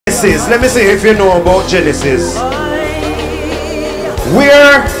Genesis. Let me see if you know about Genesis.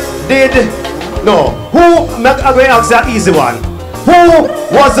 Where did... No. Who... I'm going to ask that easy one. Who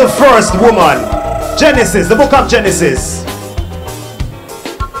was the first woman? Genesis. The book of Genesis.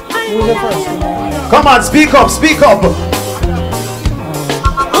 Who was the first woman? Come on, speak up. Speak up. I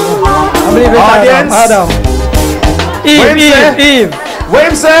believe it's Audience. Adam. Eve.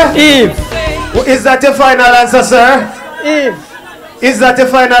 Wait, sir. Eve. Is that your final answer, sir? Eve. Is that your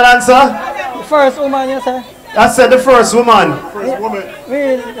final answer? The first woman, yes, sir. I said the first woman. The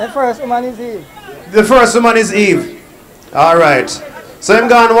first woman is Eve. The first woman is Eve. All right. So I'm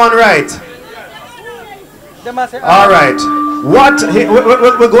gone one right. All right. What?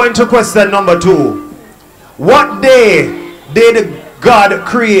 We're going to question number 2. What day did God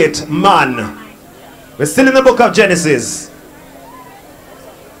create man? We're still in the book of Genesis.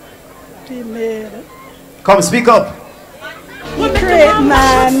 Come, speak up. He created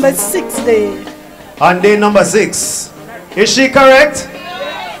man by 6 days. On day number 6. Is she correct?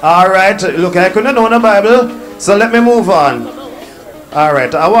 All right. Look, I couldn't know the Bible, so let me move on. All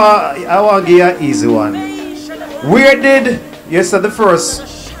right. I want to give you an easy one. Where did... You said the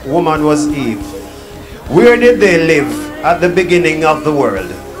first woman was Eve. Where did they live at the beginning of the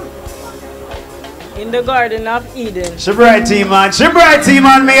world? In the Garden of Eden. She bright team man. She bright team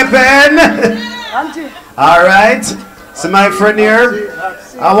man, me a pen. All right. So my friend here,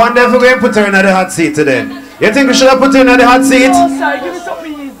 I wonder if we're going to put her in the hot seat today. You think we should have put her in the hot seat? No, sir, give me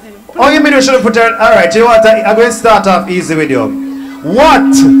something easy. Oh, you mean we should have put her? All right. You know what? I'm going to start off easy with you.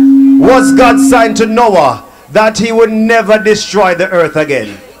 What was God's sign to Noah that he would never destroy the earth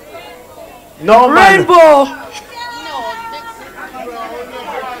again? No, man. Rainbow.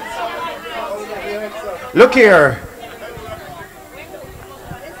 Look here.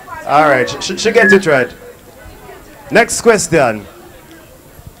 All right. She gets it right. Next question.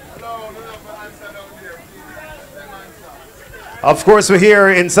 Of course, we're here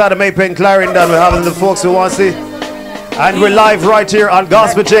inside of Maypen Clarendon. We're having the folks who want to see. And we're live right here on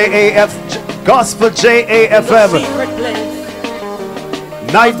Gospel JAFM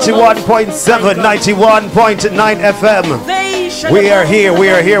 91.7, 91.9 FM. We are here.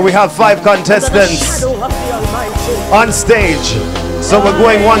 We have 5 contestants on stage. So we're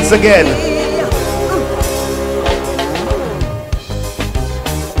going once again.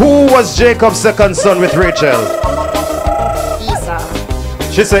 Who was Jacob's second son with Rachel? Esau.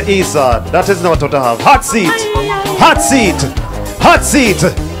 She said Esau. That is not what I have. Hot seat. Hot seat. Hot seat.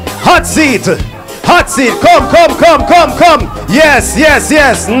 Hot seat. Hot seat. Come. Yes.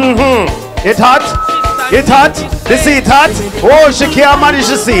 It hot? It hot? The seat hot? Oh, she can't manage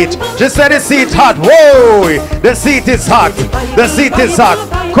the seat. She said the seat hot. Whoa, the seat is hot. The seat is hot.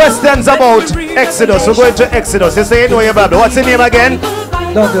 Questions about Exodus. We're going to Exodus. You say you know your Bible. What's your name again?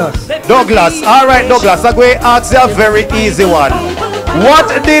 Douglas. Douglas. All right, Douglas. I'm going to ask you a very easy one. What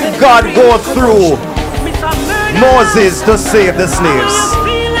did God go through Moses to save the slaves?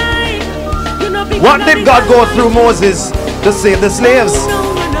 What did God go through Moses to save the slaves?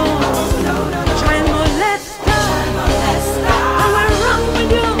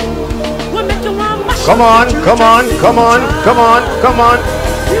 Come on.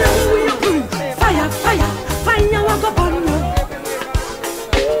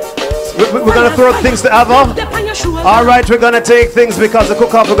 We're going to throw things to Ava. All right, we're going to take things because the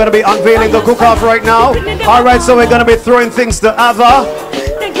cook-off, we're going to be unveiling the cook-off right now. All right, so we're going to be throwing things to Ava.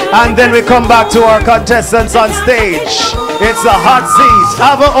 And then we come back to our contestants on stage. It's a hot seat.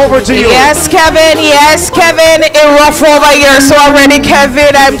 Ava, over to you. Yes, Kevin. It's rough over here. So already,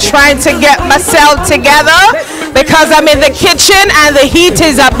 Kevin, I'm trying to get myself together because I'm in the kitchen and the heat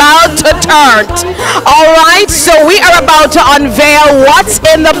is about to turn. All right, so we are about to unveil what's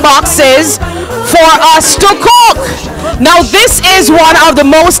in the boxes for us to cook. Now, this is one of the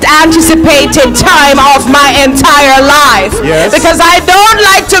most anticipated time of my entire life. Yes. Because I don't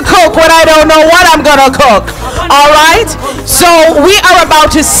like to cook when I don't know what I'm gonna cook. All right, so we are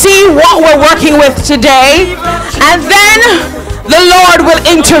about to see what we're working with today, and then the Lord will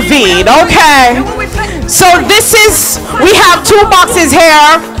intervene. Okay, so we have 2 boxes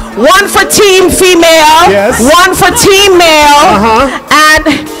here, one for team female, yes, one for team male.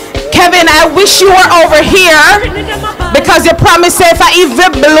 And Kevin, I wish you were over here because you promised if I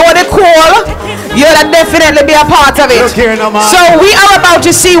even below the coal, you'll definitely be a part of it. So we are about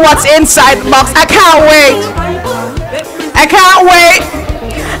to see what's inside the box. I can't wait.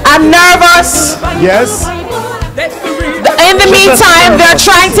 I'm nervous. Yes. in the meantime, they're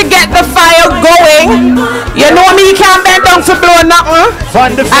trying to get the fire going. You know me, you can't bend down to blow nothing.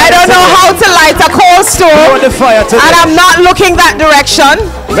 I don't know how to light a coal stove, and I'm not looking that direction.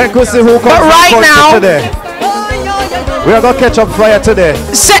 Let us see who comes but right now, today. We are going to catch up fire today.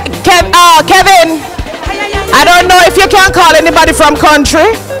 Kevin, I don't know if you can call anybody from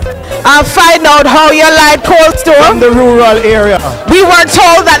country and find out how you light coal stove. From the rural area. We were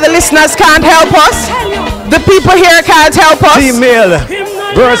told that the listeners can't help us. The people here can't help us. Team male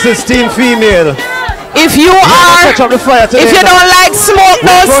versus team female. If you are, if you don't like smoke,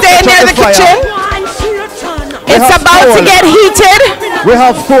 don't stay near the kitchen. It's about to get heated. We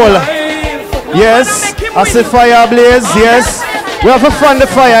have coal. Yes. I see fire blaze. Yes. We have to fund the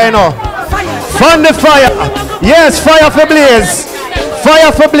fire, you know. Fund the fire. Yes, fire for blaze.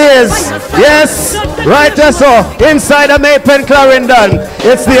 Fire for blaze. Yes. Right there, so inside the Maypen Clarendon.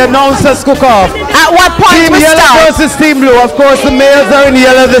 It's the announcers cook-off. At what point Team we yellow start? versus team blue. Of course, the males are in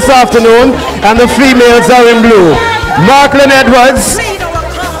yellow this afternoon and the females are in blue. Marklin Edwards,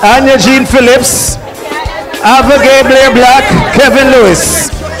 Anya Jean Phillips, Abigail Blair Black, Kevin Lewis.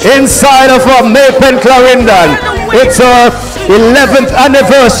 Inside of our Maypen Clarendon. It's our 11th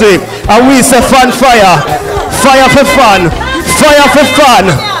anniversary and we say fun fire. Fire for fun. Fire for fun.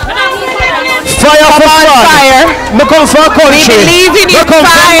 Fire for fun. Fire. We come for a country. We believe in you,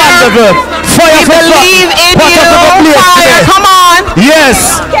 fire. Fire we for believe fun. in you, fire. Come on.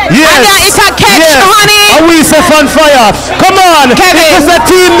 Yes. Yes. Anya, it's a catch, yes. honey. And we say fun fire. Come on. Kevin. If it's a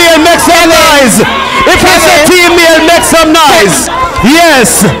team meal, make some noise. If it's a team meal, make some noise.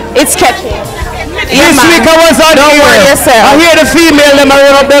 Yes. It's catching. This week I was on here. I hear the female them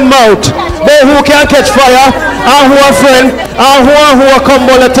run up their mouth. They who can catch fire and who are friend and who are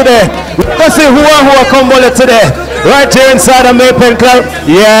Kumbola today. Let's see who are Kumbola today. Right here inside of Maypen Club.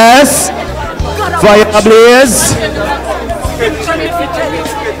 Yes. Fire blaze.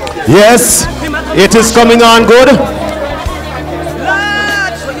 Yes. It is coming on good.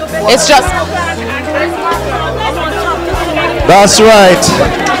 It's just. That's right.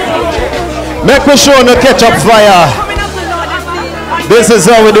 Make me show no catch up fire. This is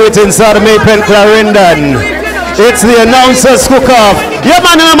how we do it inside of Maypen Clarendon. It's the announcers cook-off. Yeah,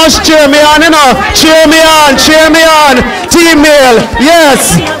 man, you must cheer me on, you know. Cheer me on, cheer me on. Team male,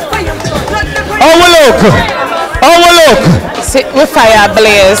 yes. How we look? How we look? See, we fire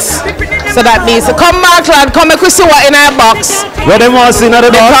blaze. So that means, come Markland, come and see what in our box. What they want to see in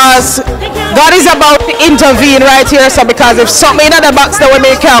the box? Because God is about to intervene right here. So because if something in the box that we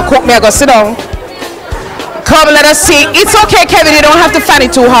make can't cook me, I go sit down. Come, let us see. It's okay, Kevin. You don't have to fan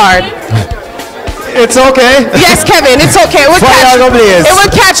it too hard. It's okay. Yes, Kevin. It's okay. It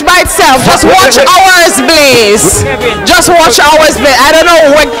will catch by itself. Just watch ours blaze. Just watch ours blaze. I don't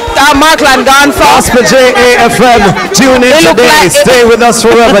know what Markland gone for. Asper JAFM. Tune in today. Like stay with us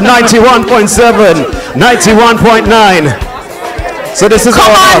forever. 91.7, 91.9. So this is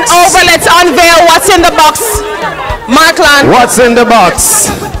come on box. Over. Let's unveil what's in the box. Markland. What's in the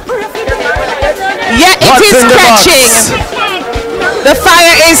box? Yeah, it what's is catching. The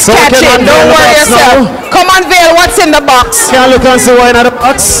fire is catching. Don't worry yourself. Now. Come unveil what's in the box. Can you look and see what in the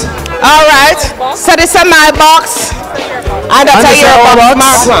box? All right. So this is my box. And that's a your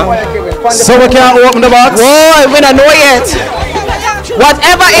box. So we can't open the box? Whoa, we don't know yet.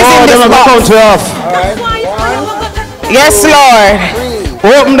 Whatever is in this box. Yes, Lord.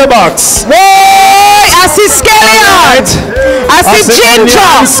 Open the box. Whoa, I see scallion. I see ginger.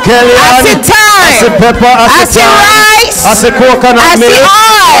 I see thyme. I see pepper. I see rice. I see coconut milk. I see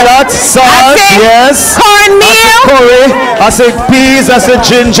oil. Salt. Yes. Cornmeal. Curry. I see peas. I see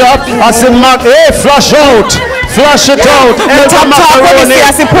ginger. I see hey, flush out. Flush it out. Macaroni. I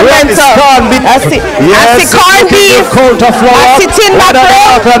see pimento. I see corned beef. I see tin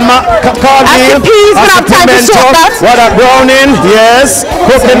mackerel. I see peas. We have time to sort that. What a browning. Yes.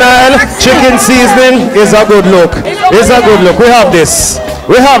 Cooking oil. Chicken seasoning is a good look. It's a good look. We have this.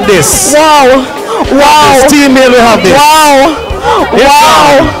 We have this. Wow. Wow. Steam meal. We have this. Wow.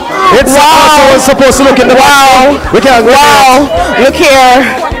 Wow. It's also supposed to look in the wow. We can't go wow. Look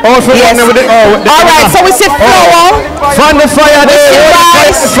here. Oh, yes. All right, so we see flour. Find the fire there.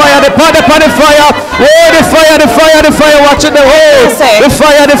 Rice. The fire, the pot upon the fire. Oh, the fire, the fire, the fire. Watch it. The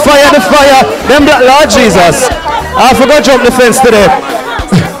fire, the fire, the fire. Them black, Lord Jesus. I forgot to jump the fence today.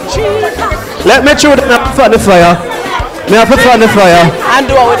 Let me through the fire. May I put on the fire? And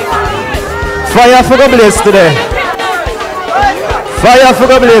do it. Fire for the blaze today. Fire for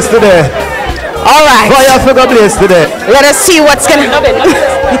the blaze today. All right. Fire for the blaze today. Let us see what's going to happen.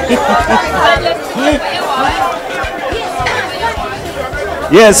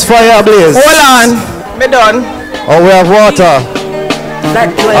 Yes, fire blaze. Hold on. Me done. Oh, we have water.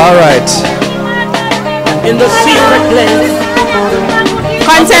 All right. In the secret place.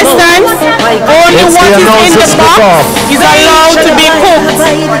 Contestants, only what is in the box is allowed to be cooked.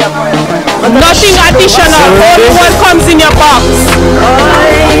 Nothing additional, only what comes in your box.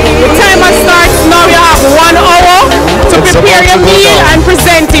 The timer starts now. You have 1 hour to prepare your meal and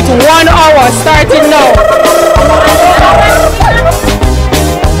present it. 1 hour starting now.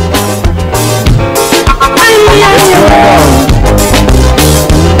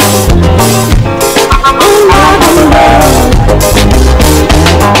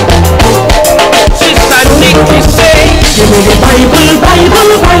 Give me the Bible,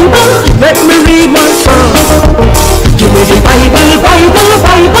 Bible, Bible, let me read my song. Give me the Bible, Bible,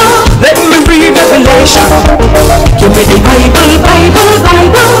 Bible, let me read Revelation. Give me the Bible, Bible,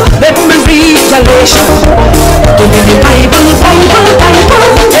 Bible, let me read Galatians. Give me the Bible, Bible, Bible,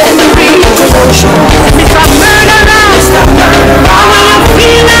 let me read Devotion. Mr. Murderer, Mr. Murderer, I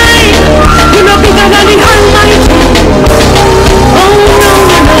feel like you know bigger than the Almighty. Oh no, no,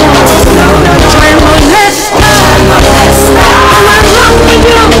 no, no, try my best. I'm wrong with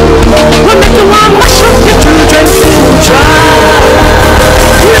you. We'll make you want to mash up your children's future.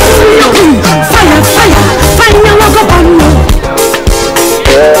 Fire, fire, fire, walk up on you.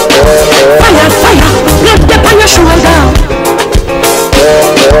 Fire, fire, blood dip on your shoulder.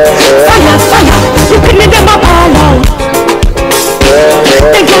 Fire, fire, you picking them up all out.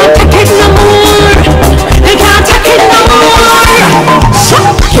 They can't take it no more. They can't take it no more.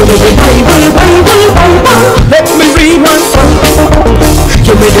 Give me the Bible, Bible, Bible, let me read my song.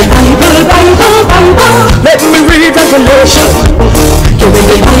 Give me the Bible, Bible, Bible, let me read Revelation. Give me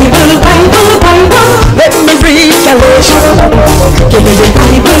the Bible, Bible, Bible, let me read Galatians. Give me the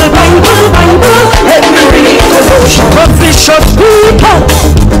Bible, Bible, Bible, let me read Devotion. But vicious people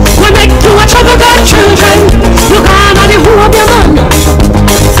will make you a trouble God children. You can't have the whole of your man,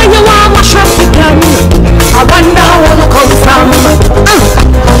 and you want to mash up the gun. I wonder where you come from.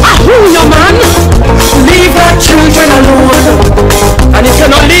 Who your man? Leave our children alone. And if you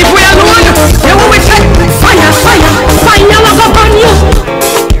don't leave we alone, you will say fire, fire, fire walk up on you.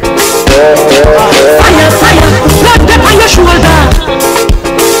 Fire, fire, blood dip on your shoulder.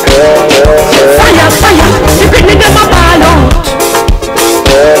 Fire, fire, you bring them up all out.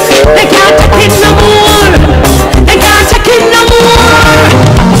 They can't take it no more. They can't take it no more.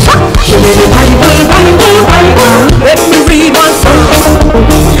 Give me the Bible, Bible, Bible, let me read one song.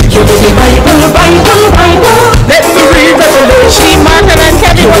 Give me the Bible, Bible, Bible, let me read Revelation. Martin and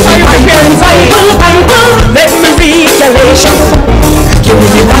Kevin, what are you preparing? Bible, Bible, let me read Galatians. Give me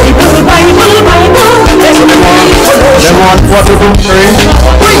the Bible, Bible, Bible, let me read Devotion. They want what to do, free.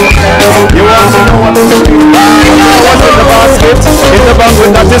 You want to know what to do? What's in the basket? In the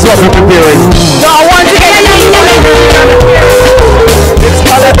basket, that is what we're preparing. No, I want to get It's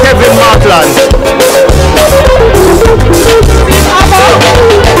Father Kevin Markland.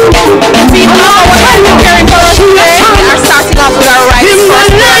 Starting off with our rice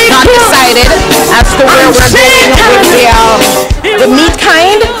first. We're not decided as to where we're going with the meat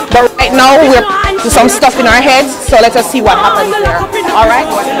kind, but right now we're putting some stuff in our heads, so let us see what happens there. All right?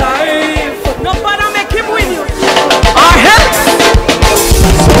 Our heads.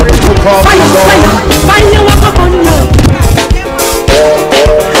 Fire, fire, fire, walk up on you.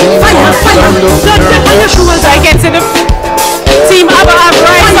 Fire, fire, blood dip on your shoulder. So I get to the Team Abba have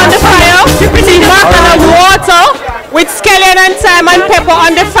rice on the fire. Team Mark have water with scallion and thyme and pepper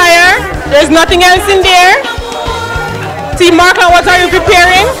on the fire. There's nothing else in there. Team Mark, what are you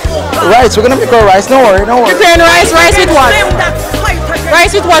preparing? Rice, we're gonna make our rice, don't worry, don't worry. Preparing rice, rice with what?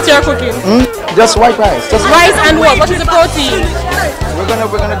 Rice with what you're cooking? Just white rice. Just Rice and what? What is the protein?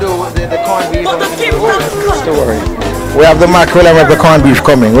 we're gonna do the corned beef. Don't worry. We have the mackerel and we have the corned beef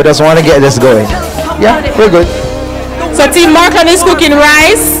coming. We just want to get this going. Yeah, we're good. So Team Markland is cooking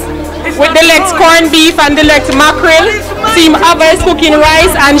rice with the legs corned beef and the legs mackerel. Team Abba is cooking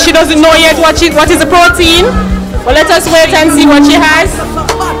rice and she doesn't know yet what is the protein. But let us wait and see what she has.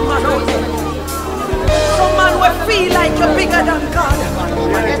 Someone will feel like you're bigger than God.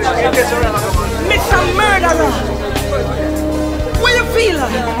 Mr. Murderer. What you feel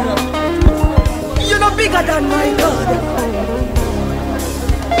like? You're not bigger than my God.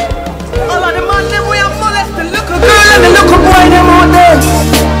 All of the man them we have molested the little girl and the little boy them out there.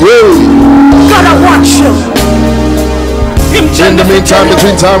 Gotta watch you. In the meantime,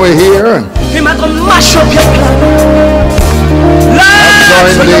 between time we're here, Him a gonna mash up your plan.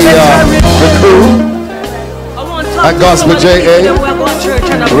 join the crew at Gospel JA.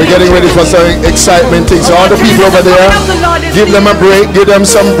 We're getting ready for some excitement things. So all the people over there, give them a break, give them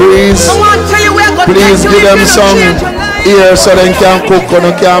some breeze. I want to tell you we're Please give them some ear so they can cook and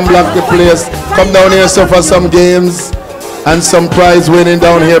they can block the place. Come down here so for some games and some prize winning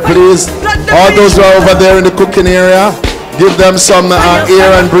down here, please. All those who are over there in the cooking area, give them some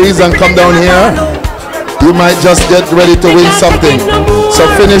air and breeze and come down here. You might just get ready to win something. So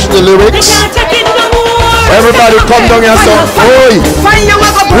finish the lyrics. Everybody come down here, sir. Oi!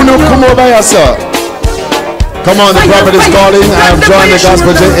 Uno, come over here, sir. Come on, the prophet is calling. I have joined the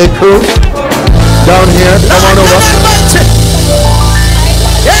Gospel JA crew. Down here. Come on over.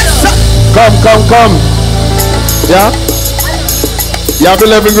 Come. Yeah? You have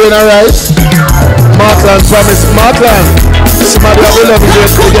 11 grain of rice? Markland promise. Markland. Somebody have 11 grain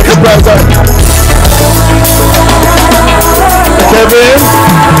to get the prize out. Kevin.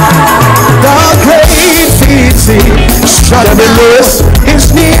 The great city, Kevin Lewis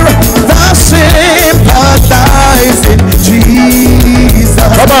is near. The sympathizing Jesus.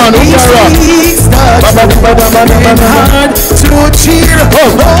 Come on, who's hard to cheer.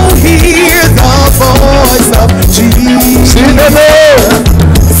 Oh, hear the voice of Jesus. See the name.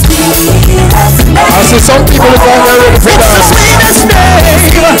 I see some people who are ready for dance. We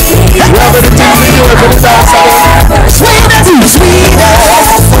have anything to do with the dance. Sweetest.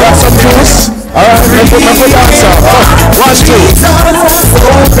 We have some juice. Alright, let's put my dance on. 1, 2.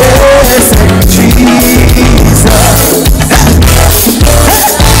 Oh, blessed Jesus.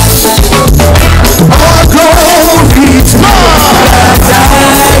 All glory to God.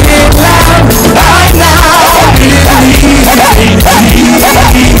 Dying lamb. I now believe in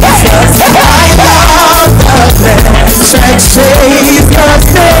Jesus. I love the blessed Savior's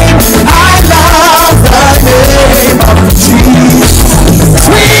name. I love the name of Jesus.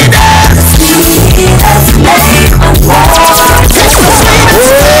 Sweetest name of God. It's the sweetest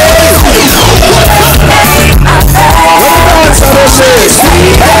name of God.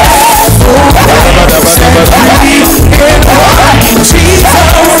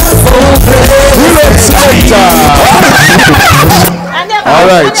 All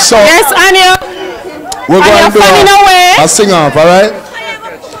right, so yes, Anya. We're going to do a sing off, all right?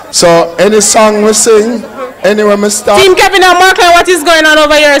 So any song we sing, anywhere we start. Team Kevin and Markland, what is going on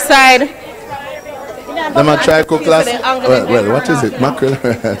over your side? Let me try cook class. Well, what is it? Mackerel?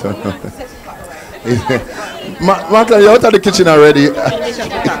 I don't know. Markland, you're out of the kitchen already.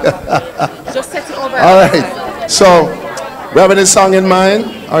 Just set it over. All right. So, we have any song in mind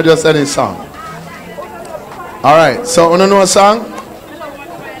or just any song? All right. So, want to know a song?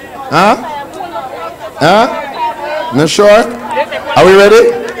 Huh? Not sure? Are we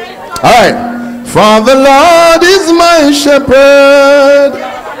ready? All right. For the Lord is my shepherd.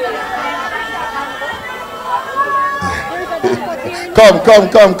 Come.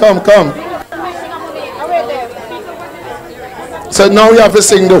 So now we have to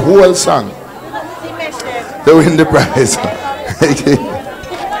sing the whole song to win the prize.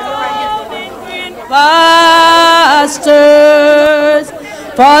 Pastors,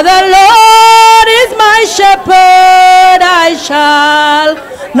 for the Lord is my shepherd, I shall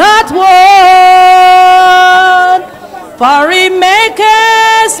not want. For he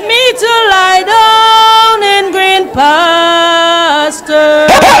maketh me to lie down in green pastures.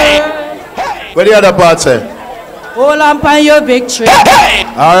 What the other part say? Hold on for your victory.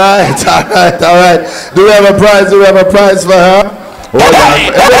 All right. Do we have a prize for her? Hold on.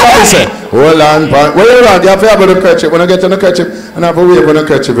 Everybody say, hold on. Wait around. You have to have a kerchief. When I get on the kerchief, and I have to wave on the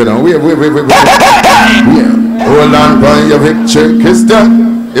kerchief, you know. Wave. Hold on for your victory,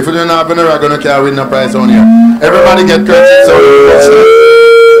 Christian. If you don't have any, we're going to carry no prize on here. Everybody get kerchiefs on.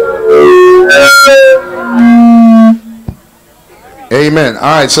 Amen.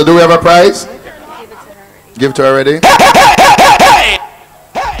 All right. So do we have a prize? Give to her already.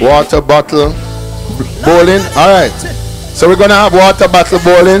 Water bottle bowling. All right. So we're gonna have water bottle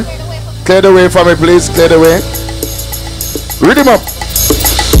bowling. Clear the way for me, please. Clear the way. Read him up.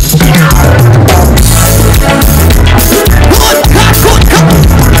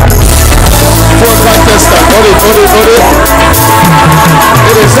 Four contestants. Hold it.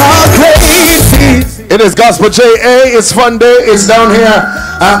 It is all crazy. It is Gospel JA. It's fun day. It's down here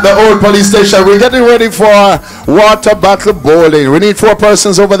at the old police station. We're getting ready for water bottle bowling. We need 4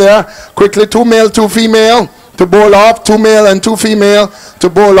 persons over there. Quickly, 2 male, 2 female to bowl off. 2 male and 2 female to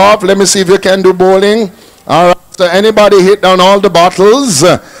bowl off. Let me see if you can do bowling. All right. So anybody hit down all the bottles,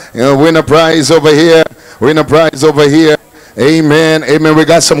 win a prize over here. Win a prize over here. Amen. Amen. We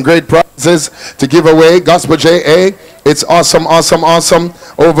got some great prizes to give away. Gospel JA. It's awesome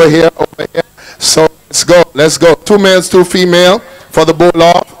over here. So let's go. 2 males, 2 female for the bowl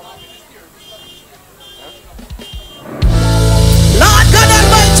off. Lord God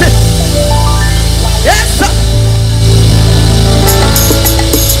Almighty.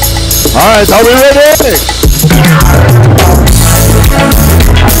 Alright, are we ready?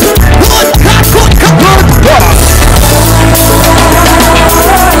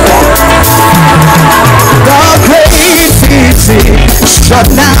 The great city shut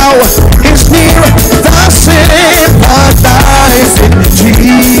now is near. The sympathize in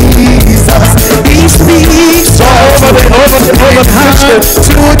Jesus. He speaks over to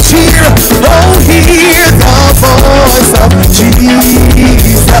cheer. Oh, hear the voice of Jesus.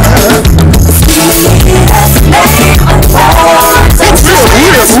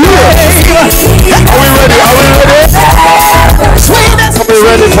 It's real. Are we ready? Are we ready? Are we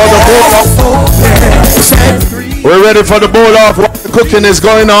ready for the bowl off? We're ready for the bowl off. What the cooking is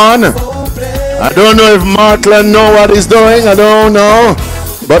going on. I don't know if Martland know what he's doing. I don't know.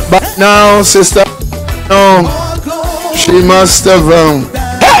 But by now, sister, no, she must have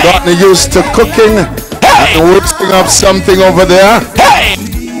gotten used to cooking and whipping up something over there.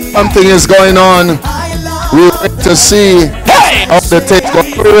 Something is going on. We wait to see how the taste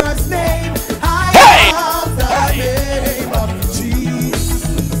goes.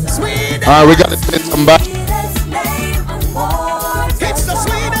 Alright, we got to get some back. It's the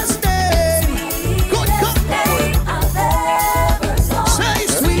sweetest name. Good say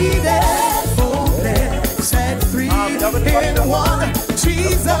sweetest. Oh, blessed three in one.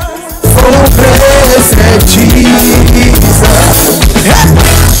 Jesus. Oh, blessed Jesus.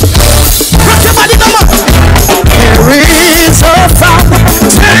 Rock your body, come on. There is a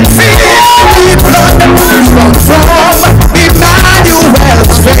fountain filled with blood from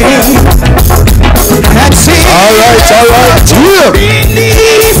Emmanuel's vein. All right, yeah.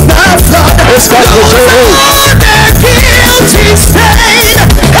 Beneath the flood, it's got the guilty stain.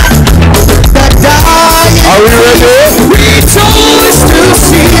 The dying, are we ready? Rejoice to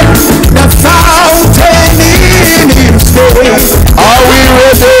see the fountain in his face. Are we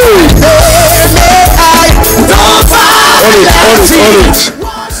ready? Hold it.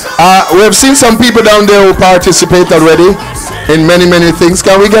 We have seen some people down there who participate already in many things.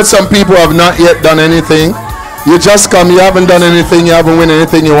 Can we get some people who have not yet done anything? You just come, you haven't done anything, you haven't won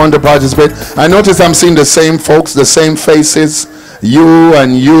anything, you want to participate. I notice I'm seeing the same folks, the same faces. You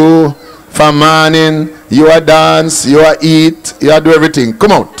and you from morning, you are dance, you are eat, you are do everything.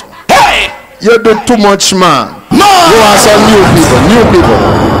 Come out. Hey! You do too much, man. You are some new people.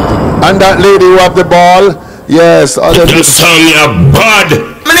 And that lady who have the ball, yes. The song you bad.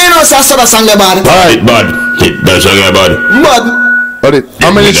 My name is Asada Sanga Bad. Right, bad. The song you bad. Bad.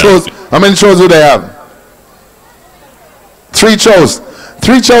 How many shows do they have? 3 shows.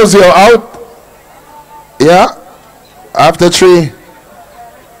 3 shows you're out. Yeah. After 3.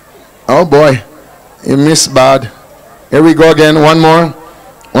 Oh boy. You missed bad. Here we go again. One more.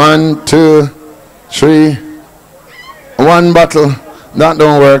 1, 2, 3. 1 bottle. That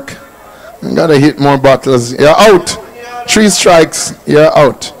don't work. You gotta hit more bottles. You're out. 3 strikes. You're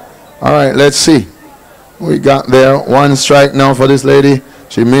out. Alright, let's see. We got there. 1 strike now for this lady.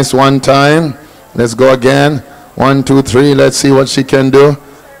 She missed 1 time. Let's go again. 1, 2, 3. Let's see what she can do.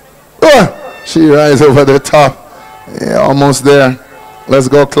 Oh, she rises over the top. Yeah, almost there. Let's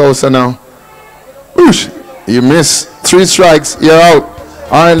go closer now. Oosh. You missed 3 strikes. You're out.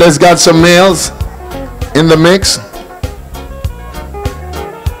 Alright, let's get some males in the mix.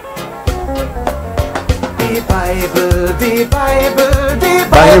 The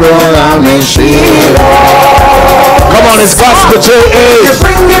Bible, I'm in Shiloh. Come on, it's Gospel J.A. You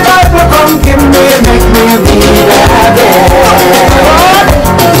bring the Bible, come give me, make me read again.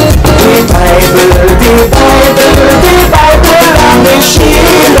 The Bible, I'm in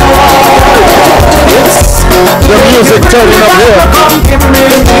Shiloh. The music turning up here. Come give me,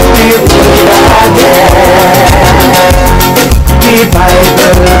 make me read again. The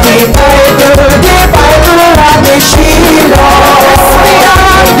Bible, I'm in Shiloh.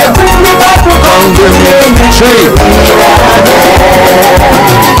 You bring the Bible, come give me, make me read again.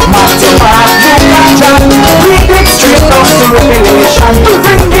 Matthew, Mark, Luke, and John, read it straight up to Revelation. You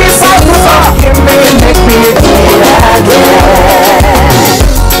bring the Bible, come give me, make me read again.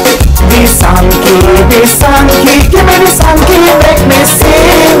 The song key, give me the song key, make me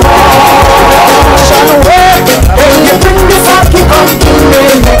sing.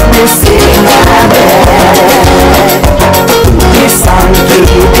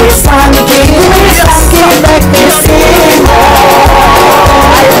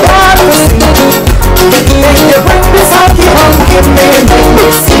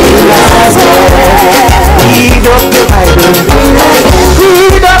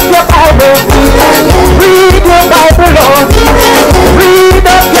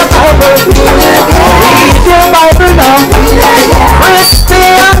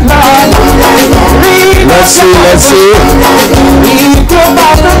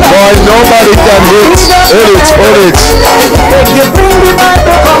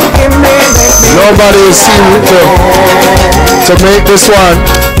 Nobody is seen to make this one.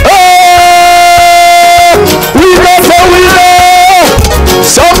 Oh! We got a winner!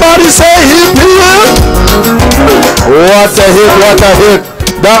 Somebody say hip hip! What a hit, what a hit.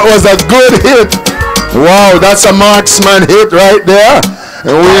 That was a good hit. Wow, that's a marksman hit right there.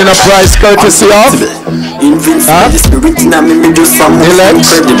 And we in a prize courtesy of Elect.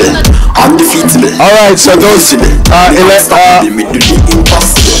 Alright, so those alright,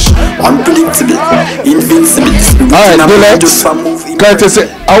 Elect courtesy.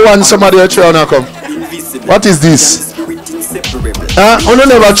 I want somebody to try now come. What is this? I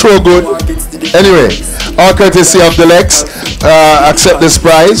never throw good. Anyway, all courtesy of the Lex. Accept this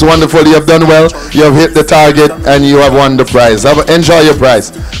prize. Wonderful, you have done well. You have hit the target and you have won the prize. Enjoy your prize.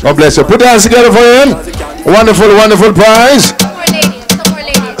 God bless you. Put your hands together for him. Wonderful, wonderful prize.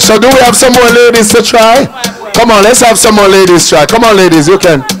 So do we have some more ladies to try? Come on, let's have some more ladies try. Come on, ladies, you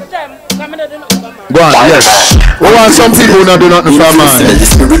can. Go on, yes. We want some people who don't do nothing for a man.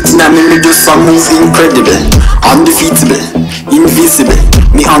 Undefeatable, invisible,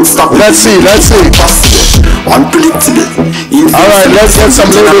 me unstoppable. Let's see. Unpredictable, alright, let's get some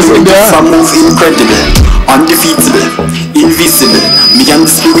ladies in there. Some move incredible, undefeatable, invisible, me and the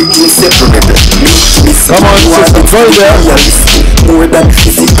spirit inseparable. Come on, sister, go there. More than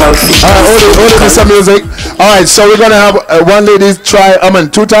physical. Alright, hold it, some music. Alright, so we're gonna have one lady try,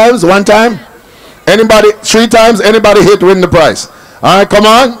 2 times, 1 time. Anybody, 3 times, anybody hit, win the prize. Alright, come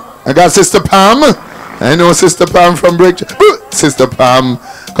on. I got Sister Pam. I know Sister Pam from Break. Sister Pam,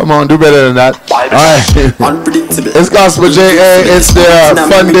 come on, do better than that. Alright. It's Gospel JA. It's their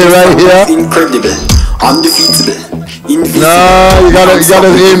fun day right here. Incredible, undefeatable, invisible. No, you gotta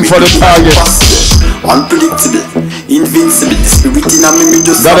aim for the target. Unpredictable, invincible. Spirit in me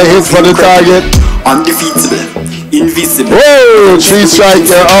just gotta hit for the target. Undefeatable, invisible. Whoa, 3 strike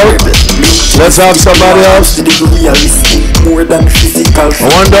out. Let's have somebody else. More than physical. I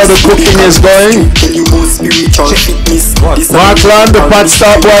wonder how the cooking is going. Markland, the pot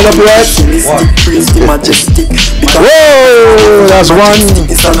stop while up yet. Whoa, that's one.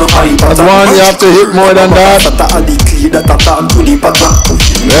 That's one. You have to hit more than that.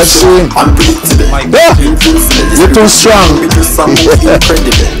 Let's see. Yeah. You're too strong. You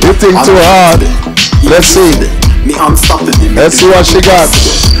think too hard. Let's see. Let's see what she got.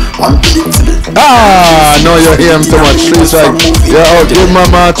 No, you're hearing too much. She's like, yeah, oh, give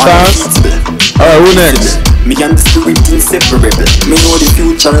Mama a chance. Alright, who next? Alright,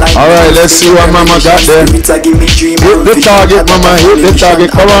 let's see what Mama got there. Hit the target, Mama. Hit the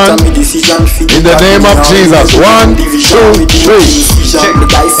target. Come on. In the name of Jesus. 1, 2,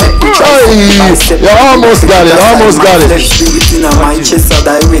 3. You almost got it.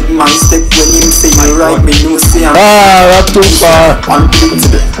 That's too far.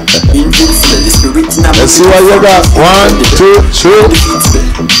 Let's see what you got. 1, 2, 3.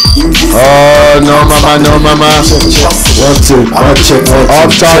 Oh, no, Mama. 1, 2. Watch it. Off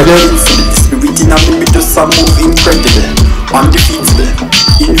target. Undefeatable,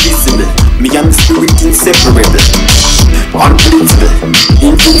 invisible, me and the spirit inseparable. Unpredictable,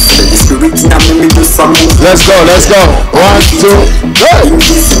 invincible, the spirit in me just some move. Let's go. 1, 2, go.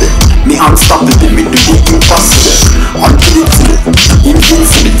 Invisible, me unstoppable, me do the impossible. Unpredictable,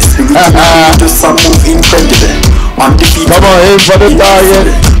 invincible, the spirit in me just some move incredible. Undefeatable, come on, aim for the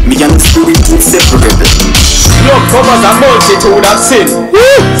target. Me and the spirit inseparable. Love covers a multitude of sin.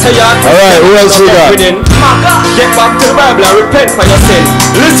 Say alright, who else we got? Get back to the Bible and repent for your sin.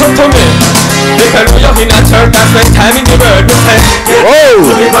 Listen to me. Because we are in a church that spend time in the word. We say,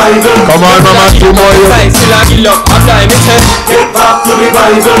 come on, Mama, 2 more. Get back to the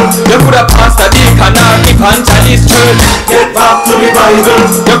Bible. You could have pastor deacon or evangelist church. Get back to the Bible.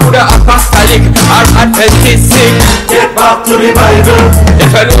 You could have apostolic or Adventist sing. Get back to the Bible. If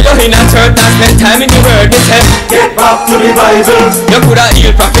you're in a church that spend time in the word, we say, get back to the Bible. You could have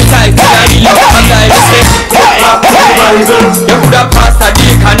healed, prophesied, and love and die. We say, get back to the Bible. You could have pastor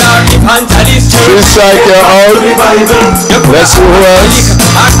deacon or evangelist church. Just like you're out. Let's see who else.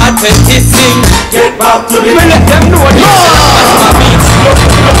 Adventist sing. Get back to the Bible. Let them know this. That's my beats. Look,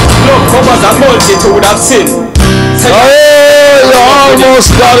 covers a multitude of sin. You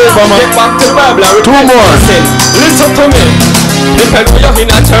almost got it, Mama. Get back to the Bible and 2 more. Listen to me. Depend on you're in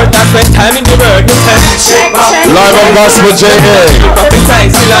a church that spend time in the word. Live on Gospel JA.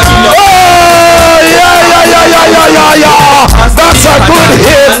 Yeah. That's a good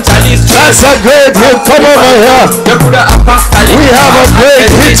hit. That's a great hit. Come over here. We have a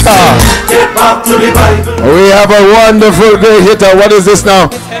great hitter. We have a wonderful great hitter. What is this now?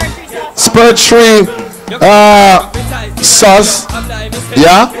 Spur tree sauce.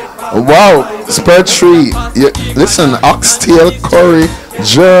 Yeah. Wow, spread tree. Listen, oxtail, curry,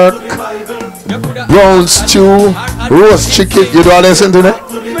 jerk, brown stew, roast chicken. You do all this into it?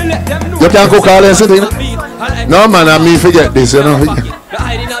 You can cook all this into it? No man, I mean forget this, you know.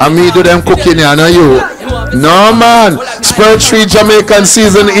 I mean do them cooking here, I know you. No man, spread tree Jamaican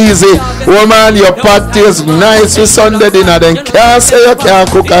season easy. Woman, your pot tastes nice with Sunday dinner, then can't say you can't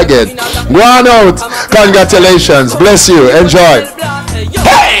cook again. Go on out. Congratulations. Bless you. Enjoy.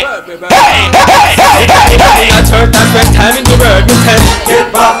 Hey!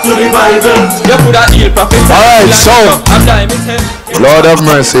 Alright, so Lord of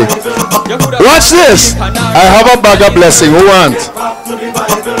mercy. Watch this. I have a bag of blessing. Who wants?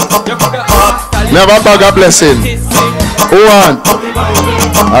 Never bag of blessing. Who want?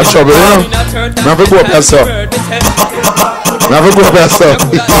 I trouble, you know. Never go up yourself. Never go up yourself.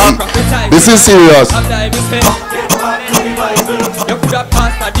 This is serious.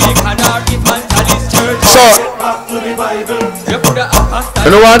 So, you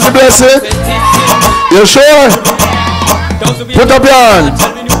don't want the blessing? You sure? Put up your hand.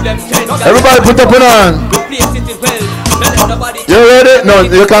 Everybody put up your hand. You ready? No,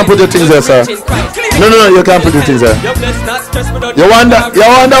 you can't put your things there, sir. No, you can't put your things there. You wonder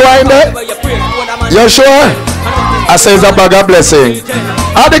why in there? You sure? I say it's a bag of blessing.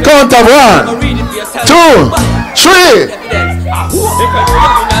 At the count of 1, 2, 3.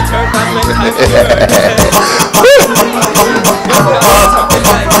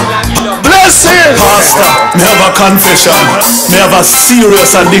 Blessing. Pastor, me have a confession. Me have a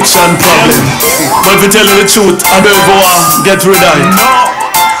serious addiction problem. But if you tell you the truth, I don't go and get rid of it.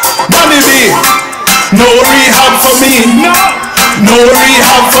 Money be no rehab for me. No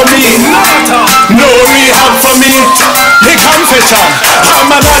rehab for me. No rehab for me. The confession.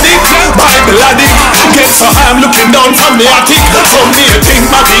 I'm an addict, Bible addict. Guess so I'm looking down from the attic. Some may think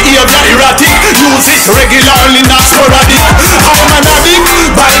my behavior erratic. Use it regularly, not sporadic. I'm an addict,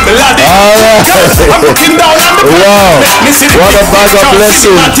 Bible addict. I'm looking down on the wow. What a bag of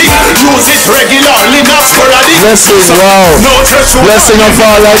blessing. Use it regularly, not sporadic. Blessing, wow. No blessing of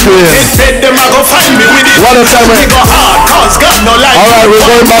all like rain. What a time. Alright, we're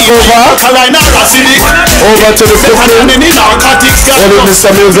going back over to the cooking.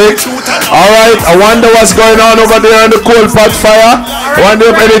 Mr. Music. Alright, I wonder what's going on over there in the coal pot fire. I wonder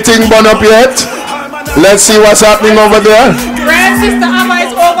if anything burn up yet. Let's see what's happening over there. Grand Sister Amma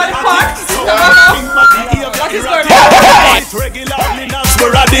is over the pot. What is going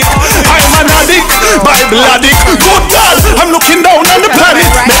I'm an addict, Bible addict. Good God, I'm looking down on the planet.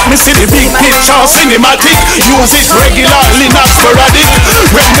 Make me see the big picture, cinematic. Use it regularly, not sporadic.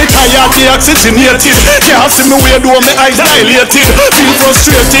 When me tired, me oxygenated. Can't see me way though, my eyes dilated. Feel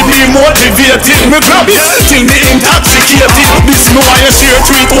frustrated, demotivated. Me grab it, think me intoxicated. This me why you share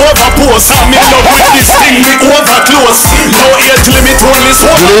tweet over post. I'm in love with this thing, me over close. No age limit, only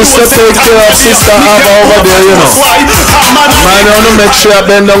so. Please take care of Sister Ava over there, you know. Man, I want to make sure I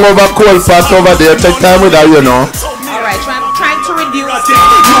bend down over coal pot over there. Take time with that, you know. Alright, trying to reduce.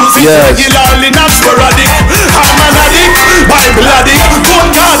 Yes. Regularly, not sporadic. I'm an addict, Bible addict. Good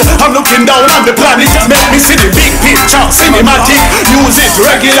God, I'm looking down on the planet. Make me see the big picture, cinematic. Use it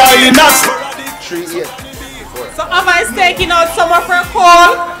regularly, not sporadic. So Amma is taking out someone for a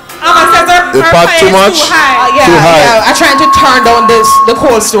call. Amma says her pot fire too is much? too high. Too high. Yeah, I'm trying to turn down the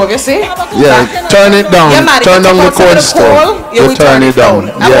coal stove, you see? Yeah, turn it down. Yeah, man, Turn down the coal stove. You turn it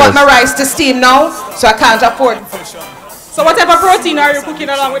down. I want my Yes. rice to steam now, so I can't afford. So what type of protein are you cooking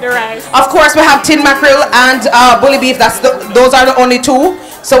along with the rice? Of course, we have tin mackerel and bully beef. Those are the only two.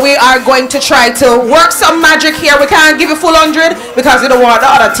 So we are going to try to work some magic here. We can't give you full 100 because we don't want the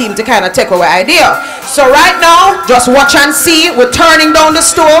other team to kind of take away idea. So right now, just watch and see. We're turning down the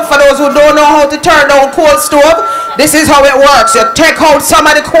stove. For those who don't know how to turn down coal stove, this is how it works. You take out some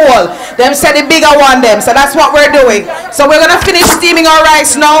of the coal. Them say the bigger one them. So that's what we're doing. So we're going to finish steaming our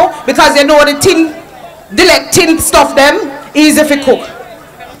rice now because you know the tin stuff them easy to cook.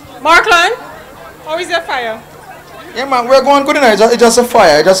 Markland, how is your fire? Yeah, man, we're going good enough. It's just a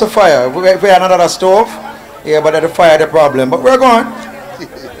fire. It's just a fire. We had another stove. Yeah, but the fire the problem. But we're going.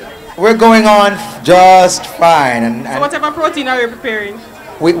 We're going on just fine. And So what type of protein are you preparing?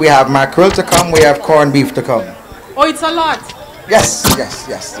 we have mackerel to come. We have corned beef to come. Oh, it's a lot. Yes.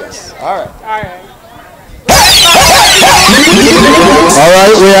 All right. All right.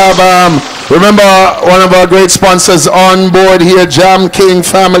 Alright, we have remember one of our great sponsors on board here, Jam King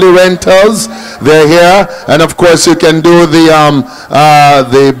Family Rentals. They're here, and of course you can do the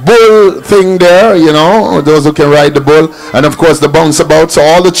bull thing there, you know, those who can ride the bull, and of course the bounce about. So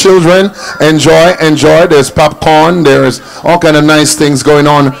all the children enjoy. There's popcorn, there's all kind of nice things going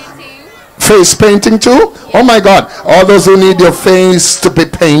on Face painting too? Oh my God. All those who need your face to be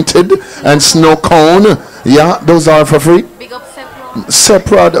painted and snow cone. Yeah, those are for free.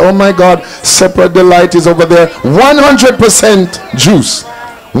 Separate. Oh my God. Separate Delight is over there. 100% juice.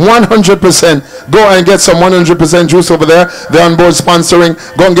 100%. Go and get some 100% juice over there. They're on board sponsoring.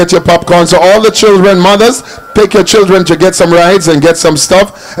 Go and get your popcorn. So all the children, mothers, take your children to get some rides and get some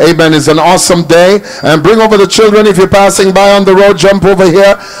stuff. Amen. It's an awesome day. And bring over the children. If you're passing by on the road, jump over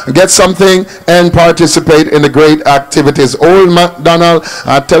here, get something and participate in the great activities. Old McDonald,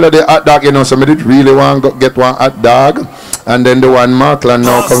 I tell her the hot dog, you know, somebody really want to get one hot dog. And then the one Markland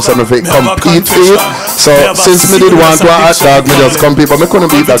now comes and compete for it. So since me did want one hot dog, me just compete, but me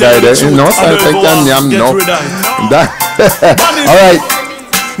couldn't beat that guy there. You know, so I think no. Alright.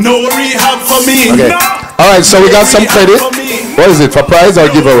 No rehab for me. Okay. Alright, so we got some credit. What is it, for prize or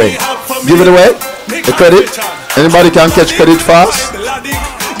giveaway? Give it away? The credit? Anybody can catch credit fast?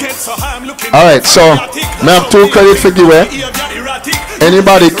 Alright, so I have 2 credit for giveaway.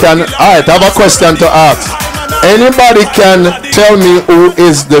 Anybody can, alright, I have a question to ask. Anybody can tell me who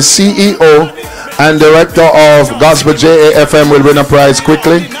is the CEO and director of Gospel JAFM will win a prize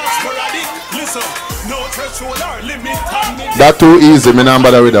quickly? That too easy, me not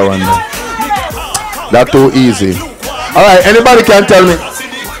bother with that one. That too easy. Alright, anybody can tell me?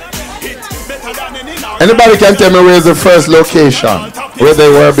 Anybody can tell me where is the first location? Where they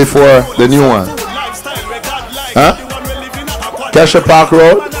were before the new one? Huh? Cassia Park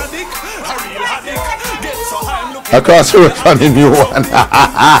Road? Across the road from the new one.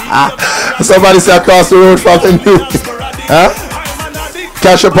 Somebody say across the road from the new one. Huh?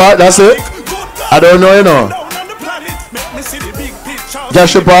 Cassia Park, that's it? I don't know, you know.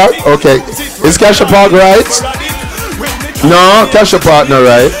 Cassia Park? Okay. Is Cassia Park right? No, Cassia Park not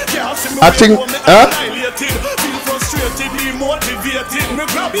right. I think, huh?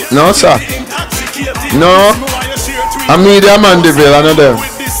 No, sir. No. I'm Media Mandeville, I know them.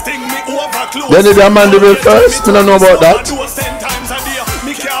 They need a Mandeville first. I don't know about that.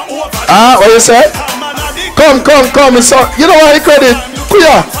 Ah, what you say? Come. So, you know what I credit?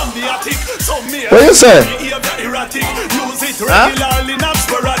 Kuya. What you say? Huh?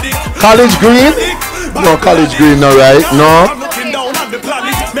 College Green? No, College Green, no, right? No.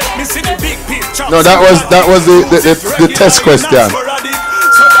 No, that was the test question.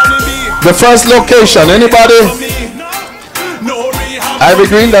 The first location. Anybody? Ivy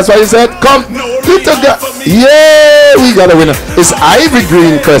Green, that's what you said? Come, little girl. Yeah, we got a winner. It's Ivy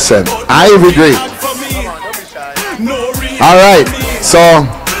Green Crescent. Ivy Green. Alright, so,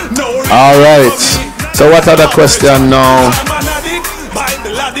 alright. So what other question now?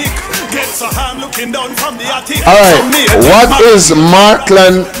 Alright, what is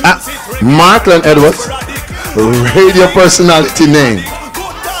Markland Edwards radio personality name?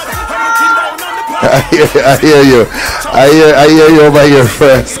 I hear you. I hear you over here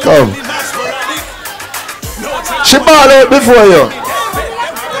first. Come. She ball out before you.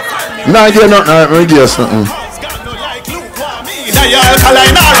 Nah, you're not. Let me give you something. Come, see ya.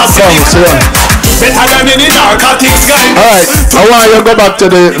 Alright, I want you to go back to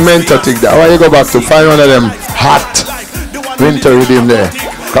the mentor thing there. I want you to go back to find one of them hot winter rhythm there.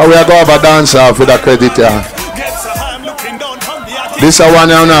 Because we are going to have a dance off with a credit here. This is one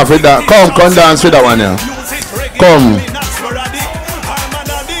now with that. Come dance with that one now. Come.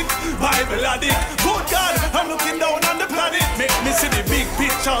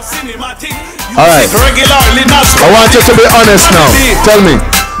 Alright. I want you to be honest now. Tell me.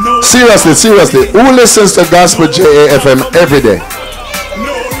 Seriously. Who listens to Gospel JAFM every day?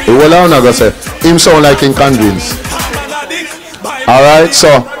 Well, I'm not going to say. Him sound like in convince. Alright, so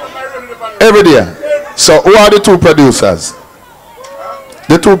every day. So who are the 2 producers?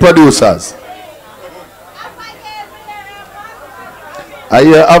 The 2 producers. I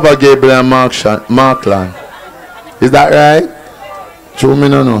hear Ava Gabriel and Markland. Is that right? True, me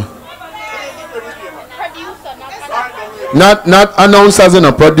no know. Not announcers, you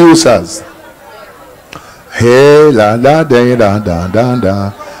know, producers. Hey, la da da da da da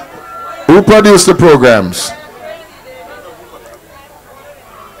da. Who produced the programs?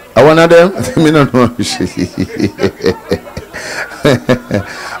 One of them? Me no know.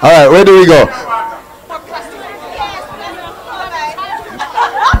 Alright, where do we go?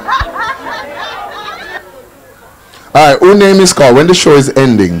 Alright, who name is called? When the show is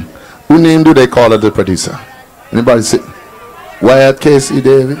ending, who name do they call as the producer? Anybody say? Wyatt Casey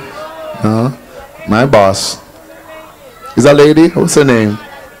David? No. My boss. Is a lady? What's her name?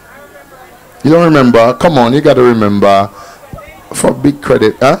 You don't remember? Come on, you gotta remember. For big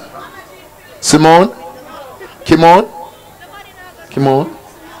credit, huh? Simone? Kimon?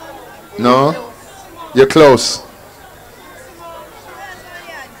 No? You're close.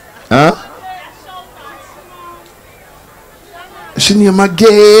 Huh? She name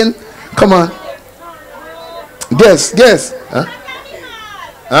again. Come on. Guess. Huh?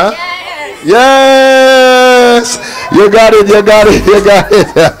 Huh? Yes. You got it. You got it.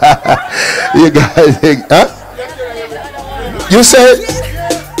 Huh? You said?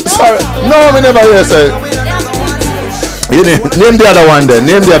 Sorry. No, we never hear say. You name the other one then.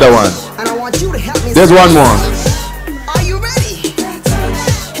 Name the other one. There's one more. Are you ready?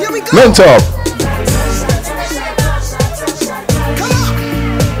 Here we go. Mentor.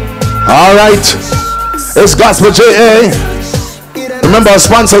 All right. It's Gospel JA. Remember our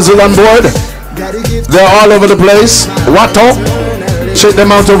sponsors are on board. They're all over the place. Watto. Check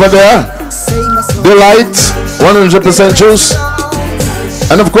them out over there. Delight. 100% juice.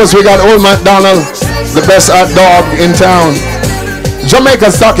 And of course we got Old McDonald, the best hot dog in town. Jamaica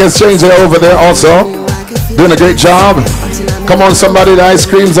Stock Exchange are over there also, doing a great job. Come on somebody, the ice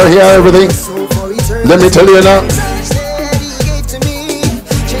creams are here, everything. Let me tell you now.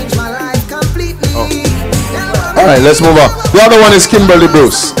 Oh. Alright, let's move on. The other one is Kimberly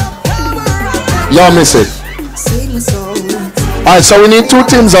Bruce. Y'all miss it. Alright, so we need 2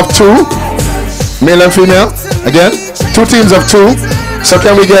 teams of 2, male and female. Again, 2 teams of 2. So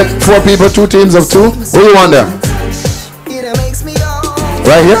can we get 4 people, 2 teams of 2? Who you want there?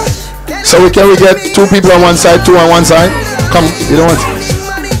 Right here? So we get 2 people on one side, 2 on one side? Come, you don't want it?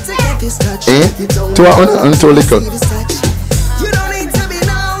 2 on one and 2 little.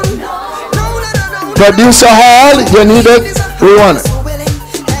 Producer Hall, you need it? Who you want it?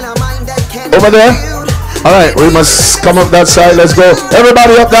 Over there? Alright, we must come up that side. Let's go.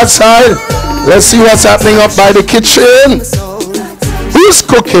 Everybody up that side. Let's see what's happening up by the kitchen. Who's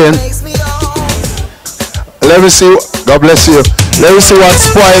cooking? Let me see. God bless you. Let me see what's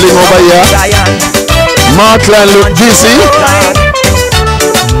spoiling over here. Markland look busy.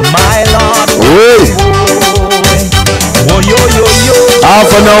 My Lord. Wait.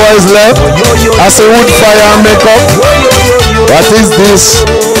 Half an hour is left. I say wood fire and makeup. What is this?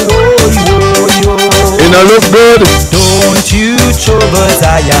 You know, look good. Don't you trouble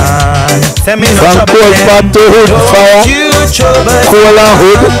Zion. From cold pot to hood fire. Coal and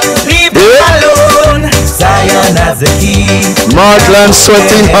hood. Leave me alone. Zion has a key. Markland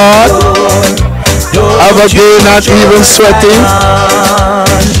sweating hard. Abigail not even sweating.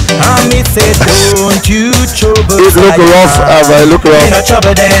 Don't you trouble it look rough, Ava, look rough.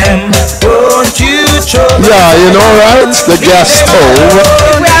 Don't you trouble. Yeah, you know, right? The gas stove.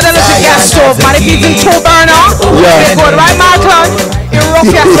 We had a little gas stove, man. If it's in 2 burner, yeah. Good, right, Markland? You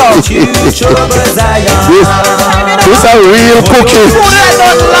rough yourself. This a real cookie.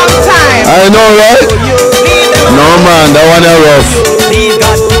 Long time. I know, right? No, man, that one is rough.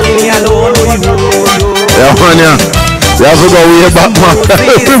 That one, yeah. You have to go way back, man.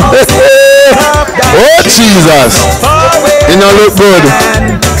 Oh, Jesus. You know, look good.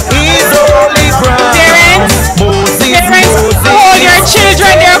 Parents, hold your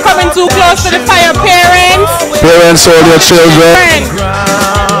children. They're coming too close to the fire. Parents, hold your children.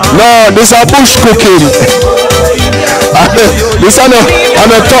 No, this is a bush cooking. This is a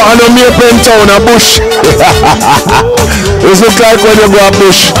Maple town, a bush. This looks like when you go a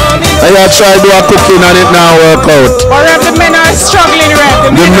bush and you try to do a cooking and it now work out. Or if the men are struggling,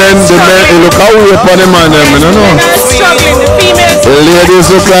 right? The men, look how we upon the man, them, you know. The men are struggling, the females. The ladies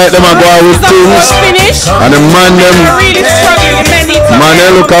look like them are going with things. And the man, them, really struggling, the men need man, they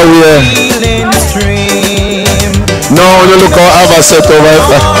look how we no, you look how Abba set over.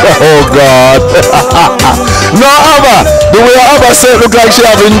 Oh God. No, Abba. The way Abba set look like she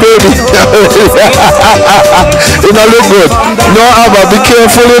having baby. It don't look good. No, Abba, be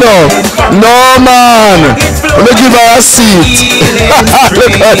careful, you know. No, man. Let me give her a seat.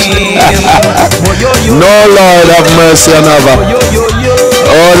 Look at no, Lord, have mercy on Abba.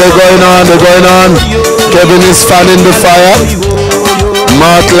 Oh, they're going on. Kevin is fanning the fire.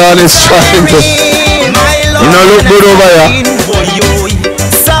 Markland is trying to. You know, look good over here.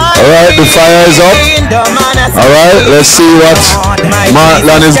 Alright, the fire is up. Alright, let's see what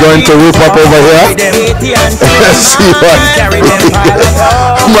Markland is going to whip up over here. Let's see what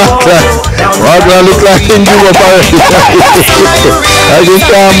Markland look like him give up already. I just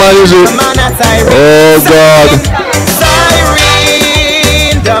can't manage it. Oh God.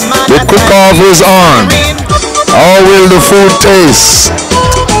 The cook-off is on. How will the food taste?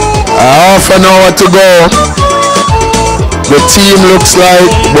 Half an hour to go. The team looks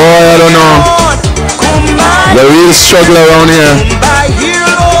like, boy, I don't know. The real struggle around here.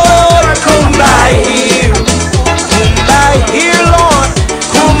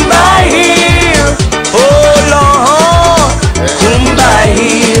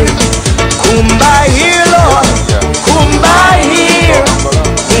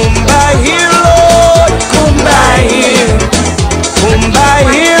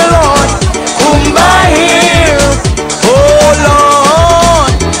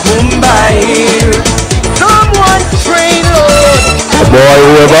 Boy,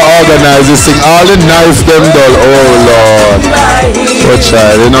 whoever organized this thing, all the knife them dull. Oh Lord. Oh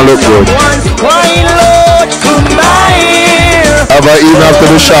child, they don't look good. But even after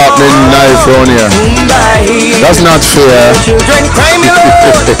the sharpening knife on here. That's not fair. Children cry me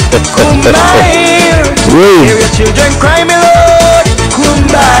Lord, come by here. Hear your children cry me Lord, come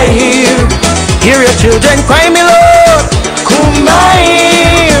by here. Hear your children cry me Lord, come by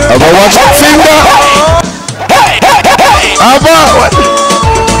here. Abba, watch that finger. Abba, what?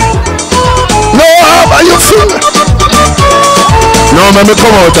 No, Abba, you finger. No, let me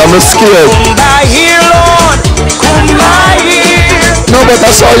come out, I'm scared. Come by here, Lord, come by here. No, but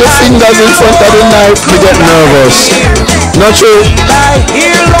I saw your fingers in front of the knife. Me get nervous. Not true. Come by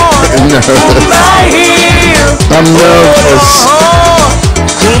here, Lord, come by here. I'm nervous.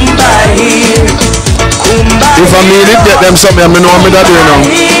 Come by here, come by here. If I mean it, get them something, I know what I'm doing now.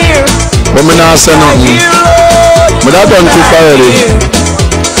 But me not say nothing. But I done quick already.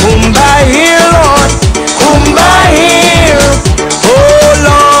 Come by here, Lord, come by here. Oh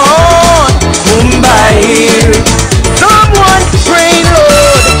Lord, come by here. Someone pray,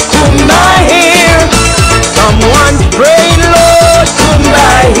 Lord, come by here. Someone pray, Lord, come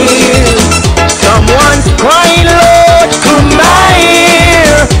by here. Someone's crying, Lord, come by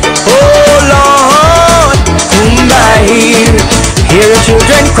here. Oh Lord, come by here. Hear your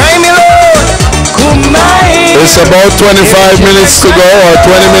children cry me, Lord, come by here. It's about 25 minutes to go, or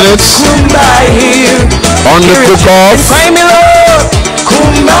 20 minutes. Come by here. On the cook-off. Cry me, Lord,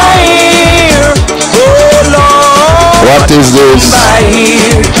 come by here. Oh Lord, what is this? come by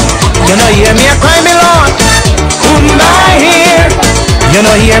here. You know hear me cry me, Lord, come by here. You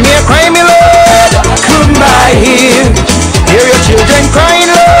know hear me cry me, Lord, come by here. Hear your children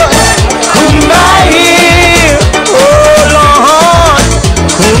crying, Lord, come by here. Oh Lord,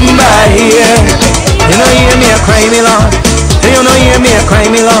 come by here. You know hear me cry me, Lord. Do you know hear me cry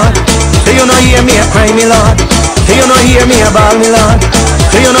me, Lord? Do you know hear me cry me, Lord? Do you know hear me bawl me, Lord?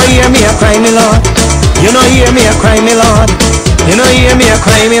 Do you know hear me cry me, Lord? You know hear me cry me, Lord? You know hear me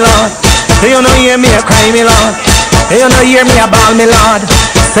cry me, Lord? Do you know hear me cry me, Lord? Do you know hear me bawl me, Lord?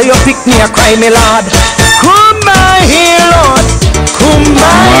 So you pick me cry me, Lord? Come by here, Lord. Come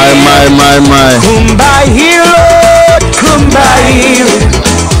by here. My. Come by here, Lord. Come by here.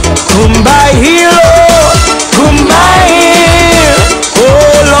 Come by here, Lord. Come by here.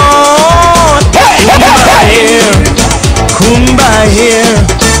 Oh Lord. Come by here. Come by here.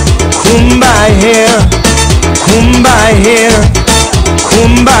 Come by here. Come by here.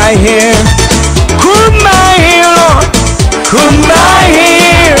 Come by here. Come by here, Lord. Come by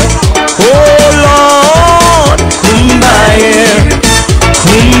here. Oh Lord. Come by here.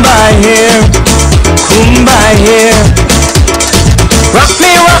 Come by here. Come by here. Rock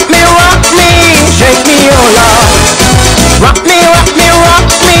me, rock me, rock me, shake me, oh Lord. Rock me, rock me, rock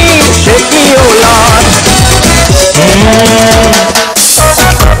me, shake me, oh Lord.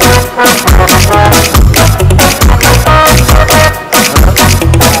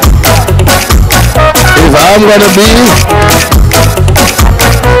 If I'm gonna be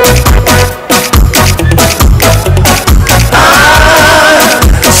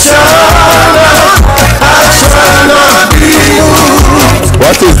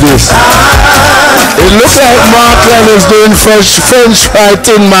what is this? It looks like Markland is doing French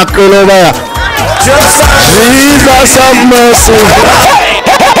fighting mackerel over here. Jesus have mercy.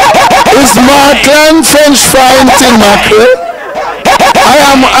 Is Markland French fighting mackerel? I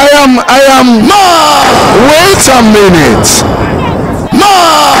am. Wait a minute.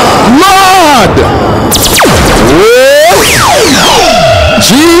 Lord.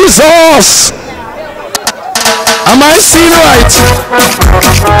 Jesus. Am I seeing right?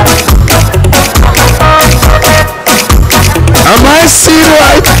 Am I seeing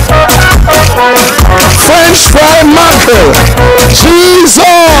right? French fry mackerel.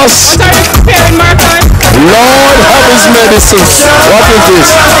 Jesus. Lord have his medicine. What is this?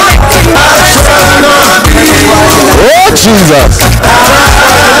 Oh Jesus.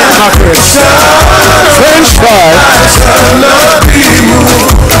 French fry.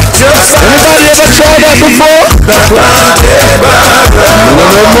 Anybody ever tried that before? No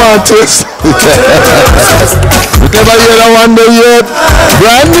more taste. You never hear that one day yet?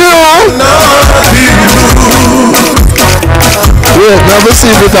 Brand new. Wait, never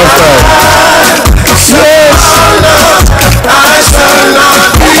see it after. Yes.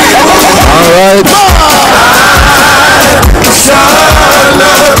 Alright.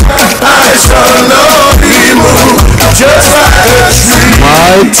 I shall not be moved. Just like a tree.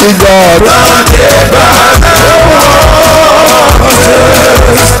 Mighty God. Planted by the waters.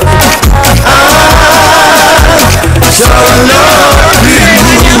 I shall not be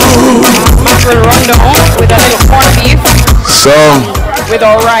So with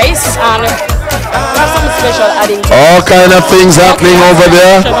our rice and some special adding. All kind of things happening over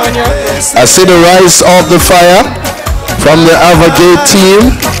there. I see the rice off the fire from the Avagate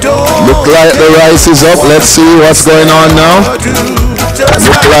team. Look like the rice is up. Let's see what's going on now.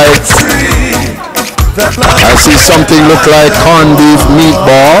 Look like I see something look like corned beef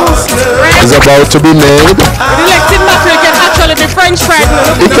meatball is about to be made. Elected mackerel can actually be French fried.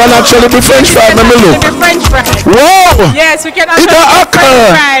 It can actually be French fried. Let me look. Whoa! Yes, we can actually be French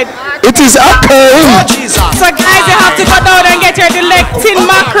fried. It is occurring. So guys, you have to go down and get your delected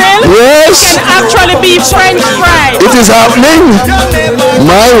mackerel. Yes. It can actually be French fried. It is happening.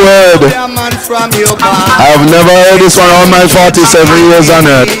 My word. I have never heard this one all my 47 years on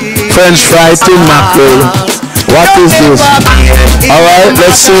earth. French fried tin mackerel. What is this? Alright,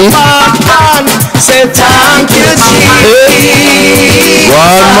 let's see. Say thank you, Jesus.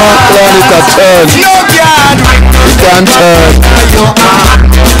 One more clown, it can turn. It can turn.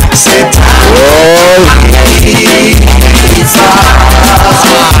 Oh.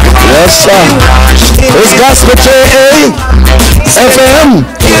 Yes, sir. It's Gospel J.A. FM.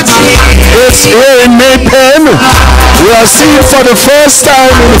 It's here in Maypen. We are seeing for the first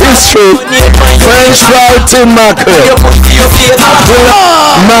time in history French fried tin mackerel.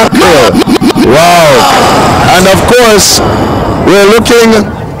 Mackerel. Wow. And of course, we're looking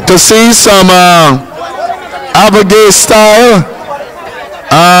to see some Avagate style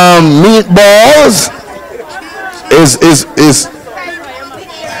meatballs. Is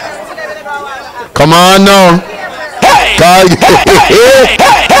come on now.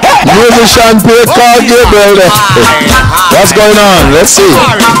 Musician play Carl Gabriel. What's going on? Let's see.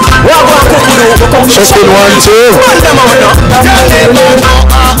 Check in 1, 2.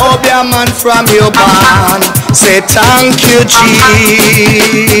 From your band, say thank you,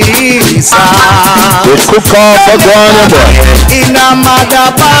 Jesus. We cook off a guana boy. In a mother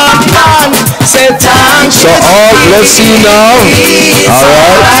band, say thank you. So let's see now.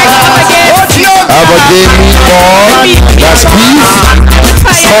 Alright. Avagate meatball. That's beef.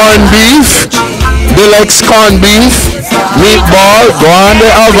 Corned beef. Deluxe corned beef. Meatball. Go on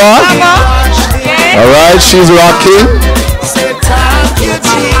the oven. Alright, she's rocking.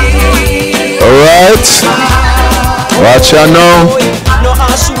 Alright. Watch her now.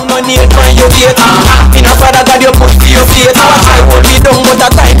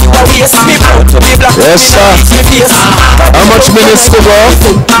 Yes, sir. How much minutes to go?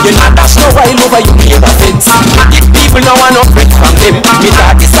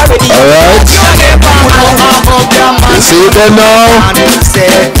 Alright. You see it there now?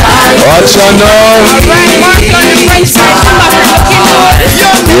 Watch her now.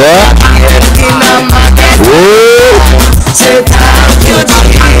 Yeah. Whoa.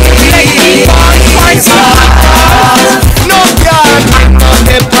 No God, no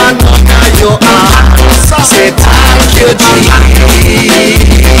depend on your arms. Say thank you, Jesus.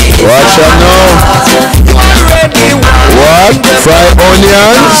 Watch out now. What? Fried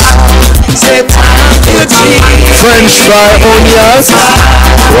onions? Say thank you, Jesus. French fried onions?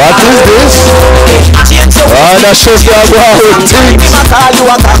 What is this? Oh, that shows you how it thinks.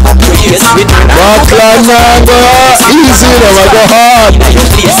 Easy, never go hard.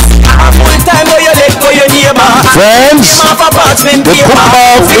 Friends, the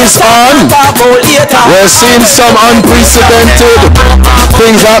cook-off is on. We're seeing some unprecedented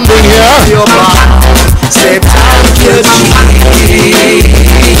things happening here. Say thank you,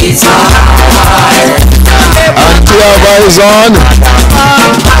 Jesus. Antiava is on.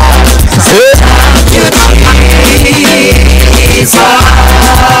 Hey. Thank you, Jesus.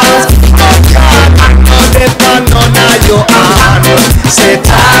 Your hand. Say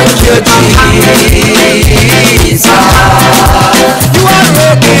thank you, Jesus. You are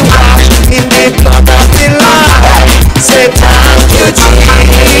already washed in the blood of the Lamb. Say thank you,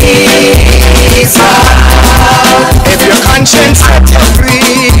 Jesus. If your conscience set you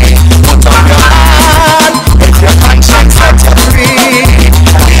free, put on your hand. If your conscience set you free,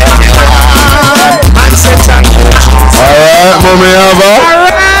 give your hand and say thank you, Jesus. Alright, Mommy Ava.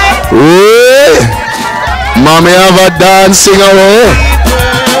 Alright. Mommy Ava dancing away.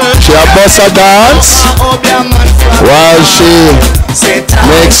 She a bust a dance while she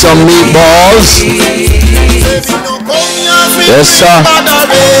makes some meatballs. Yes, sir.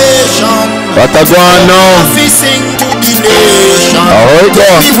 What a go on now? How it go?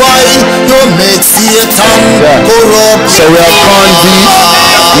 Yeah. So we have corned beef,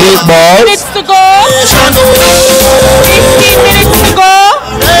 meatballs. Minutes to go. 15 minutes to go.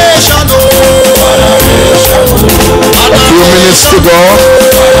 A few minutes to go.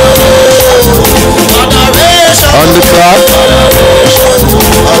 on the clock.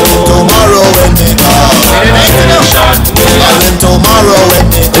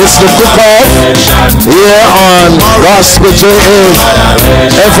 It's the cook-off here on Gospel JA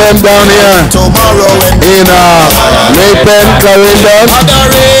FM down here in Maypen, Clarendon.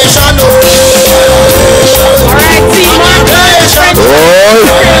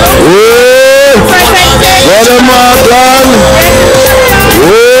 Brother Markland.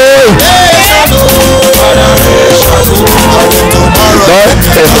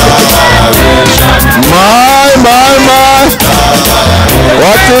 My.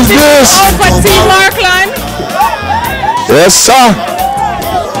 What is this? Out for T. Markland. Yes, sir.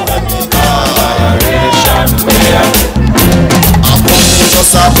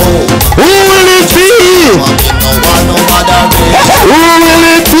 Who will it be? Who will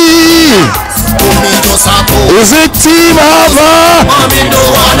it be? Is it Team Hava?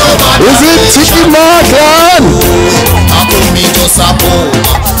 Is it Team Markland?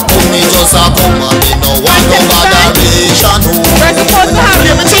 We're supposed to have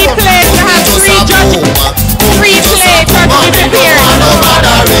 3 plates, to have 3 judges. 3 plates are to be prepared.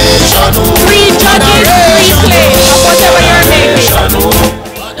 3 judges, 3 plates of whatever you're making.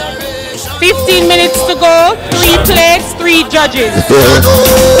 15 minutes to go, 3 plates, 3 judges.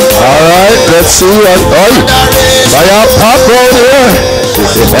 Alright, let's see what. Oh, I got pop right here.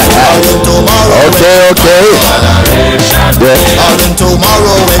 Okay.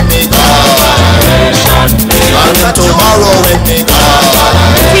 Tomorrow when me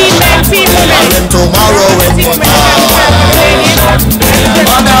tomorrow when me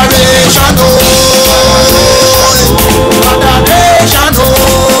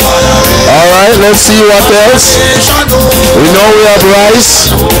Alright, let's see what else. We know we have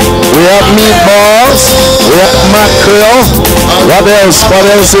rice, we have meatballs, we have mackerel. What else? What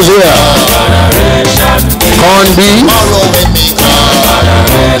else is here? Corned beef.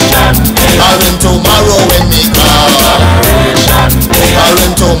 Tomorrow when me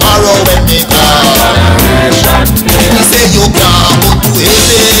he say you can't go to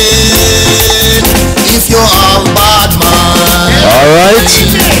heaven if you have bad mind. Alright.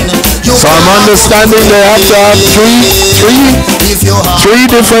 So I'm understanding they have to have three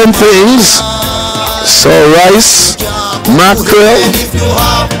different things. So rice, mackerel,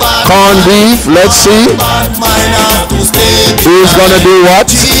 corned beef. Let's see who's gonna do what.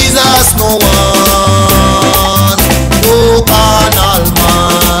 Jesus no one, no carnal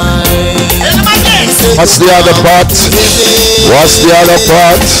mind. What's the other part? What's the other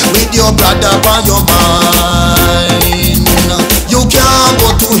part? With your brother on your mind, you can't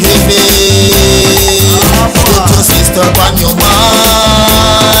go to heaven. With your sister on your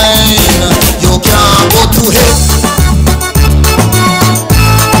mind, you can't go to heaven.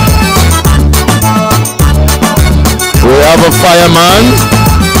 We have a fireman.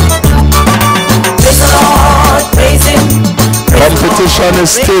 Praise the Lord, praise Him. Competition is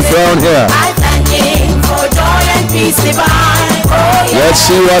stiff around here. I thank Him for joy and peace divine. Oh, yeah. Let's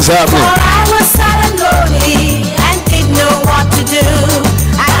see what's happening. For I was sad and lonely and didn't know what to do.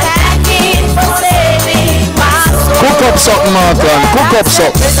 I thank Him for saving my soul. Cook up something, Markland. Cook up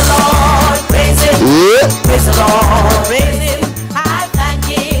something. Praise the Lord, praise Him. Yeah. Praise the Lord, praise Him. I thank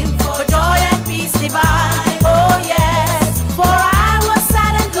Him for joy and peace divine. Oh yes, for I was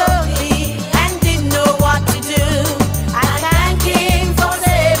sad and lonely and didn't know what to do. I thank Him for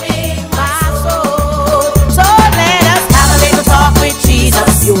saving my soul. So let us have a little talk with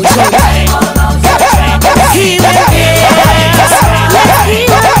Jesus. You should all about your strength. He will give us strength. He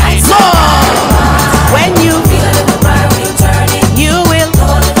will more. When you feel a little burning turning, you will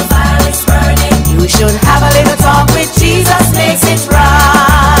know that the fire is burning. You should have a little talk with Jesus, makes it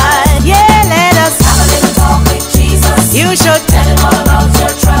right. Yeah, let us have a little talk with Jesus. You should tell Him all about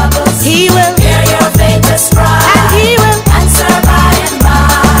your troubles. He will hear your faintest cry, and He will answer by and by.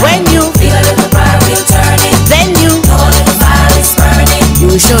 When you feel a little burning turning, then you know that the fire is burning.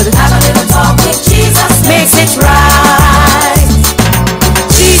 You should have a little talk with Jesus, makes it right.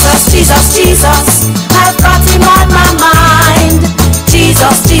 Jesus, Jesus, Jesus, I've got Him on my mind.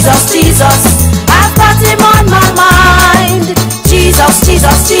 Jesus, Jesus, Jesus, I've got Him on my mind. Jesus,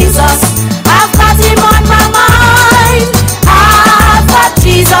 Jesus, Jesus, I've got Him on my mind. I've got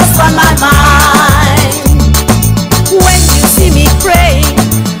Jesus on my mind. When you see me praying,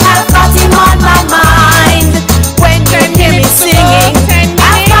 I've got Him on my mind. When you hear me singing,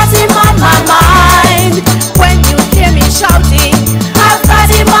 I've got Him on my mind. When you hear me shouting, I've got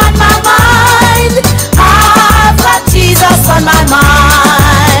Him on my mind. I've got Jesus on my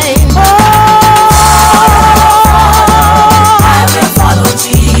mind. Oh, I will follow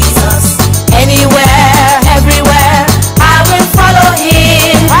Jesus.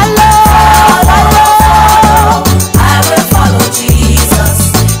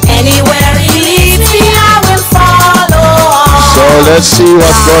 Let's see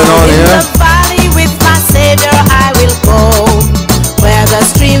what's going on In here. the valley with my Savior I will go, where the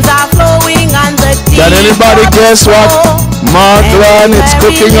streams are flowing and the deep. Can anybody guess what Markland is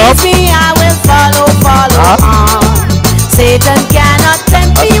cooking up? I will follow on. Satan cannot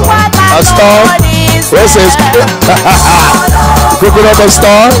tempt me while my Lord is Where's his cooking up a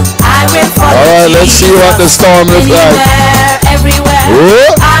storm? I will follow. Alright, let's see what the storm looks like. Everywhere,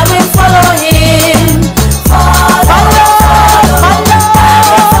 Whoa. I will follow him.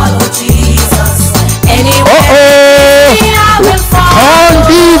 Follow Jesus. Anywhere, I will follow. Corned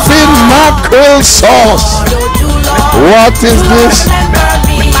beef in mackerel sauce. What is this?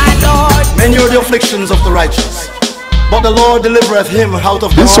 Many are the afflictions of the righteous, but the Lord delivereth him out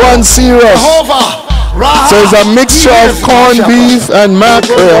of This them all. one's serious. Jehovah, Raha, So it's a mixture of corned beef and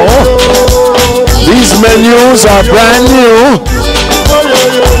mackerel. These menus are brand new.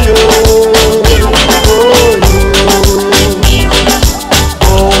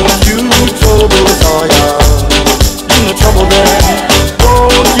 Don't you trouble Zion, do not trouble them.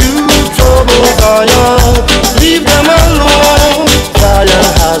 Don't you trouble Zion, leave them alone. Zion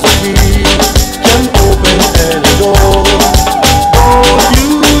has a key, can open any door. Don't you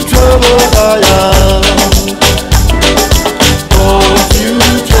trouble Zion, don't you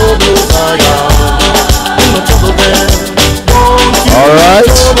trouble Zion, do not trouble them. Don't you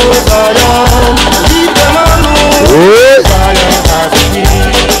trouble Zion, leave them alone. Zion has a key,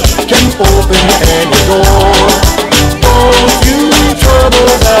 can open any door. Don't you trouble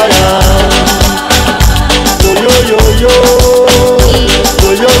Zion. Yo yo yo yo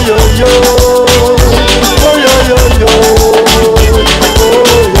yo yo yo yo yo yo yo.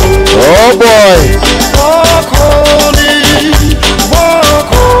 Oh boy. Walk holy, walk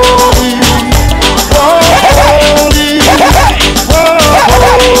holy, walk holy,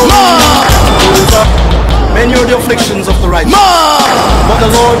 walk holy. Many are the afflictions of the righteous, but the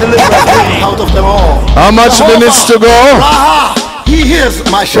Lord delivereth him out of them all. How much minutes to go? Raha, he hears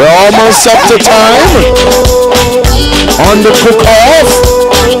my shout. We're almost up to time on the cook-off.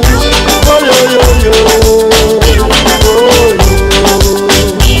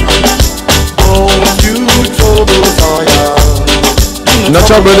 Don't you trouble Zion. No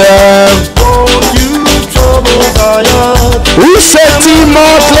trouble there. Don't you trouble Zion. Who said Team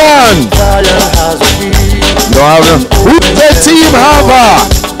Markland? Zion has a key. No, I don't know. Who said Team Hava?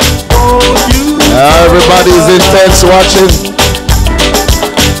 Everybody's intense watching.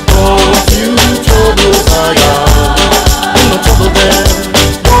 Don't you trouble Zion. Do not trouble them.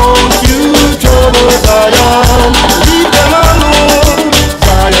 Don't you trouble Zion. Leave them alone.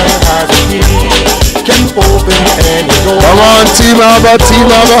 Zion has a key, can open any door. Come on, Team Hava, Team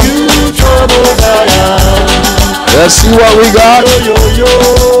Hava. You trouble Zion. Let's see what we got. Yo yo yo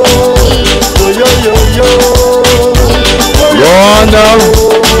yo yo yo. Go on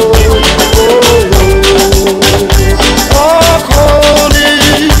now. Walk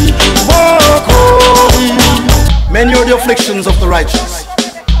holy, walk holy. Many are the afflictions of the righteous,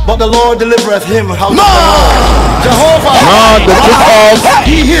 but the Lord delivereth him out of them all. Jehovah, No, the cook-off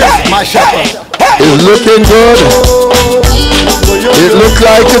he hears my shepherd. is looking good. It looks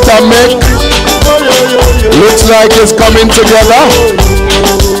like it's a mix. Looks like it's coming together.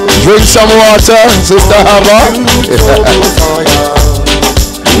 Drink some water, Sister Hava.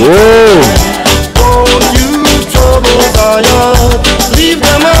 Whoa. Don't you trouble Zion, leave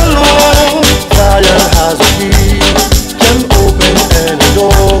them alone. Zion has a key, can open any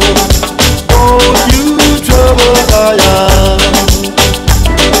door. Don't you trouble Zion.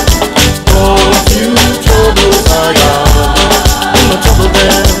 Don't you trouble Zion. Do not trouble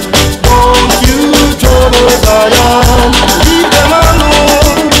them. Don't you trouble Zion. Leave them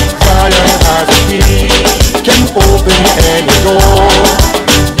alone. Zion has a key, can open any door.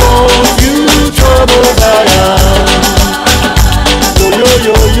 Don't you trouble Zion. Yo yo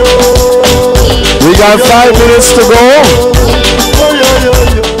yo yo. We got 5 minutes to go.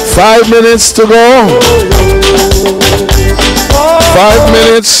 5 minutes to go. 5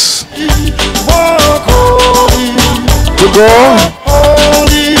 minutes to go.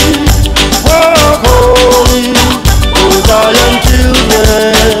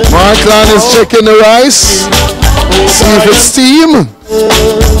 Markland is checking the rice. See if it's steam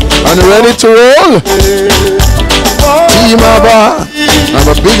and ready to roll. Team Hava. I have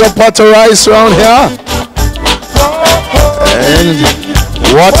a bigger pot of rice around here. And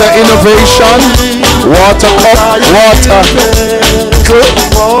water innovation. Water cup. Water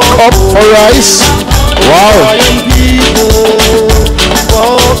cup for rice. Wow.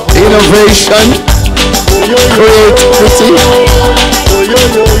 Innovation. Creativity.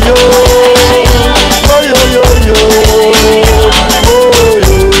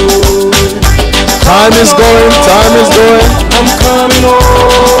 is going, time is going. I'm coming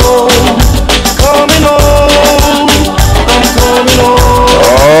home, coming home, I'm coming home.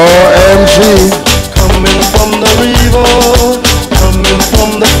 OMG. Coming from the river, coming from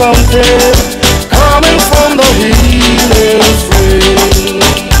the fountain, coming from the healing spring.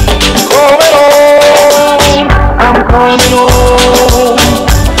 Coming home, I'm coming home,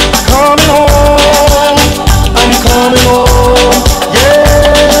 coming home, I'm coming home.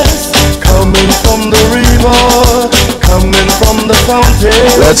 Yes, coming from the river, coming from the fountain.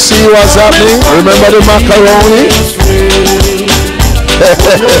 Let's see what's happening. Remember the macaroni?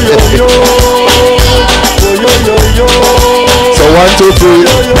 So 1, 2, 3.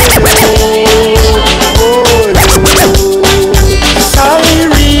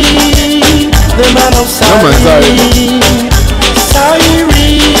 Cyrene, the man of Cyrene.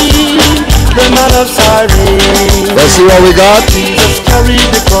 Cyrene, the man of Cyrene. Let's see what we got. Jesus carried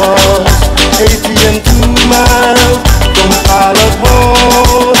the cross 82 miles from Pilate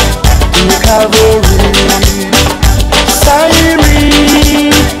Hall to Calvary.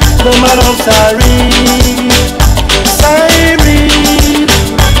 Cyrene, the man of Cyrene. Cyrene,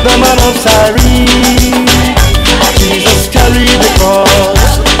 the man of Cyrene. Jesus carried the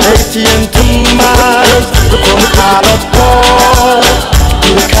cross 82 miles from Pilate Hall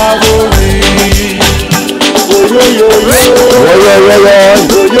to Calvary.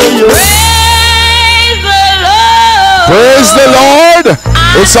 Praise the Lord.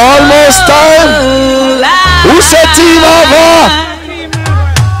 It's almost time. Who said team over?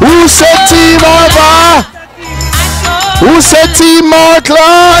 Who said team over? Who said team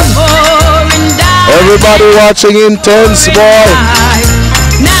Markland? Everybody watching intense, boy.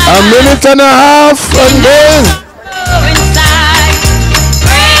 A minute and a half and then.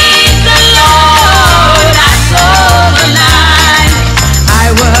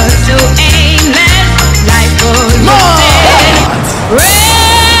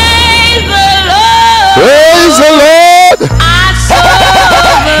 Praise the Lord.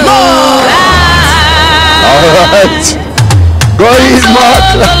 All right. Go ahead, Mark.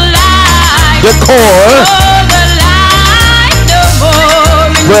 The core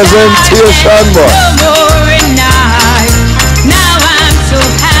presentation, boy. Now I'm so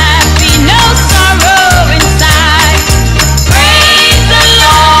happy, no sorrow inside. Praise the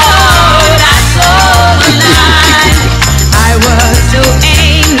Lord, I saw the light. I was so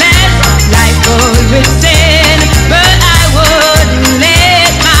aimless, life full with sin, but I wouldn't let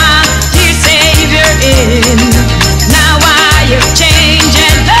my dear Savior in. Now I have changed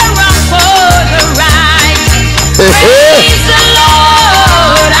and the wrong for the right. Praise the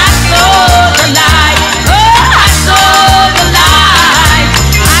Lord, I saw the light. Oh, I saw the light.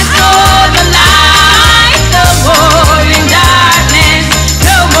 I saw the light. No more in darkness,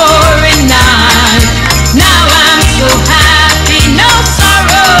 no more in night. Now I'm so happy, no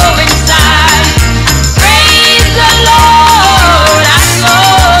sorrow inside. Praise the Lord, I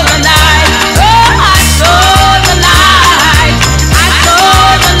saw the light. Oh, I saw the light. I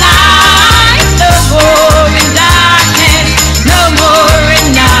saw the light. No more in darkness, no more in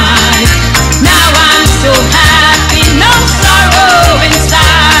night. Now I'm so happy, no sorrow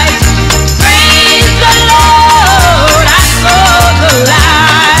inside. Praise the Lord, I saw the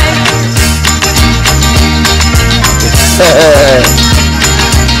light.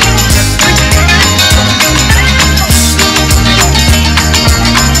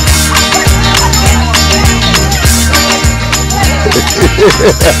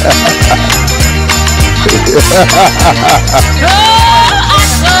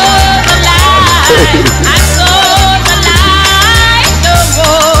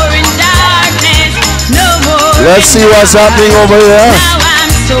 Let's see what's happening over here. Now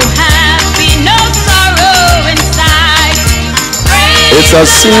I'm so happy, no sorrow inside. It's a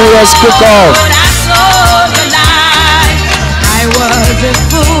serious cook-off. I saw the light. I was a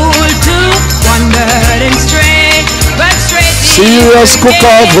fool to wander and stray, but straight Serious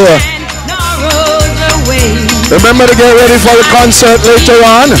cook-off here. Remember to get ready for the concert later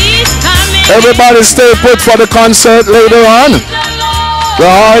on. Everybody stay put for the concert later on. The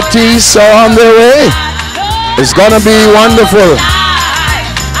artists are on their way. It's gonna be wonderful.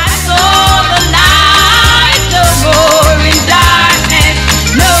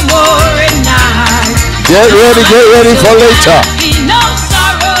 Get ready for later.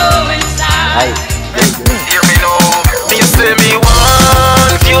 Hear me now. Me say me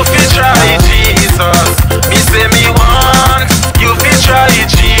want you fi try Jesus. Me say me want you fi try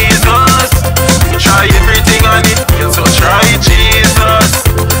Jesus. You try everything on it, you so try Jesus.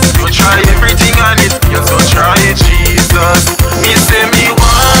 You try everything on it, you so try Jesus. Me say me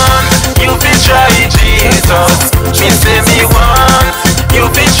want you fi try Jesus.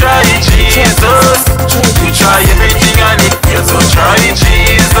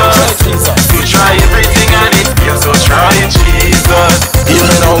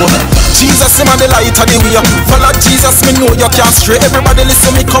 can't stray. Everybody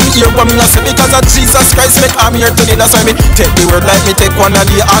listen me, come here what me a say. Because of Jesus Christ make I'm here today. That's why me take the word like me take one of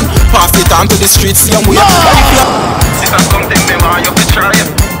the and pass it on to the streets. Same way. This is something me want you to try.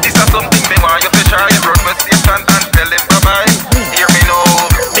 This is something me want you to try. Run with Satan and tell him bye-bye. Hear me now.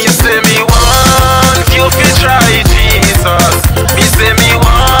 Me say me want you to try Jesus. Me say me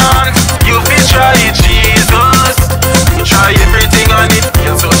want you to try Jesus. You try everything on it,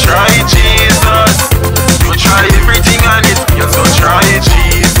 you so try Jesus. You try everything on it, you so try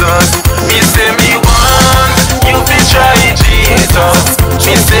Jesus. Me say me want you to try Jesus.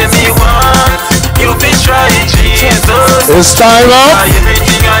 Me say me want you to try Jesus. It's time up. Try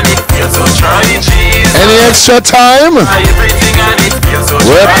everything on it, you so try Jesus. Any extra time? Try everything on it, you so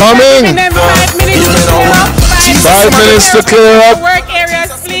We're try coming. 5 minutes to clear up. Work areas,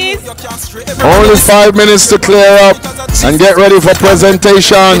 please. Only 5 minutes to clear up and get ready for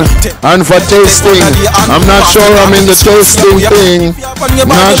presentation and for tasting. I'm not sure I'm in the tasting thing.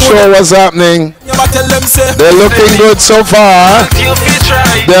 Not sure what's happening. They're looking good so far.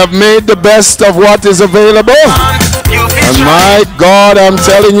 They have made the best of what is available. And my God, I'm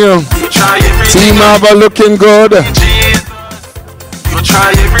telling you, Team Ava looking good.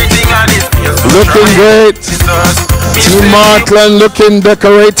 Looking great. Team Martland looking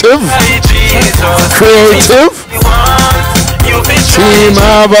decorative. Creative. Team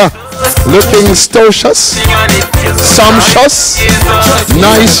Ava looking stocious. Sumptuous.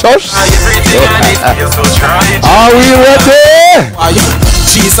 Nice. Are we ready?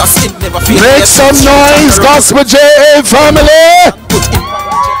 Make some noise, Gospel JA family.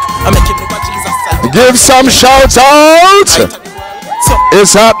 Give some shouts out.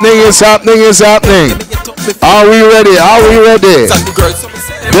 It's happening, it's happening, it's happening. Are we ready? Are we ready?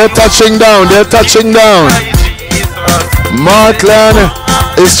 They're touching down, they're touching down. Martland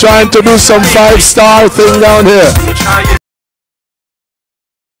is trying to do some 5-star thing down here.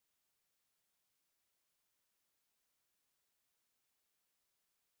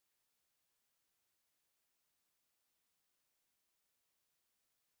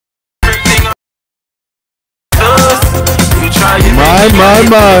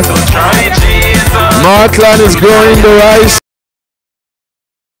 My. Martland is growing the rice.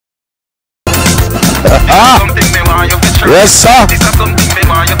 Yes, sir.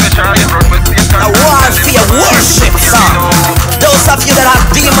 I want for your worship, sir. Those of you that have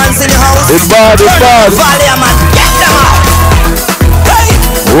demons in your house, it's bad, it's bad. Valley, man, get them out. Hey!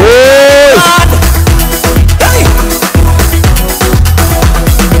 Whoa! Hey!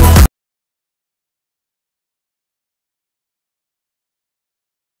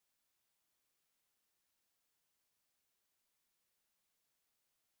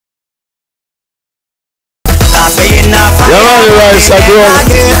 Rice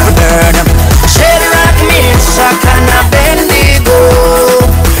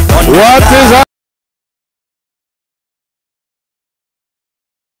what is that?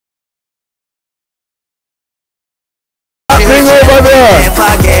 Happening over there?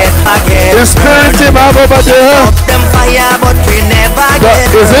 The spirit team over there?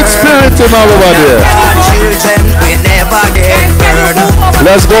 Is it spirit team over there?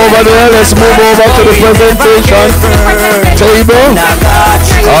 Let's go over there. Let's move over to the presentation table.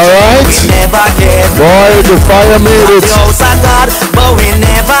 Alright. Boy, the fire made it. But we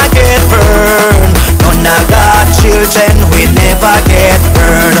never get burned. None of God's children, we never get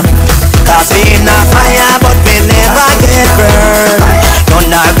burned. Cause we in a fire, but we never get burned.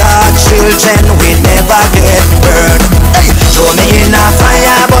 None of God's children, we never get burned. Show me in a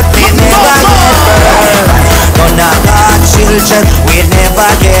fire, but we never get burned. None of God's children, we never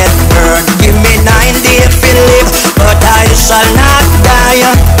get burned. Give me 9 days to live, but I shall not die.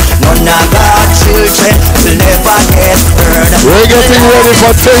 None of God's children will never get burned. We're getting ready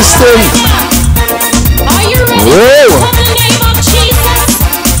for tasting. Are you ready? Whoa. In the name of Jesus.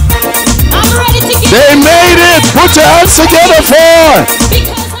 I'm ready to get. They made it. Put your hands together for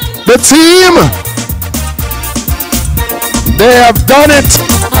the team. They have done it.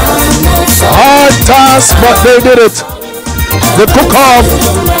 Hard task, but they did it. The cook-off.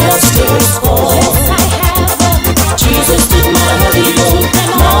 Jesus took my heavy load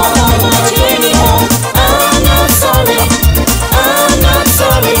and all of my journey home. I'm not sorry. I'm not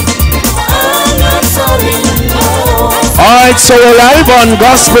sorry. I'm not sorry. Alright, so we're live on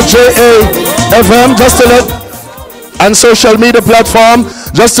Gospel JA FM, just to let, and social media platform,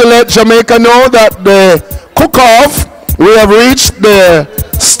 just to let Jamaica know that the cook-off, we have reached the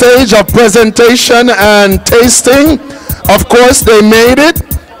stage of presentation and tasting. Of course, they made it.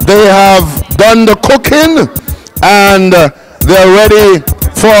 They have done the cooking and they're ready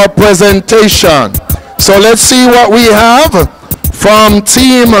for presentation. So let's see what we have from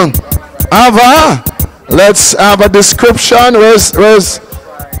Team Ava. Let's have a description. Where's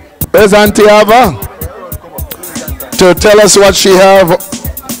Auntie Ava? To tell us what she have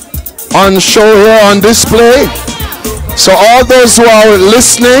on show here on display. So all those who are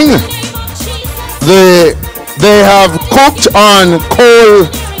listening, they have cooked on coal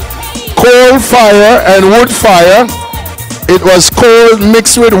fire and wood fire. It was coal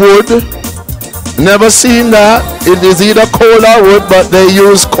mixed with wood. Never seen that. It is either coal or wood, but they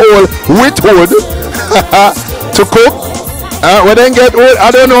use coal with wood to cook. We didn't get wood,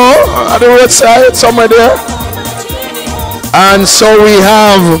 I don't know, on the roadside, somewhere there. And so we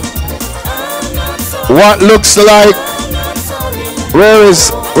have what looks like, where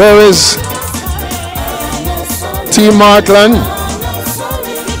is T. Markland?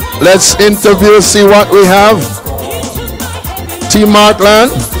 Let's interview, see what we have. T.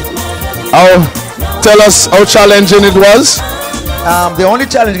 Markland, tell us how challenging it was. The only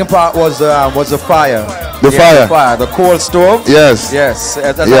challenging part was the fire. The fire. The coal stove. Yes. Yes.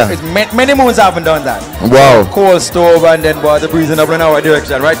 Yeah. Many moons haven't done that. Wow. Coal stove and then the breezing up in our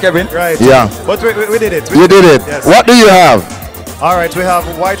direction, right, Kevin? Right. Yeah. But we did it. You did it. Yes. What do you have? All right, we have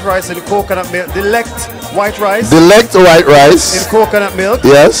white rice and coconut milk. Delect white rice. Delect white rice. In coconut milk.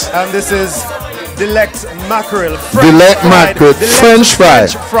 Yes. And this is Delect mackerel. Delect mackerel. French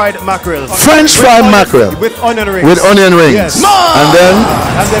fried. French fried mackerel. French fried mackerel. With onion rings. With onion rings. Yes. And then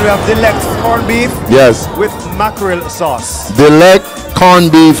we have Delect corned beef. Yes. With mackerel sauce. Delect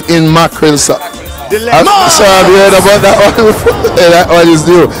corned beef in mackerel sauce. Delect. So I've heard about that one. That one is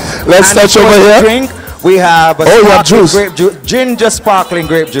new. Let's touch over here. Drink, we have you have juice. Grape juice. Ginger sparkling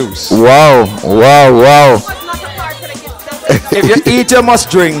grape juice. Wow. If you eat, you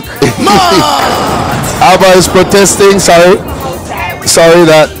must drink. Abba is protesting. Sorry,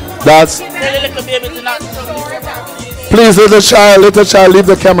 that's. Please, little child, leave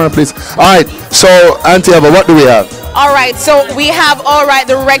the camera, please. All right. So, Auntie Abba, what do we have? All right, so we have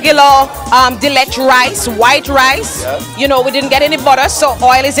the regular Delect rice, white rice. Yeah. You know, we didn't get any butter, so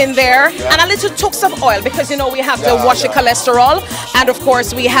oil is in there, and a little tooks of oil because you know we have to wash the cholesterol. And of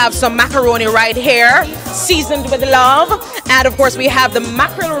course, we have some macaroni right here, seasoned with love. And of course, we have the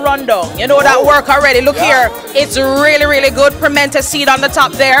mackerel rondo. You know that work already. Look here, it's really, really good. Pimento seed on the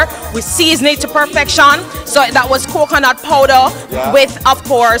top there. We season it to perfection. So that was coconut powder with, of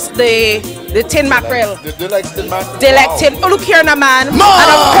course, the tin mackerel. Delected. Oh, look here now, man. And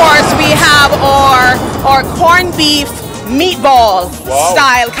of course, we have our corned beef meatball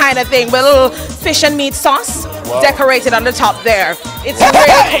style kind of thing with a little fish and meat sauce decorated on the top there. It's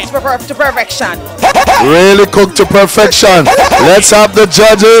really cooked to perfection. Really cooked to perfection. Let's have the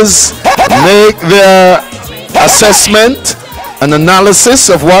judges make their assessment and analysis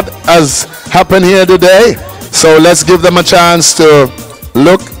of what has happened here today. So let's give them a chance to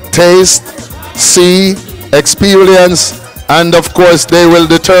look, taste, see, experience, and of course they will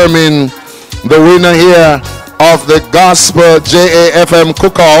determine the winner here of the Gospel JAFM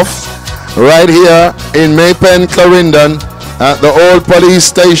Cook-Off right here in Maypen, Clarendon at the old police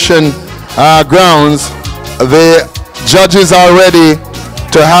station grounds. The judges are ready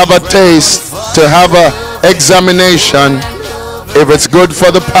to have a taste, to have a examination if it's good for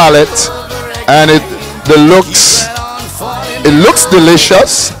the palate, and it looks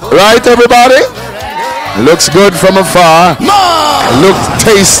delicious, right everybody? Looks good from afar. Looks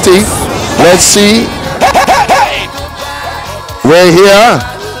tasty. Let's see. We're here.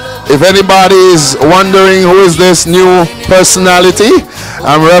 If anybody is wondering who is this new personality,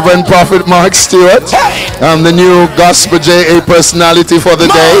 I'm Reverend Prophet Mark Stewart. I'm the new Gospel JA personality for the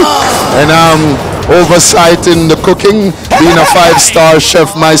day, and I'm oversighting the cooking, being a 5-star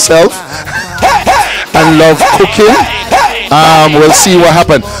chef myself and love cooking. We'll see what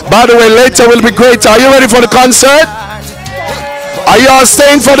happens. By the way, later will be great. Are you ready for the concert? Are you all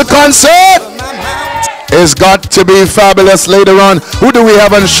staying for the concert? It's got to be fabulous later on. Who do we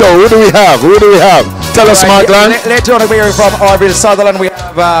have on the show? Who do we have? Tell us, Markland. Later on, we're from Orville Sutherland. We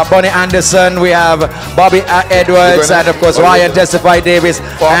have Bonnie Anderson. We have Bobby Edwards. And of course, Ryan Testify Davis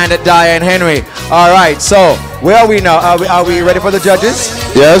and Diane Henry. All right. So, where are we now? Are we ready for the judges?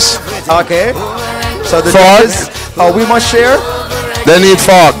 Yes. Okay. So the fork. judges, we must share. They need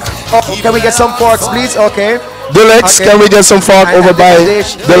fork. Oh, can we get some forks, please? Okay. Dilex, can we get some fork over by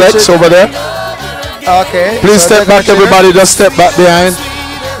Dilex over there? Okay. Please step back, everybody. Just step back behind.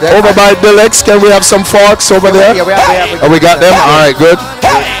 Over by Dilex, can we have some forks over there? Yeah, we have. We got them? All right, good.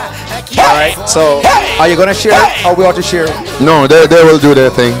 All right. So, are you going to share or we ought to share? No, they will do their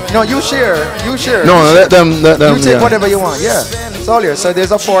thing. No, you share. You share. No, let them. You take whatever you want. Yeah. So all yours. So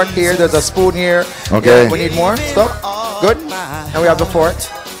there's a fork here, there's a spoon here. Okay. Yeah, we need more stuff. Good. And we have the fork.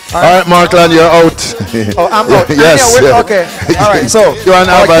 All right, Markland, you're out. Oh, I'm out. Yes. Okay. All right. So you're an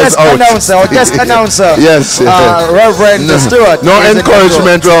our Alba is guest out. announcer. Our guest announcer. Yes. Reverend Stewart. No is in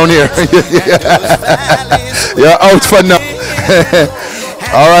encouragement around here. You're out for now.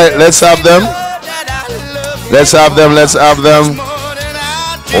 All right, let's have them. Let's have them. Let's have them.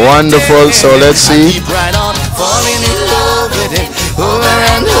 Wonderful. So let's see. Falling in love with it over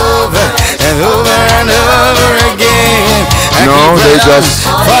and over and over and over again. No, they just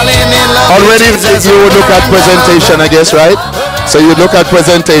already you would look at presentation, I guess, right? So you look at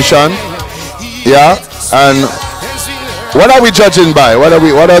presentation, yeah. And what are we judging by? What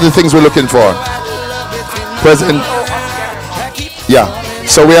are the things we're looking for? Present, yeah.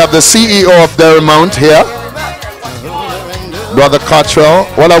 So we have the CEO of Derrymount here, Brother Cottrell.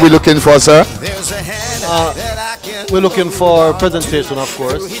 What are we looking for, sir? We're looking for presentation, of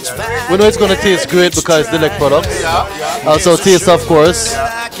course. We know it's going to taste great because it's Delect products. Also taste, of course,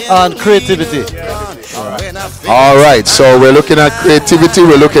 and creativity. All right, so we're looking at creativity,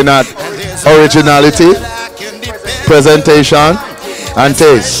 we're looking at originality, presentation, and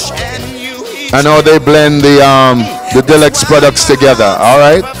taste. And how they blend the Deluxe products together. All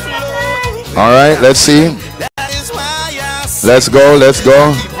right, let's see. Let's go.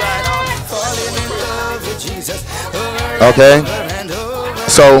 Okay,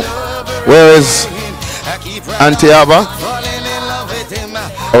 so where is Auntie Abba?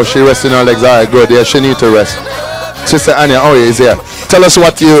 Oh, she resting her legs. All right, good. Yeah, she need to rest. Sister Anya, oh, he's here. Tell us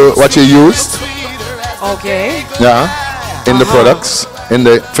what you used. Okay. Yeah, in the products, in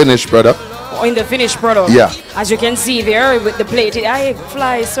the finished product. In the finished product. Yeah. As you can see there with the plate. I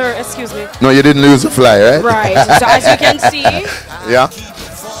fly, sir. Excuse me. No, you didn't lose the fly, right? Right. So as you can see, yeah.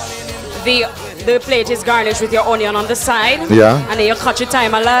 The plate is garnished with your onion on the side. Yeah. And then you cut your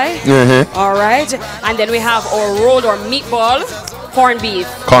thyme alive. Mm-hmm. All right. And then we have our rolled or meatball. Corned beef.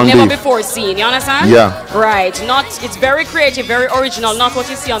 Corned Never beef. before seen. You understand? Yeah. Right. It's very creative, very original, not what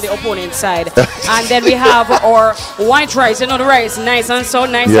you see on the opponent's side. And then we have our white rice. You know the rice, nice and so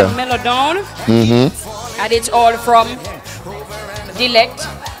nice and mellowed down. Mm-hmm. And it's all from Delect.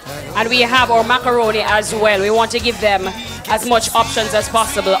 And we have our macaroni as well. We want to give them as much options as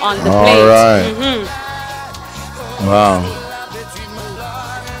possible on the plate. All right. Mm-hmm. Wow.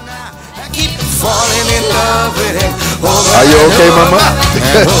 Falling in love with it. Are you okay, Mama?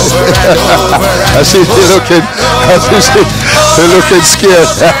 I see you looking scared.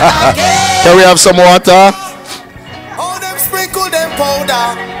 Can we have some water?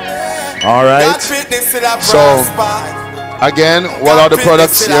 All right. So again, what are the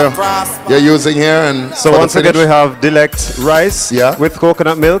products you're using here? And so once again, we have Delect rice with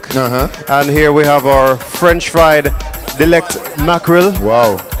coconut milk, and here we have our French fried Delect mackerel.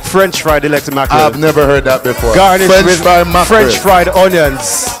 Wow. French fried Delect mackerel. I've never heard that before. Garnished with fried mackerel. French fried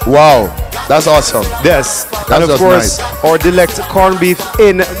onions. Wow, that's awesome. Yes, that's and of course nice. our Delect corned beef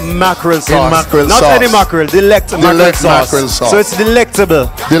in mackerel sauce. In mackerel Not sauce. any mackerel, Delect mackerel sauce. Mackerel sauce. So it's delectable.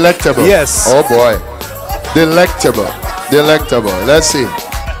 Delectable. Yes. Oh boy. Delectable. Let's see.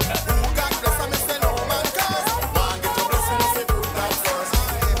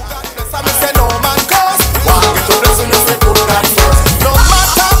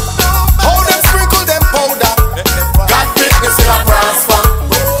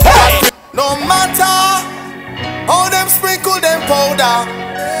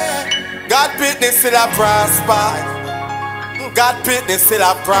 Still a prosper. God pit they still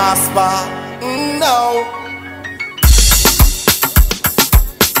a prosper. No.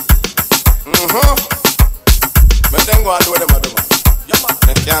 But then go and do what them a do, man.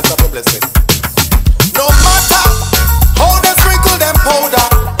 They can't stop the blessing. No matter how they sprinkle them powder,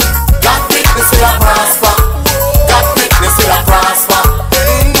 God pit they still a prosper. God pit they still a prosper.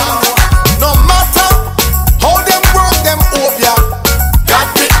 No matter how them work them obeah, God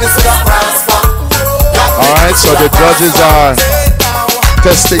pit they still a prosper. Alright, so the judges are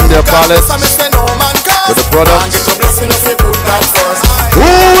testing their palates with the products. Who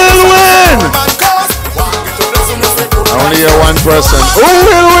will win? I only hear one person. Who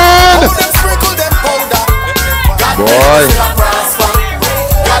will win? Boy.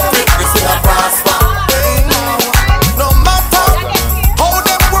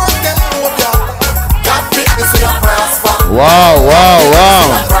 Wow.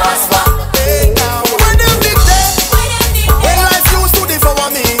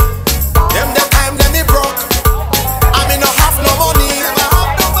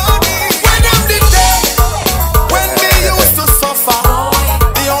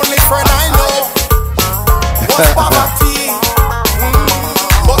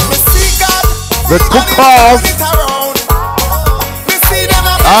 The cook-off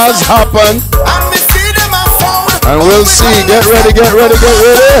has happened. And we'll see. Get ready, get ready, get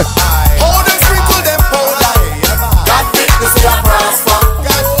ready.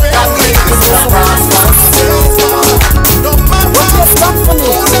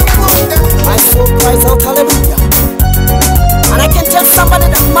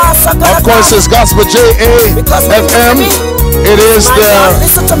 Of course, it's Gospel JA FM. It is the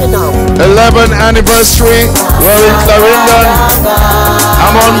 11th anniversary. We're in Clarendon.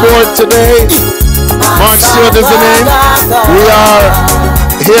 I'm on board today. Mark Stewart is the name. We are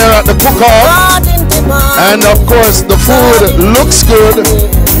here at the cook-off. And of course, the food looks good.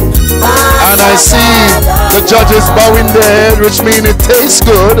 And I see the judges bowing their head, which means it tastes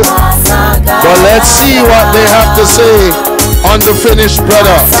good. But let's see what they have to say on the finished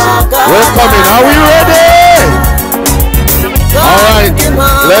product. We're coming. Are we ready? Alright,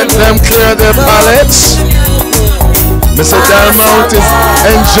 let them clear their palates. Mr. Delmont is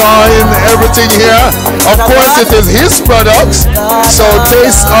enjoying everything here. Of course, it is his products, so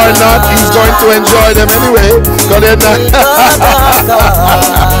taste or not, he's going to enjoy them anyway.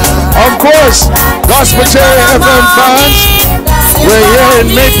 Of course, Gospel Cherry FM fans, we're here in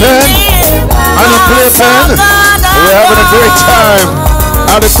Maypen and a Playpen. We're having a great time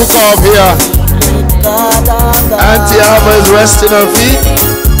at the cook-off here. Auntie Alva is resting her feet.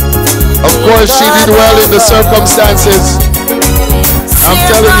 Of course, she did well in the circumstances. I'm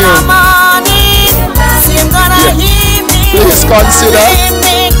telling you. Yeah. Please consider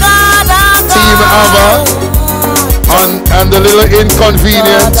Team Alva on the little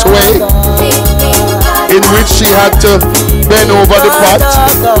inconvenient way in which she had to bend over the pot.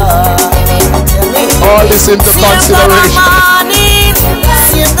 All this into consideration.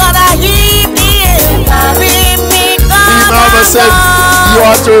 Team Alva said you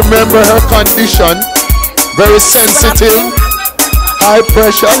ought to remember her condition. Very sensitive, high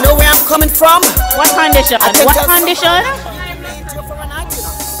pressure. You know where I'm coming from? What condition? What condition?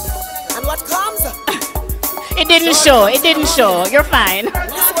 And what comes? It didn't show. It didn't show. You're fine.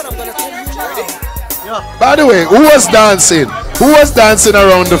 By the way, who was dancing? Who was dancing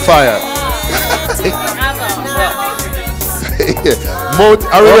around the fire?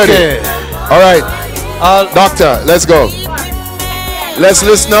 Are we ready? All right. Doctor, let's go. Let's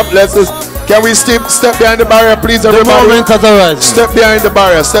listen up. Can we step behind the barrier, please, everybody? The moment has arrived. Step behind the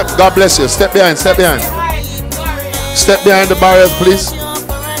barrier. God bless you. Step behind. Step behind the barriers, please.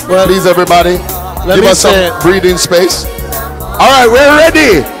 Well, please, everybody. Give us some breathing space. All right, we're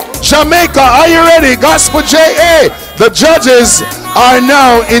ready. Jamaica, are you ready? Gospel JA. The judges are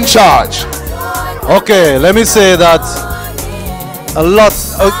now in charge. Okay, let me say that a lot,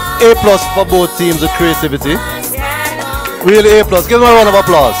 A+ for both teams of creativity. Really A+. Give them a round of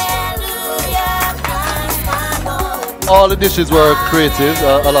applause. All the dishes were creative,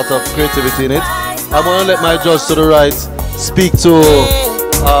 a lot of creativity in it. I'm going to let my judge to the right speak to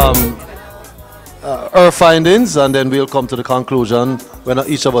her findings, and then we'll come to the conclusion when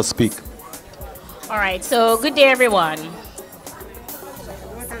each of us speak. All right, so good day, everyone.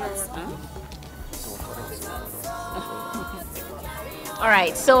 All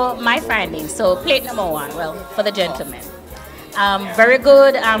right, so my findings. So plate number 1, well, for the gentlemen. Very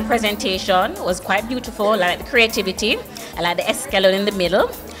good presentation, was quite beautiful. I like the creativity. I like the escalope in the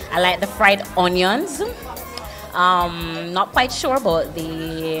middle. I like the fried onions. Not quite sure about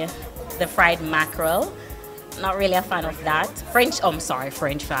the fried mackerel. Not really a fan of that. French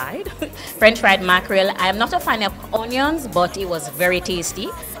fried. French fried mackerel. I am not a fan of onions, but it was very tasty.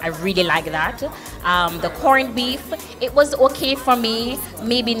 I really like that. The corned beef, it was okay for me.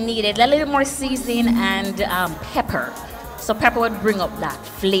 Maybe needed a little more seasoning and pepper. So pepper would bring up that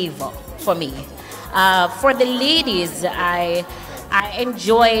flavor for me. For the ladies, I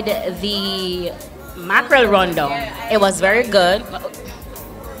enjoyed the mackerel rundown. It was very good.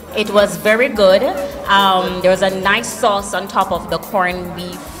 It was very good. There was a nice sauce on top of the corned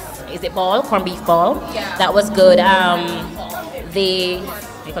beef. Is it ball? Corned beef ball. Yeah. That was good. What do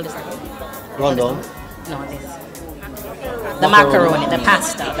you call this? Rundown. No, this. The macaroni, the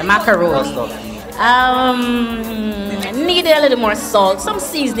pasta, the macaroni. Needed a little more salt, some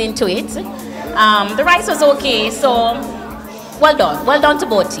seasoning to it. The rice was okay, so well done. Well done to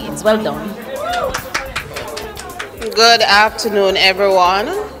both teams. Well done. Good afternoon, everyone.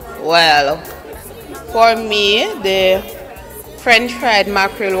 Well, for me, the French fried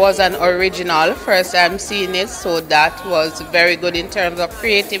mackerel was an original. First time seeing it, so that was very good in terms of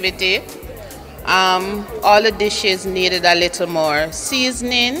creativity. All the dishes needed a little more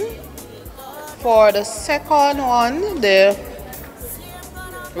seasoning. For the second one, the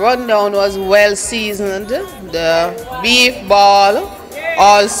rundown was well seasoned. The beef ball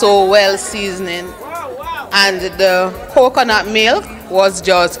also well seasoned, and the coconut milk was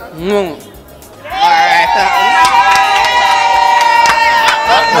just All right.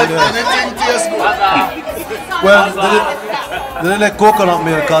 Well, the like coconut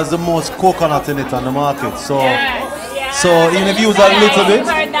milk has the most coconut in it on the market. So even if you use a little bit,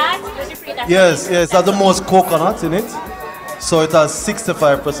 yes, it has the most coconut in it. So it has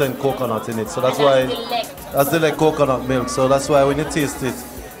 65% coconut in it. So that's why that's the like coconut milk. So that's why when you taste it,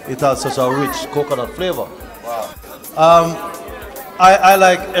 it has such a rich coconut flavor. Wow. I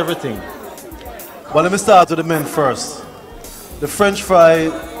like everything. But let me start with the men first. The French fry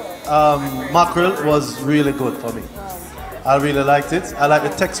mackerel was really good for me. I really liked it. I like the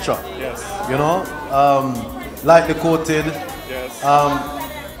texture. Yes. You know, like the coated. Yes.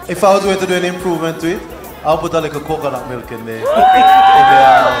 If I was going to do an improvement to it, I'll put a little coconut milk in there.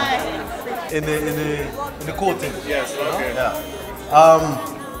 in the coating. Yes. Okay. Yeah.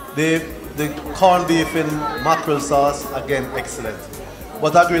 The corned beef in mackerel sauce, again, excellent.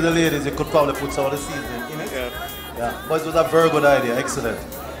 But I agree with the ladies, you could probably put some of the seasoning in it. Yeah. But it was a very good idea, excellent.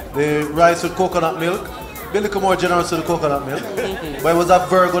 The rice with coconut milk, be a little more generous with the coconut milk. But it was a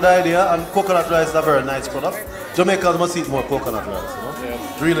very good idea, and coconut rice is a very nice product. Jamaicans must eat more coconut rice, you know?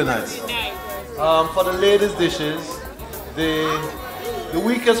 It's really nice. For the ladies' dishes, the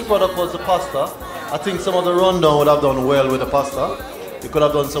weakest product was the pasta. I think some of the rundown would have done well with the pasta. You could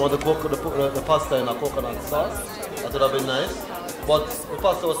have done some of the pasta in a coconut sauce. That would have been nice. But the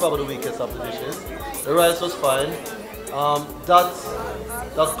pasta was probably the weakest of the dishes. The rice was fine. That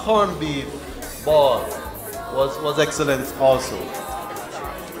corned beef ball was excellent also.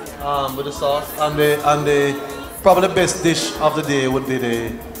 With the sauce and the probably the best dish of the day would be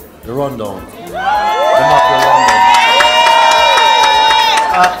the rundown. The mackerel rundown.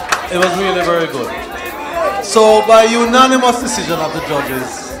 It was really very good. So by unanimous decision of the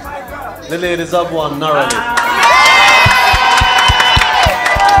judges, the ladies have won narrowly.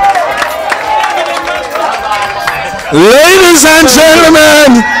 Ladies and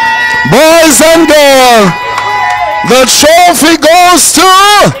gentlemen, boys and girls, the trophy goes to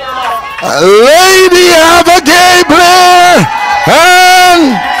Lady Abigail Blair,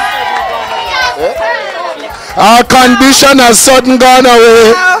 and our condition has suddenly gone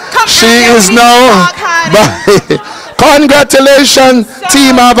away. She is now congratulations,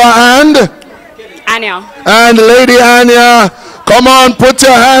 Team Abba and Anya. And Lady Anya, come on, put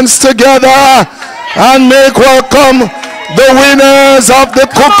your hands together and make welcome the winners of the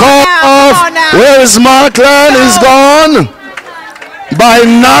cook-off. Where is Markland? Is gone by a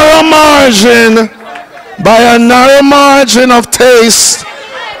narrow margin of taste.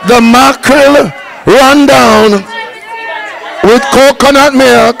 The mackerel rundown with coconut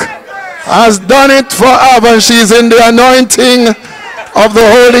milk has done it for Abba. She's in the anointing of the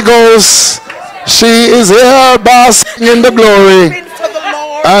Holy Ghost. She is here basking in the glory,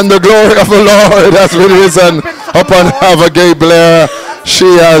 and the glory of the Lord has been risen upon Abigail Blair.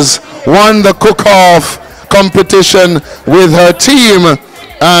 She has won the cook-off competition with her team.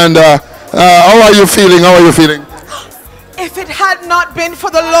 And how are you feeling? How are you feeling? If it had not been for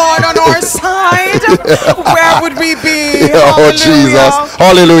the Lord on our side, where would we be? Oh, Jesus.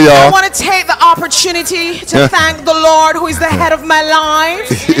 Hallelujah. I want to take the opportunity to thank the Lord, who is the head of my life.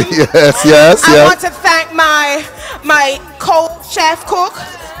 Yes. I want to thank my chef cook,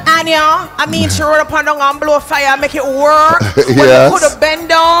 Anya. I mean, she wrote upon the and blow fire, make it work. When we put a bend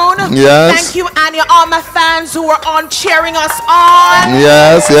down. Yes. Thank you, Anya. All my fans who were on cheering us on.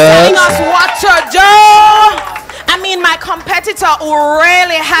 Yes. Telling us what to do. I mean, my competitor who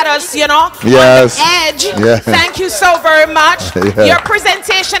really had us, on the edge. Thank you so very much. Your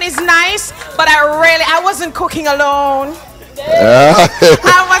presentation is nice, but I wasn't cooking alone.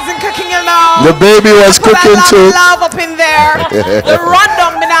 I wasn't cooking alone. The baby was cooking too. Love up in there. The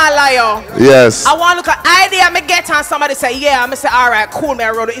rundown, me not lie. Yes. I want to look at idea. Me get on somebody say, yeah. I say, all right, cool, me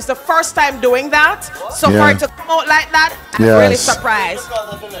road. It's the first time doing that, so for it to come out like that, I'm really surprised.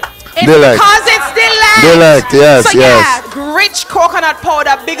 Because it's Delect. Yes. Rich coconut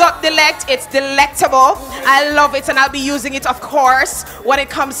powder. Big up Delect. It's delectable. I love it, and I'll be using it, of course, when it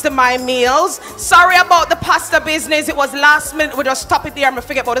comes to my meals. Sorry about the pasta business. It was last minute. We just stop it there. I'm gonna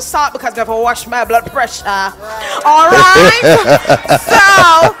forget about the salt because I never washed my blood pressure. All right.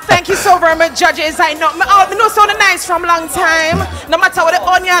 So thank you so very much, judges. I know sounded nice from a long time. No matter what the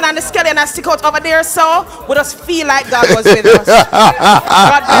onion and the scallion I stick out over there, so we just feel like God was with us.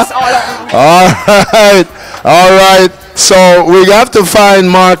 God bless all of you. All right. So we have to find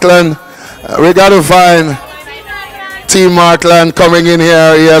Markland. We got to find Team Markland coming in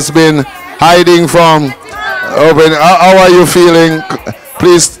here. He has been hiding from. Open. How are you feeling?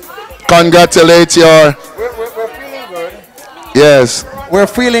 Please congratulate your. We're feeling good. Yes. We're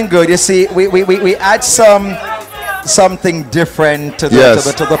feeling good. You see, we add something different to the,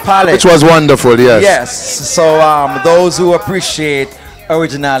 Yes. to the palette. Which was wonderful, yes. Yes. So those who appreciate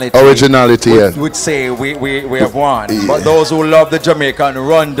originality, yes. would say we have won. But those who love the Jamaican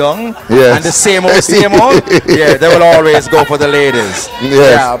rundown Yes. and the same old, yeah, they will always go for the ladies.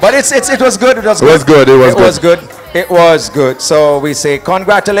 Yes. Yeah, but it was good. It was It was good. It was good. It was good. So we say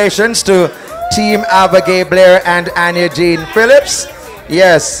congratulations to Team Abigail Blair and Annie Jean Phillips.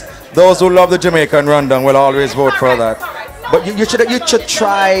 Yes, those who love the Jamaican rundown will always vote for that. But you should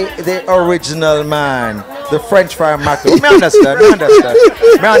try the original, man. The French fry mackerel. Me understand.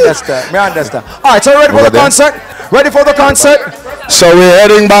 All right, so ready for the concert? Ready for the concert? So we're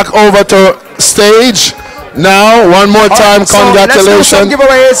heading back over to stage now. One more time, congratulations.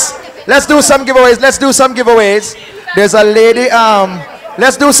 Let's do some giveaways. There's a lady.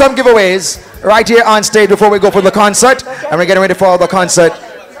 Let's do some giveaways right here on stage before we go for the concert, and we're getting ready for the concert.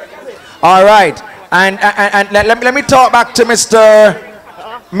 All right, and let me talk back to Mr.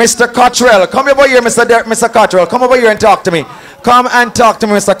 Cottrell. Come over here, Mr. Cottrell. Come over here and talk to me. Come and talk to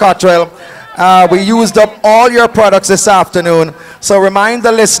me, Mr. Cottrell. We used up all your products this afternoon, so remind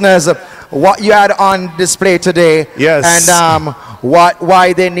the listeners what you had on display today. Yes. And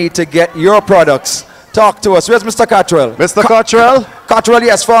why they need to get your products. Talk to us. Where's Mr. Cottrell? Mr. Cottrell? Cottrell,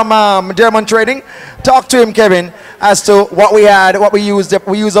 yes, from German Trading. Talk to him, Kevin, as to what we had, what we used.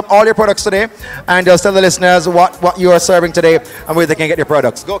 We used up all your products today, and just tell the listeners what you are serving today and where they can get your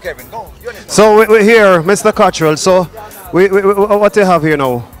products. Go, Kevin, go. So we're here, Mr. Cottrell. So what do you have here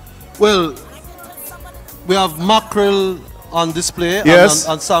now? Well, we have mackerel on display. Yes.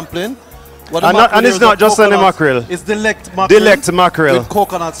 And sampling. And it's not just any mackerel. It's Delect mackerel. Delect mackerel. With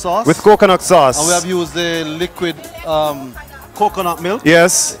coconut sauce. With coconut sauce. And we have used the liquid coconut milk.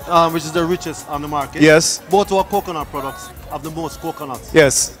 Yes. Which is the richest on the market. Yes. Both our coconut products have the most coconuts.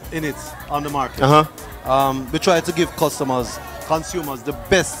 Yes. In it on the market. Uh-huh. We try to give consumers the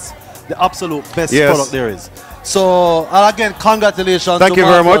best, the absolute best Yes. product there is. So again, congratulations Thank to you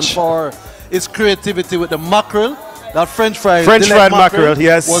very Marlon much for his creativity with the mackerel. That French fried mackerel,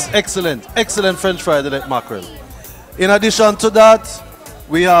 yes, was excellent. Excellent French fried mackerel. In addition to that,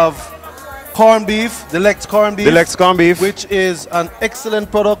 we have corned beef, Delect corned beef. Delect corned beef. Which is an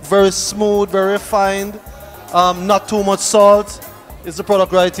excellent product, very smooth, very refined, not too much salt. It's the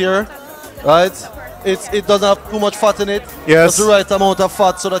product right here, right? It doesn't have too much fat in it. Yes. Just the right amount of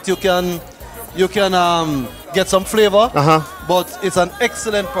fat so that you can get some flavor. But it's an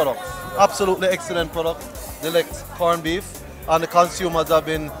excellent product, absolutely excellent product. Delect corned beef, and the consumers have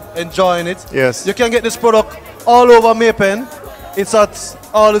been enjoying it. Yes. You can get this product all over Maypen. It's at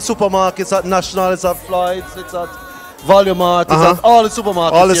all the supermarkets, at National, it's at Floyd's, it's at Volumart, it's at all the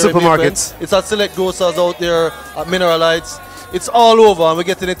supermarkets. All the here in supermarkets. Maypen. It's at select grocers out there, at Mineralites. It's all over, and we're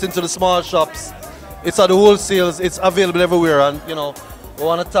getting it into the small shops. It's at the wholesales. It's available everywhere, and we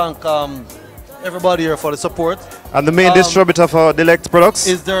want to thank everybody here for the support. And the main distributor for Delect products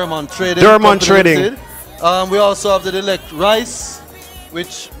is Dermont Trading. Dermont Trading. We also have the Delect rice,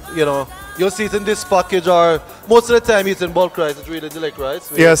 which you'll see it in this package, or most of the time you eat in bulk rice. It's really Delect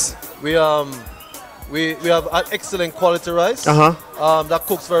rice. Yes. We have an excellent quality rice. That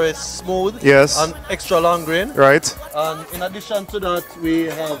cooks very smooth. Yes. And extra long grain. Right. And in addition to that, we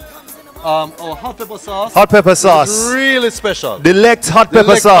have our hot pepper sauce. Hot pepper sauce. It's really special. Delect hot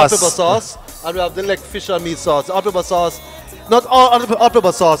pepper sauce. Hot pepper sauce. And we have Delect fish and meat sauce. Hot pepper sauce. Not all hot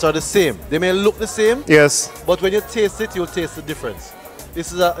pepper sauce are the same. They may look the same. Yes. But when you taste it, you'll taste the difference.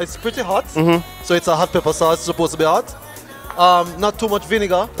 It's pretty hot. So it's a hot pepper sauce. It's supposed to be hot. Not too much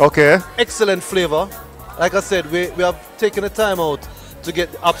vinegar. Okay. Excellent flavor. Like I said, we have taken the time out to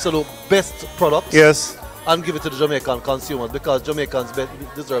get the absolute best products. Yes. And give it to the Jamaican consumers, because Jamaicans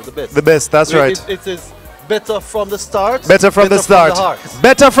deserve the best. The best, that's right. It is better from the start. Better from the start. heart.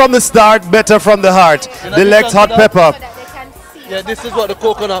 Better from the start, better from the heart. Delect hot pepper. Yeah, this is what the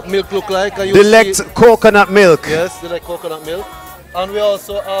coconut milk look like. Delect coconut milk. Yes, Delect coconut milk. And we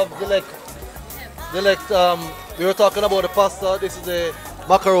also have Delect, we were talking about the pasta. This is the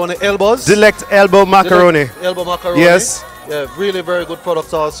macaroni elbows. Delect elbow macaroni. Delect elbow macaroni. Yes. Yeah, really very good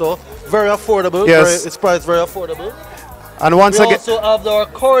products also. Very affordable. Yes. It's priced very affordable. And once we again, also have our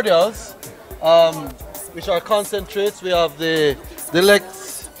cordials, which are concentrates. We have the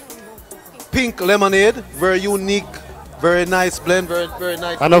Delect pink lemonade, very unique, very nice blend, very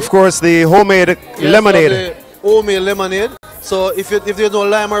nice. And of course the homemade lemonade. The homemade lemonade. So if there's no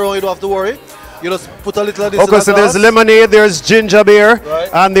lime around, you don't have to worry. You just put a little of this Okay, in a so there's glass. lemonade, there's ginger beer, Right.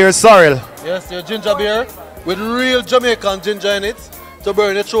 and there's sorrel. Yes, there's ginger beer with real Jamaican ginger in it to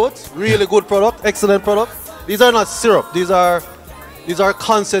burn your throat. Really good product, excellent product. These are not syrup. These are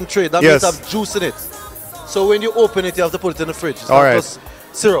concentrate. That means Yes. have juice in it. So when you open it, you have to put it in the fridge. It's All not right. just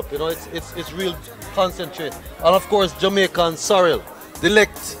syrup. You know, it's real concentrate. And of course, Jamaican sorrel,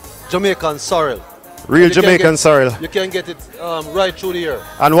 Delect Jamaican sorrel. Real You can Jamaican get- sorrel. You can get it right through the year.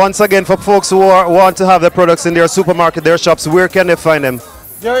 And once again, for folks who want to have the products in their supermarket, their shops, where can they find them?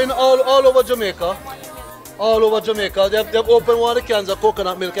 They're in all over Jamaica. All over Jamaica. They've opened one of the cans of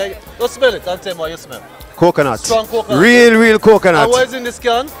coconut milk. Just smell it and tell me what you smell. Coconut. Strong coconut. Real coconut. And what is in this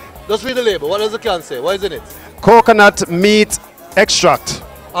can? Just read the label. What does the can say? What is in it? Coconut meat extract.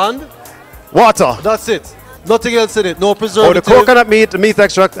 And? Water. That's it. Nothing else in it. No Oh, the preservative. coconut meat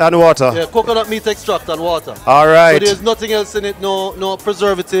extract and water. Yeah, coconut meat extract and water. All right. So there's nothing else in it. No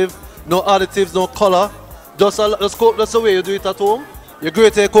preservative, no additives, no color. Just the way you do it at home. You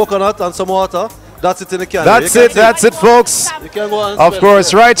grate a coconut and some water. That's it in the can. That's it, folks. You can go and Of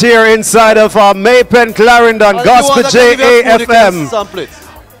course, right here inside of Maypen Clarendon Gospel JAFM.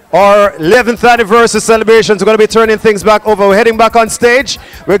 Our 11th anniversary celebrations. We're going to be turning things back over. We're heading back on stage.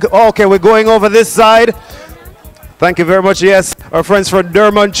 We're going over this side. Thank you very much. Yes, our friends from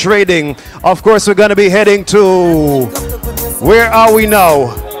Dermond Trading. Of course, we're going to be heading to... Where are we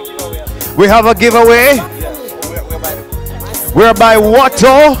now? We have a giveaway. We're by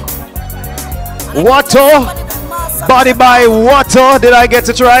Watto. Body by Watto. Did I get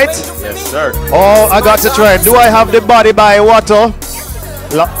it right? Yes, sir. Oh, I got it right. Do I have the body by Watto?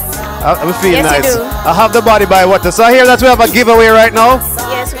 I'm feeling Yes, you nice. do. I have the body by Watto. So I hear that we have a giveaway right now.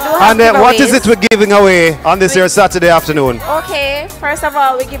 Yes, we do have And what is giveaways. it we're giving away on this here Saturday afternoon? Okay, first of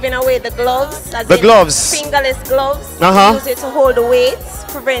all, we're giving away the gloves. as The in gloves. Fingerless gloves. Uh-huh. Use it to hold the weights,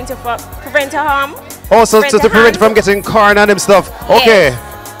 prevent your harm. Also to prevent from getting corn and them stuff. Okay.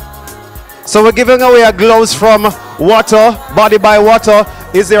 So we're giving away a gloves from Water, Body by Water.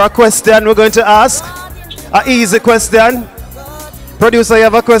 Is there a question we're going to ask? An easy question. Producer, you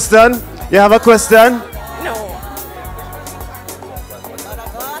have a question? You have a question? No.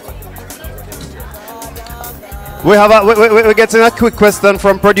 We're getting a quick question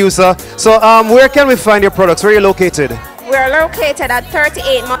from producer. So where can we find your products? Where are you located? We're located at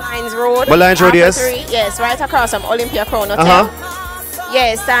 38 Mullines Road. Mullines Road, After yes. 3, yes, right across from Olympia Crown Hotel.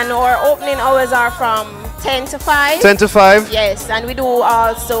 Yes, and our opening hours are from 10 to 5. 10 to 5? Yes, and we do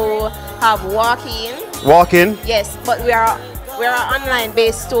also have walk-in. Walk-in. Yes, but we're an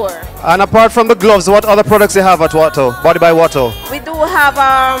online-based store. And apart from the gloves, what other products you have at Watto? Body by Watto. We do have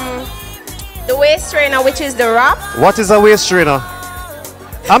the waist trainer, which is the wrap. What is a waist trainer?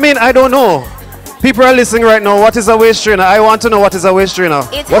 I mean, I don't know. People are listening right now. What is a waist trainer? I want to know what is a waist trainer.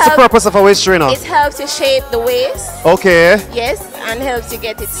 What's the purpose of a waist trainer? It helps you shape the waist. Okay. Yes, and helps you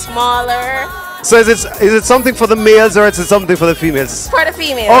get it smaller. So is it something for the males or is it something for the females? For the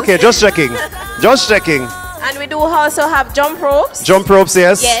females. Okay, just checking. Just checking. And we do also have jump ropes. Jump ropes,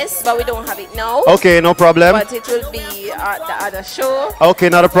 yes. Yes, but we don't have it now. Okay, no problem. But it will be at the other show. Okay,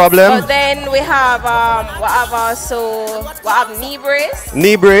 not a problem. But then we have knee brace.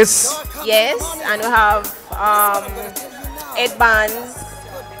 Knee brace. Yes, and we have headbands.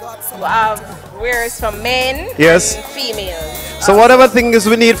 We have wears for men. Yes. And females. So whatever things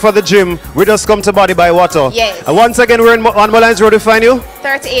we need for the gym, we just come to Body by Water. Yes. And once again, we're on Mullines Road to find you.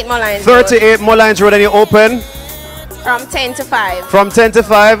 38 Mullines Road. 38 Mullines Road, and you open From 10 to 5. from 10 to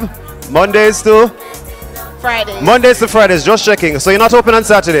 5, Mondays to Fridays. Mondays to Fridays. Just checking. So you're not open on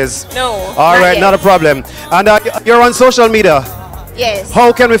Saturdays. No. All right, not a problem. And you're on social media. Yes.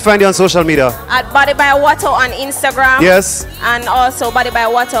 How can we find you on social media? At Body by Water on Instagram. Yes. And also Body by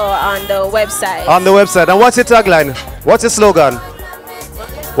Water on the website. On the website. And what's your tagline? What's your slogan?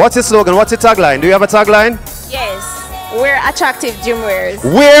 What's your slogan? What's your tagline? Do you have a tagline? Yes. We're attractive gym wears.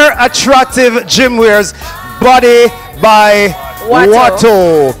 We're attractive gym wears. Body by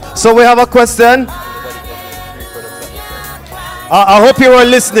Watto. So we have a question. I hope you were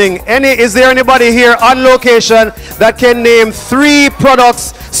listening. Is there anybody here on location that can name 3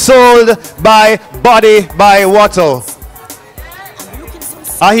 products sold by Body by Watto?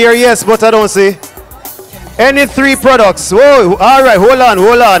 I hear yes, but I don't see. Any 3 products? Whoa, all right, hold on.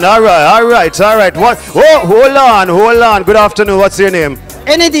 All right. What? Oh, hold on. Good afternoon. What's your name?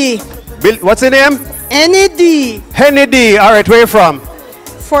 NED. What's your name? NED. NED. All right, where you from?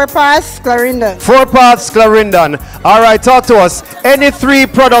 4 Paths, Clarendon. 4 Paths, Clarendon. All right, talk to us. Any 3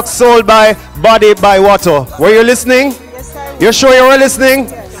 products sold by Body by Watto? Were you listening? Yes, sir. You're sure you were listening?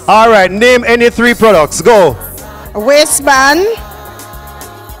 Yes. All right, name any 3 products. Go. A waistband.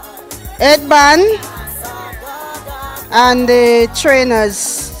 headband, and the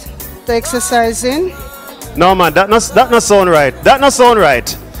trainers to exercise in. No man, that not sound right. That not sound right.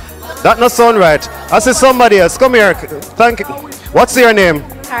 That not sound right. I see somebody else. Come here. Thank you. What's your name?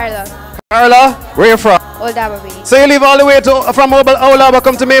 Carla. Carla, where you from? Old Abbey. So you live all the way from Old Abbey,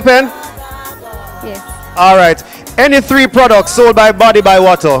 come to Maypen? Yes. All right. Any 3 products sold by Body by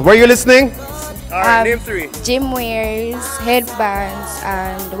Water? Were you listening? All right, name 3. Gym wears, headbands,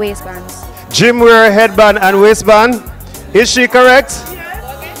 and waistbands. Gym wear, headband, and waistband. Is she correct?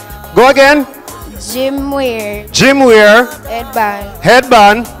 Go again. Gym wear. Gym wear. Headband.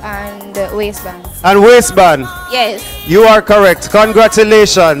 Headband. And waistband. And waistband. Yes. You are correct.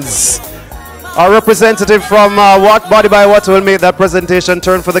 Congratulations. Our representative from What Body by Water will make that presentation.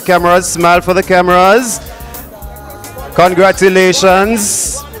 Turn for the cameras. Smile for the cameras.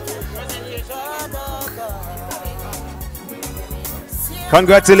 Congratulations.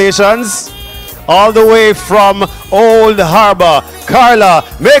 Congratulations. All the way from Old Harbor. Carla,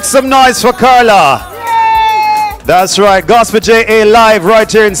 make some noise for Carla. That's right. Gospel JA live right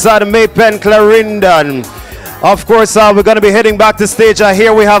here inside of Maypen, Clarendon. Of course, we're going to be heading back to stage.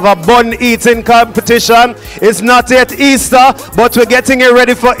 Here we have a bun eating competition. It's not yet Easter, but we're getting it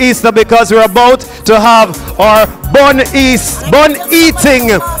ready for Easter because we're about to have our bun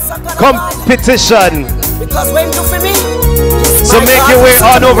eating competition. So make your way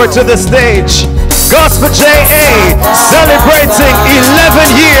on over to the stage. Gospel JA celebrating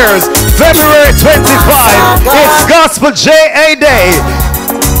 11 years, February 25. It's Gospel JA Day.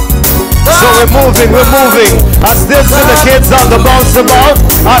 So we're moving. I still see the kids on the bounce about.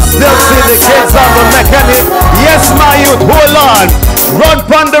 I still see the kids on the mechanic. Yes, my youth, hold on. Run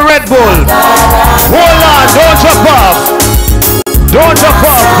on the Red Bull. Hold on, don't jump off. Don't jump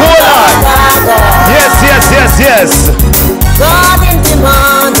off, hold on. Yes. God in the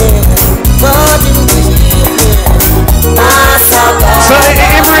morning, God in the evening. So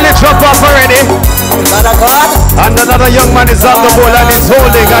he really jump off already. And another young man is on the ball and he's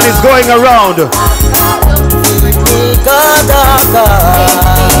holding and he's going around.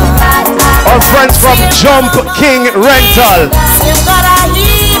 Our friends from Jump King Rental.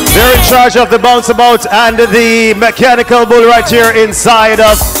 They're in charge of the bounce about and the mechanical bull right here inside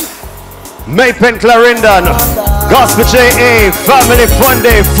of Maypen Clarendon. Gospel JA, Family Fun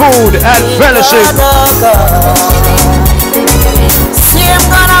Day, food and fellowship.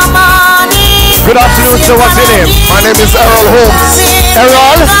 Good afternoon, sir. What's your name? My name is Errol Holmes.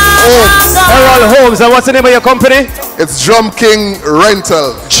 Errol? Holmes. Errol Holmes. And what's the name of your company? It's Jump King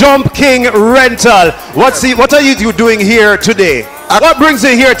Rental. Jump King Rental. What are you doing here today? What brings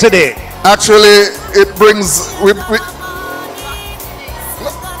you here today? Actually, it brings...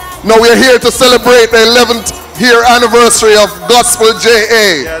 No, we're here to celebrate the 11th year anniversary of Gospel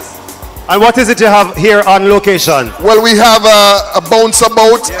JA. Yes. And what is it you have here on location? Well, we have a bounce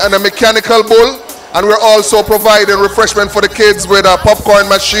about and a mechanical bull, and we're also providing refreshment for the kids with a popcorn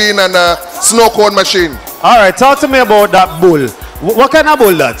machine and a snow cone machine. All right, talk to me about that bull. What kind of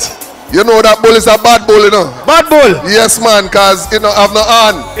bull that? You know that bull is a bad bull, you know. Bad bull? Yes, man, because it don't have no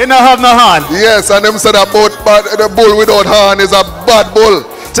horn. It don't have no horn? Yes, and them said about the bull without horn is a bad bull.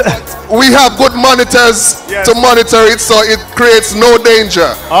 We have good monitors to monitor it, so it creates no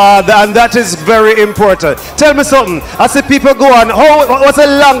danger. And that is very important. Tell me something. I see people go on. What's the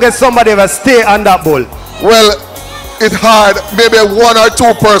longest somebody ever stay on that bull? Well, it's hard. Maybe 1 or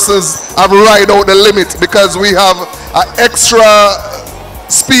 2 persons have ride out the limit because we have an extra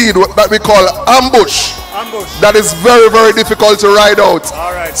speed that we call ambush. That is very, very difficult to ride out.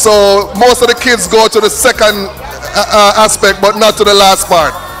 All right. So most of the kids go to the second aspect, but not to the last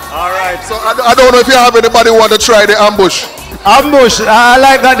part. All right. So I don't know if you have anybody want to try the ambush. Ambush, I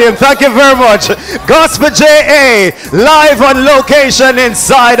like that name. Thank you very much. Gospel JA live on location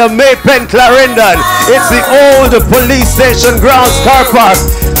inside of Maypen Clarendon. It's the old police station grounds car park.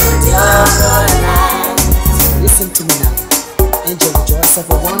 Listen to me now. Enjoy the joy of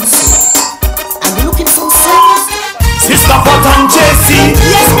a one soul. And you're looking so serious. Sister Pot and JC.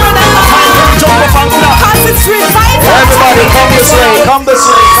 Yes, brother. Cause it's revival. Everybody come this way. Come this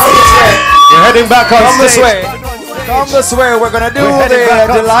way. Come this way. We're heading back on Come this stage. way. Come this way. We're gonna do We're heading back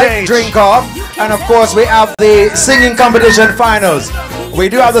the on light stage. drink off, and of course we have the singing competition finals. We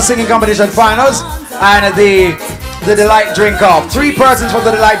do have the singing competition finals and the delight drink off. 3 persons for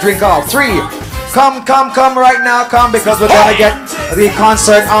the delight drink off. 3. Come right now. Come because we're gonna get the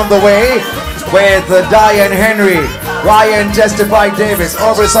concert on the way with Diane Henry, Ryan Testify Davis,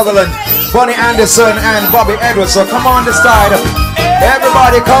 Aubrey Sutherland, Bonnie Anderson, and Bobby Edwards. So come on this side.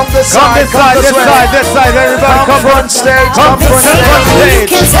 Everybody come this side. This side, this side, this side. Everybody come front stage. Come front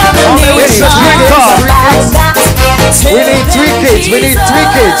stage. It's a drink off. We need 3 kids. We need 3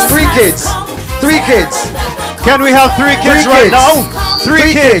 kids. 3 kids. 3 kids. Can we have 3 kids right now?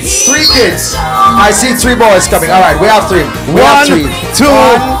 3 kids. 3 kids. I see 3 boys coming. All right, we have 3. We have 3. 1, 2,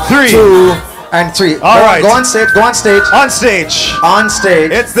 3. 2 and 3. All right. Go on stage. Go on stage. On stage. On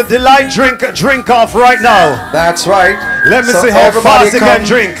stage. It's the Delight drink off right now. That's right. Let me So see how everybody fast you can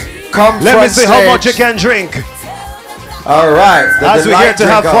drink. Come Let me front see how much you stage. can drink. All right. As we're here to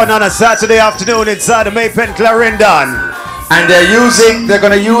have drink fun on a Saturday afternoon inside the Maypen Clarendon. And they're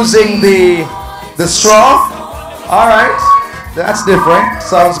gonna using the straw. All right. That's different.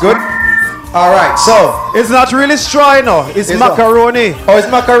 Sounds good. All right. So it's not really straw, you know. It's macaroni. Oh, it's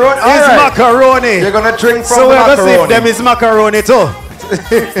macaroni. All it's right. macaroni. You're gonna drink from so the we're macaroni. see if them is macaroni too.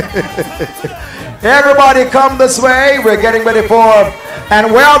 Everybody come this way. We're getting ready for,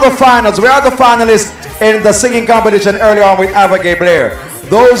 and where are the finals? Where are the finalists in the singing competition earlier on with Abigail Blair?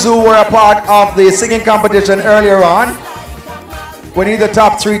 Those who were a part of the singing competition earlier on, we need the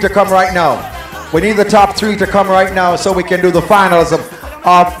top 3 to come right now. We need the top 3 to come right now so we can do the finals of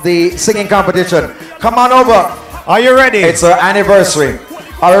the singing competition. Come on over. Are you ready? It's our anniversary.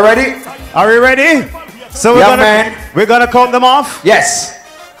 Are we ready? Are we ready? So we're gonna count them off? Yes.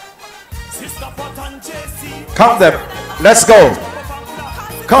 Count them. Let's go.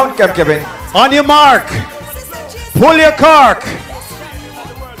 Count them, Kevin. On your mark. Pull your cork.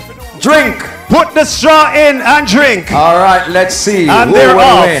 Drink. Put the straw in and drink. All right, let's see. And who they're will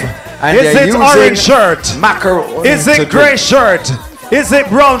off. win. And Is they're it using orange shirt? Macaroni. Is to it gray drink. shirt? Is it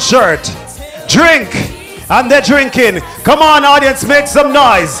brown shirt? Drink. And they're drinking. Come on, audience, make some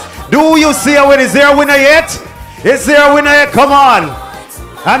noise. Do you see a winner? Is there a winner yet? Is there a winner yet? Come on.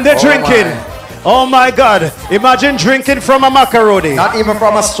 And they're drinking. Oh my God. Imagine drinking from a macaroni. Not even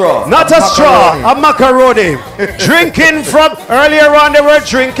from a straw. Not a straw, a macaroni. Drinking from, earlier on they were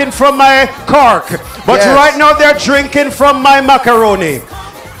drinking from my cork. But Yes. right now they're drinking from my macaroni.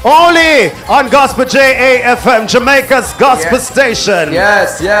 Only on Gospel JAFM, Jamaica's gospel station.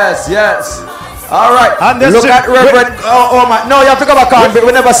 Yes, yes, yes. All right. And this Look is- at Reverend. Oh my. No, you have to go back on.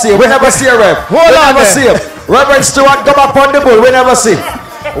 We never see him. We never see a Rev. Hold we on never there. see him. Reverend Stewart, go back on the bull. We never see.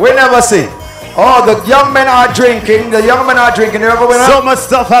 We never see. Oh, the young men are drinking. The young men are drinking. You ever win? So much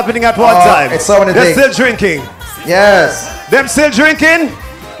stuff happening at one time. It's so many They're things. still drinking. Yes. Them still drinking?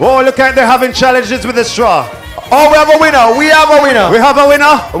 Oh, look at they're having challenges with the straw. Oh, we have a winner. We have a winner. We have a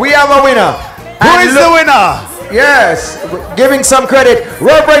winner? We have a winner. Who is the winner? Yes, giving some credit.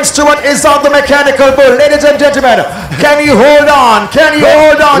 Reverend Stewart is on the mechanical bull. Ladies and gentlemen, can you hold on? Can you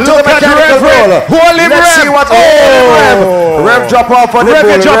hold on to the Look at mechanical Reverend. bull? Holy Let's Rev. see what Oh. Rev drop off on the Rev,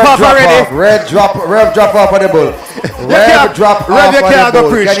 bull. you drop off already. Rev drop off on the bull. Rev drop Rev, off you on can't the go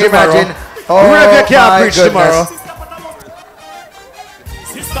bull. preach Can you tomorrow. imagine? Oh, Rev, you can't my preach goodness. tomorrow.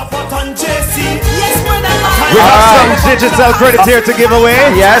 We have some digital credit here to give away.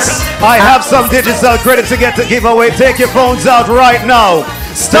 Yes. I have some digital credit to give away. Take your phones out right now.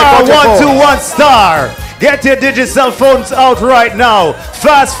 Star out your 121 star. Get your digital phones out right now.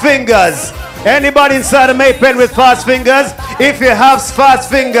 Fast fingers. Anybody inside of Maypen with fast fingers? If you have fast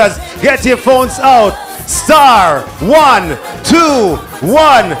fingers, get your phones out. Star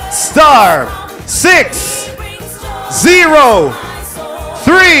 121 star 6 0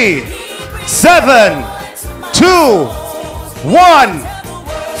 3 7 2 1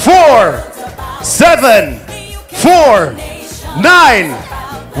 4 7 4 9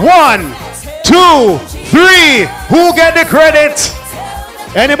 1 2 3. Who get the credit?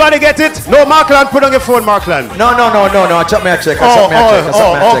 Anybody get it? No, Markland, put on your phone, Markland. No. Chop me a check.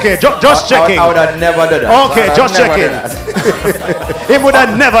 Okay, just checking. I would have never done that. Okay, just checking. He would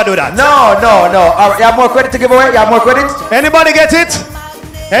have never do that. No. You have more credit to give away? You have more credit? Anybody get it?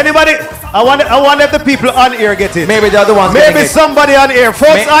 Anybody? I want if the people on air get it. Maybe the other ones. Maybe somebody on air.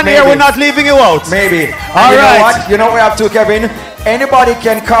 Folks on air, we're not leaving you out. Maybe. All you right. know what? You know what we have to, Kevin? Anybody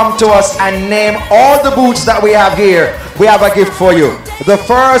can come to us and name all the boots that we have here. We have a gift for you. The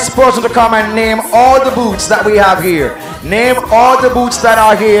first person to come and name all the boots that we have here. Name all the boots that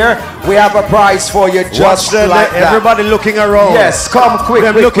are here. We have a prize for you just like that. Everybody looking around. Yes, come quick.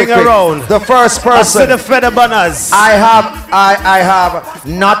 Them quick, looking quick, quick. around. The first I see person. the feather banners. I have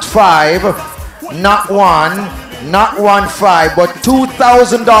not 5, not 1, not 1.5, but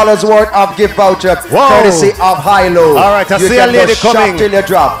 $2,000 worth of gift voucher courtesy of High Low. All right, I you see a can lady just shop coming. till you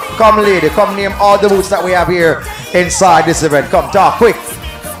drop. Come, lady, come name all the boots that we have here inside this event. Come, talk quick.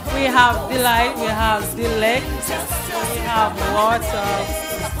 We have Delight, we have Delect, we have water,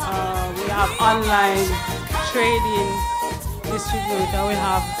 we have online trading, distributor, we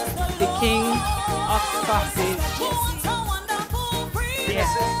have the King of Sausage. Yes.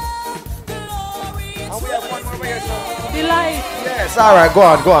 Delight. Yes, all right, go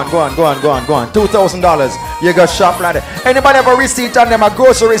on. $2,000. You go shop right there. Anybody have a receipt on them? A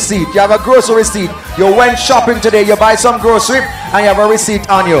grocery receipt? You have a grocery receipt. You went shopping today. You buy some grocery and you have a receipt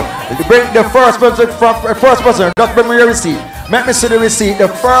on you. You bring the first person. Just bring me your receipt. Make me see the receipt. The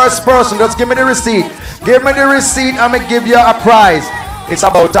first person, just give me the receipt. Give me the receipt. I'm gonna give you a prize. It's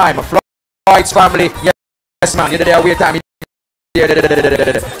about time. Floyd's family. Yes, man. You're there. Wait time. So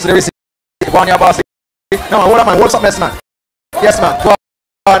the receipt. Go on your boss. No, hold on, man. What's up, yes, man? Yes, man. Go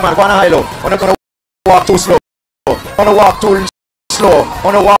on, man. Go on high low. I'm not gonna walk too slow. I'm gonna walk too slow. I'm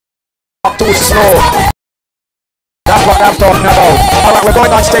gonna walk too slow. That's what I'm talking about. All right, we're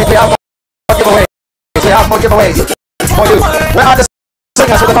going on stage. We have more giveaways. We have more giveaways for you. Where are the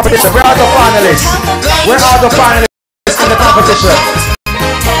singers for the competition? Where are the finalists? Where are the finalists in the competition?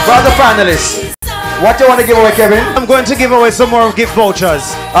 Where are the finalists? What do you want to give away, Kevin? I'm going to give away some more gift vouchers.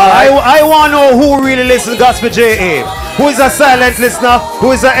 I want to know who really listens to Gospel JA. Who is a silent listener?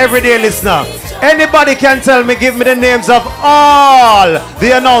 Who is an everyday listener? Anybody can tell me, give me the names of all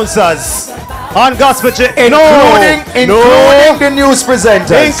the announcers on Gospel JA. Including the news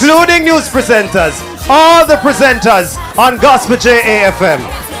presenters. Including news presenters. All the presenters on Gospel JA FM.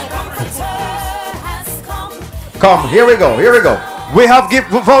 Come, here we go. We have gift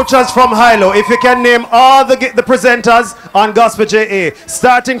vouchers from Hilo. If you can name all the presenters on Gospel JA,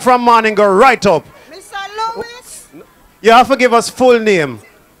 starting from morning, go right up. Mr. Lewis. You have to give us full name.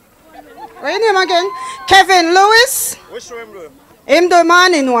 What's your name again? Kevin Lewis. Which show him do? Him the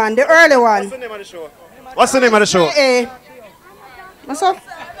morning one, the early one. What's the name of the show? What's the name of the show? What's up?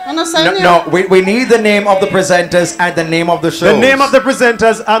 No, we need the name of the presenters and the name of the show. The name of the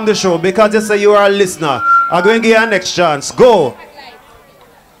presenters and the show, because you say you are a listener. I'm going to give you a next chance. Go.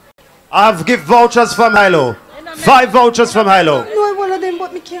 I've given vouchers from Hilo. 5 vouchers from Hilo. No, one of them,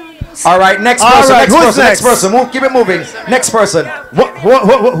 but me can't. All right, next person. Next person. Keep it moving. Next person.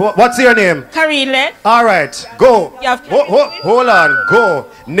 What's your name? Karine. All right, go. Hold on, go.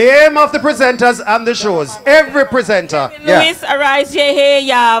 Name of the presenters and the shows. Every presenter. Louis Arise here.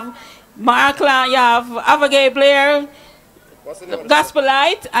 You have Mark Lang, you have Abigail Blair, Gospel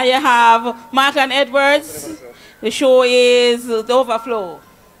Light, and you have Mark and Edwards. The show is The Overflow.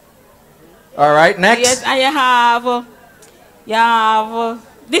 All right, next. Yes, and you have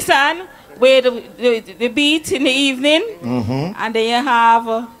this one with the beat in the evening, and then you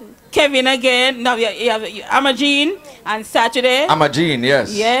have Kevin again. Now you have Amagine and Saturday. Amagine,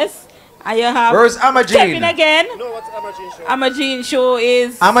 yes. Yes, and you have. Where's Amagine? Kevin again. No, what's Amagine show? Amagine show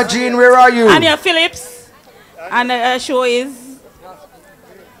is. Amagine, where are you? Anya Phillips, and the show is.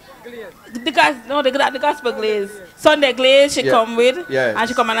 The Gospel Glaze. Sunday Glaze she come with, and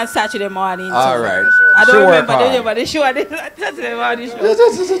she come on Saturday morning. All right. I don't remember the name of the show. Saturday morning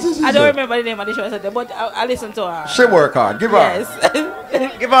show. I don't remember the name of the show Saturday, but I listen to her. She work hard. Give her. Yes.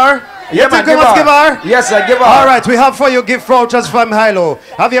 Give her. Yeah, man, give her. Yes, I give her. All right, we have for you gift vouchers from Hilo.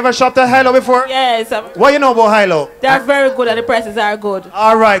 Have you ever shopped at Hilo before? Yes. What you know about Hilo? They're very good and the prices are good.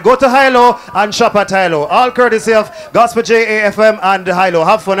 All right, go to Hilo and shop at Hilo. All courtesy of Gospel JA FM and Hilo.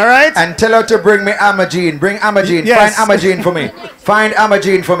 Have fun, all right? And tell her to bring me Amagine. Bring Amagine. Yes. Find Amagine for me. Find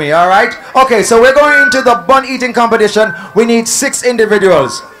Amagine for me, all right? Okay, so we're going into the bun eating competition. We need 6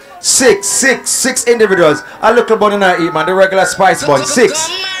 individuals. Six individuals. A little bun in I eat, man. The regular spice bun.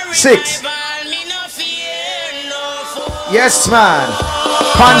 6. Yes, man.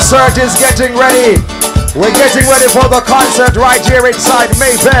 Concert is getting ready. We're getting ready for the concert right here inside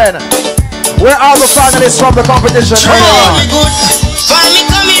Maypen. Where are the finalists from the competition? Yes.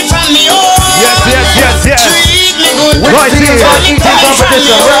 Right here. Bun eating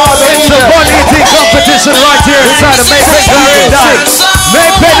competition. Where are the It's the bun eating competition right here inside of Maypen Paradise.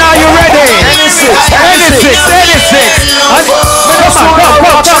 Maypen, are you ready? Any six. Come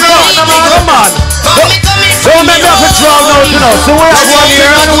on. Don't make me up a draw now, you know. So we're one here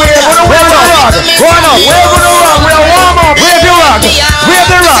and we're gonna rock. We're gonna rock. We're warm up. Wave the rock. Wave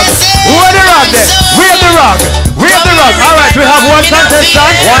the rock. Wave the rock then. Wave the rock. Wave the rock. All right, we have one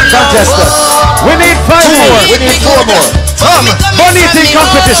contestant. We need 5 more. We need 4 more. Come, bun eating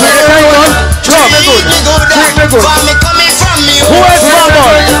competition. Get everyone. Treat me good. Who has one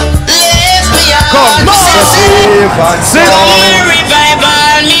more? Come.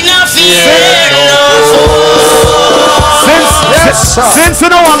 Since you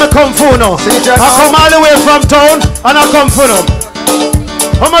know I'm a come for now, I come all the way from town and I come for now.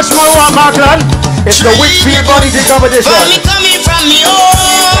 How much more you want, Markland? It's the Whitfield Bun Eating Competition.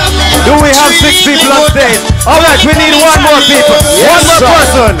 Do we have 6 people on stage? Alright, we need one more people. One more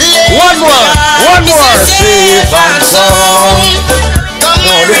person. One more.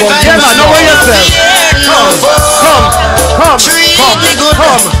 Yeah, man, know where yourself. Come.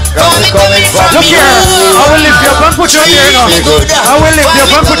 Look here. I will lift you up and put you up there now. I will lift you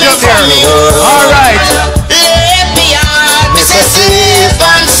up and put you up there. Alright.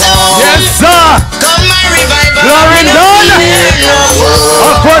 Yes, sir. Clarendon.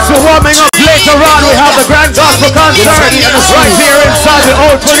 Of course, we're warming up later on. We have the Grand Gospel Concert right here inside the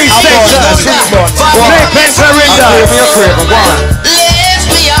old police station. Maypen, Clarendon.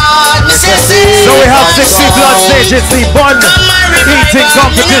 So we have 6 people on stage. It's the bun eating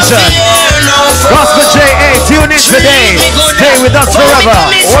competition. Gospel JA, tune in today. Stay with us forever.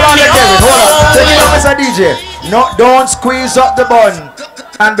 Hold on, David. Hold on. Tell me, Mr. DJ. No, don't squeeze up the bun.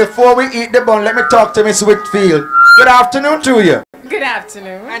 And before we eat the bun, let me talk to Miss Whitfield. Good afternoon to you. Good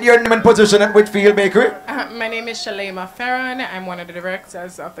afternoon. And your name and position at Whitfield Bakery? My name is Shalema Farron. I'm one of the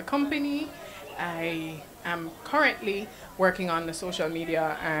directors of the company. I am currently working on the social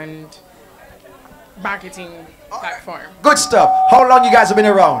media and marketing platform. Good stuff. How long you guys have been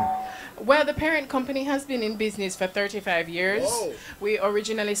around? Well, the parent company has been in business for 35 years. Whoa. We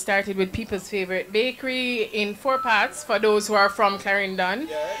originally started with People's Favorite Bakery in 4 parts. For those who are from Clarendon,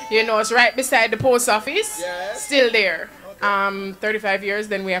 yes. You know, it's right beside the post office. Yes. Still there. Okay. 35 years.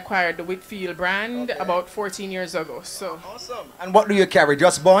 Then we acquired the Whitfield brand about 14 years ago. So awesome. And what do you carry?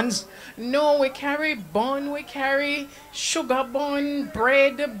 Just buns? No, we carry bun. We carry sugar bun,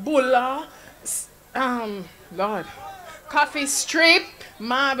 bread, bulla, Lord, coffee strip,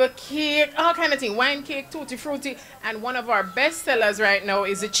 marble cake, all kind of thing, wine cake, tutti frutti, and one of our best sellers right now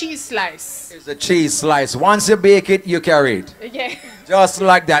is a cheese slice. It's a cheese slice. Once you bake it, you carry it. Yeah. Just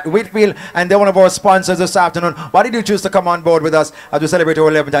like that. Whitfield, and they're one of our sponsors this afternoon. Why did you choose to come on board with us as we celebrate our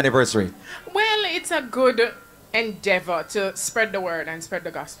 11th anniversary? Well, it's a good endeavor to spread the word and spread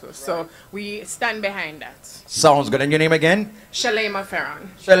the gospel. So we stand behind that. Sounds good. And your name again? Shalema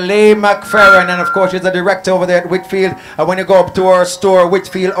Farron. Shalema Farron, and of course she's the director over there at Whitfield. And when you go up to our store,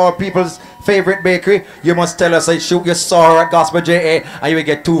 Whitfield, our people's favorite bakery, you must tell us that you saw her at Gospel JA and you will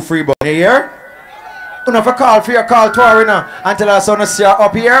get 2 free buns. You hear? You know, if you call for your call to her and tell her son to see her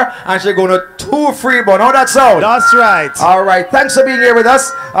up here and she's going to 2 free buns. How that sound? That's right. All right. Thanks for being here with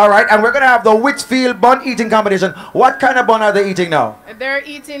us. All right. And we're going to have the Whitfield bun eating competition. What kind of bun are they eating now? They're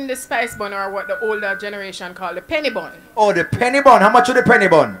eating the spice bun, or what the older generation call the penny bun. Oh, the penny bun. How much is the penny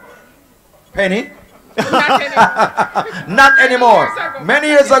bun? Penny? Not anymore. Not anymore. Many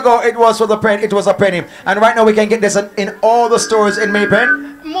years ago, it was for the penny. It was a penny. And right now, we can get this in all the stores in Maypen.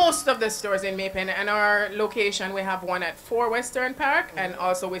 Most of the stores in Maypen, and our location, we have one at 4 Western Park, and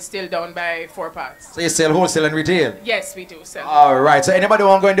also we're still down by 4 Parks. So you sell wholesale and retail? Yes, we do sell. All right. So anybody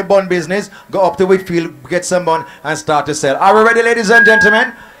want to go in the bun business, go up to Whitfield, get some bun, and start to sell. Are we ready, ladies and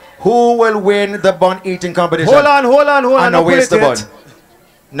gentlemen? Who will win the bun eating competition? Hold on. And now waste the bun.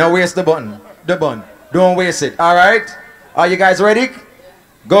 Now waste the bun. The bun. Don't waste it. All right. Are you guys ready?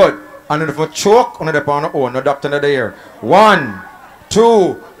 Good. And if you choke, on the pan, oh, no doctor not there. 1,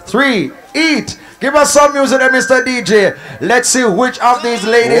 2, 3, eat. Give us some music there, Mr. DJ. Let's see which of these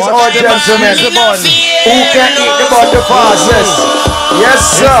ladies or gentlemen who can eat the bun the fastest. Yes,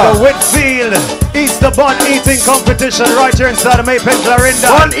 sir. It's the Whitfield Eats the Bun Eating Competition right here inside of Maypen, Clarendon.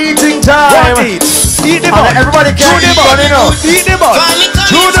 Bun eating time. Bun eat. Eat the bun. And everybody can eat bun, you know. Eat the bun.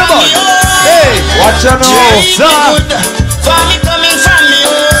 Chew the bun. Hey. Watch your nose. Yes, sir.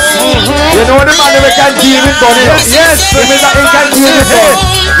 You know the man who can deal with bun, you know. Yes. He can deal with bun.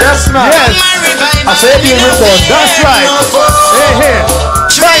 Yes, man. Yes. I say deal with bun. That's right. Hey, hey.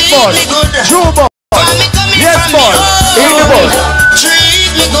 Right bun. Chew bun. Yes, bun. Eat the bun.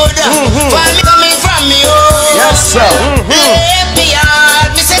 Yes, sir.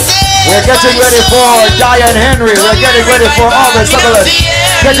 We're getting ready for Diane Henry. We're getting ready for Aubrey Sutherland.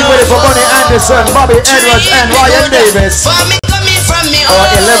 Getting ready for Bonnie Anderson, Bobby Edwards, and Ryan Davis. Our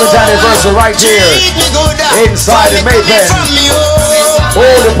 11th anniversary right here inside the Maypen. Oh,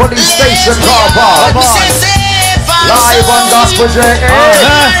 the police station car park. Live on Gospel JA.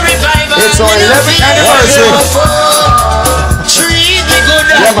 It's our 11th anniversary.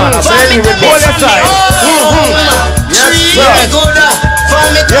 Yeah, man, I said it with both sides. Yes, sir.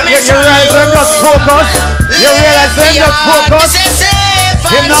 You realize them just focus? You realize them just focus?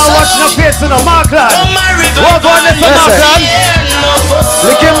 Him now watch no face in the Markland. Walk on this Markland.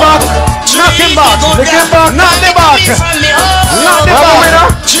 Lick him back. Knock him back. Lick him back. Knock the back. Knock the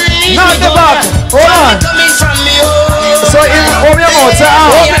back. Knock the back. Hold on. So, in your mouth, say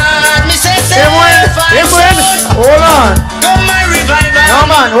out. man. No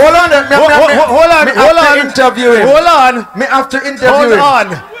man, hold on. Hold on. Interview him. Hold on. Me have to interview him.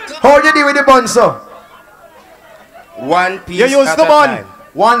 Hold on. How you deal with the bun, sir? One piece You use at the a bun. time.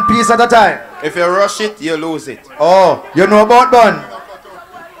 One piece at a time. If you rush it, you lose it. Oh, you know about bun?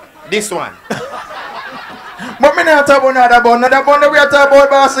 This one. But me not talk about another bun. Another bun that we are talking about,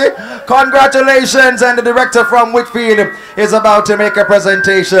 bossy. Congratulations, and the director from Whitfield is about to make a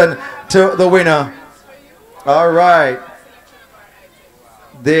presentation to the winner. All right.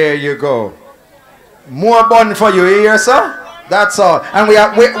 There you go. More bun for you here, sir. That's all. And we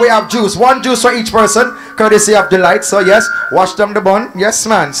have juice. One juice for each person, courtesy of Delight. So yes, wash them the bun. Yes,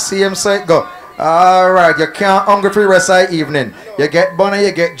 man. See him say go. All right. You can't hungry for the rest of the evening. You get bun and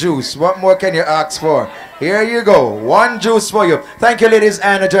you get juice. What more can you ask for? Here you go. One juice for you. Thank you, ladies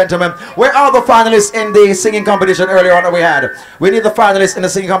and gentlemen. Where are the finalists in the singing competition earlier on that we had? We need the finalists in the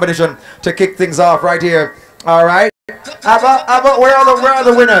singing competition to kick things off right here. All right. Abba, where are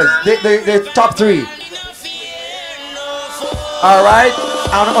the winners? The top three. All right.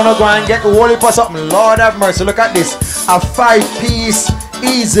 I'm gonna go and get the whole for something. Lord have mercy. Look at this. A 5-piece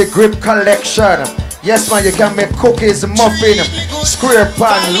easy grip collection. Yes, man. You can make cookies, muffin, square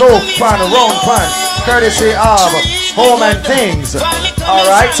pan, loaf pan, round pan, courtesy of Home and Things. All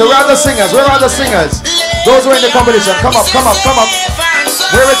right. So where are the singers? Where are the singers? Those who are in the competition. Come up.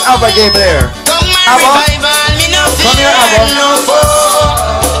 Where is Abba Gabe there? Abba. Come here, Abba.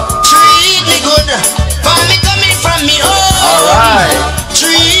 Treat me good, for me coming from me home. All right.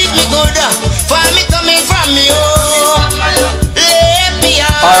 Treat me good, for me coming from me home. Let me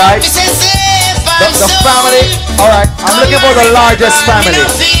out. All right. The family. All right. I'm looking for the largest family.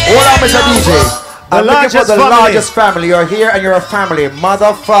 Hold on, Mr. DJ. I'm looking for the largest family. You're here and you're a family.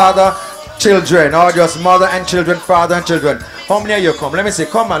 Mother, father, children, or just mother and children, father and children. How many of you come? Let me see.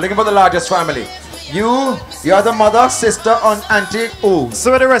 Come on. Looking for the largest family. You're the mother, sister, aunt, auntie, who?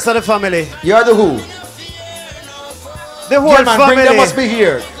 So the rest of the family. You're the who? The whole family. Bring them must be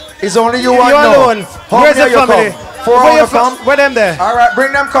here. It's only you You're alone. Where's the family? Four Where come. Where them there? All right,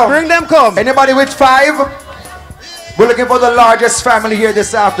 bring them come. Bring them come. Anybody with 5? We're looking for the largest family here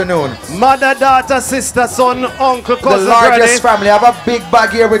this afternoon. Mother, daughter, sister, son, uncle, cousin, the largest family. I have a big bag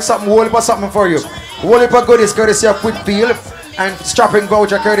here with something, whole heap of something for you. Whole heap of goodies courtesy of Whitfield and strapping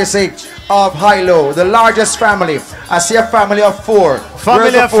voucher courtesy of Hilo. The largest family. I see a family of 4.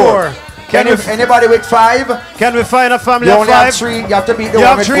 Family of 4. Anybody with 5? Can we find a family you of only 5? Have 3. You have to beat the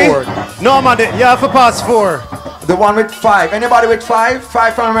one with 4. No, man, you have to pass 4. The one with 5. Anybody with 5?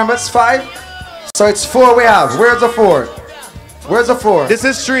 5 family members? 5? So it's 4 we have. Where's the 4? Where's the 4? This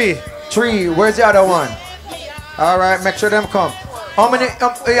is 3. 3. Where's the other one? All right, make sure them come. How many?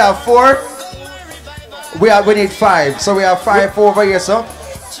 We have 4. We need 5. So we have 5 over here, so.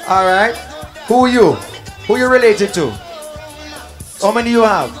 All right. Who are you? Who you related to? How many you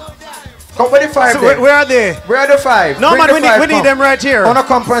have? Come with the 5. So where are they? Where are the 5? No, man, we need them right here. On a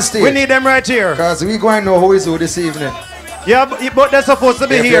conference stage. We need them right here. Because we going to know who is who this evening. Yeah, but they're supposed to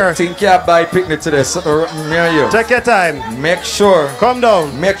be here. You think you buy picnic to this, me and you. Take your time. Make sure. Come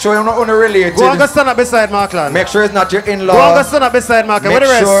down. Make sure you're not unrelated. Go and go stand up beside Markland. Make sure it's not your in-law. Go and go stand up beside Markland. Where the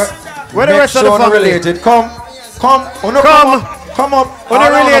rest? Where the rest of the family? Related. Come. Come up.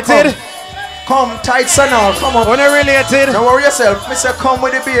 Unrelated. Come, tight son now. Come up. Unrelated. Don't worry yourself. Mr. Come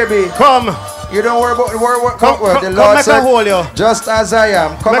with the baby. Come. You don't worry about come, the Lord make said, a hold you. Just as I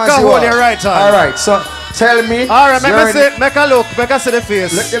am. Come make as you a hold are. your right hand. All right. So tell me. All right. Make a look. Make a see the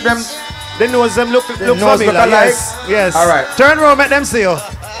face. Look at them. The nose them look familiar. Yes. Yes. All right. Turn around. Make them see you.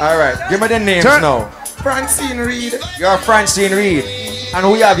 All right. Give me the names now. Francine Reed. You're Francine Reed. And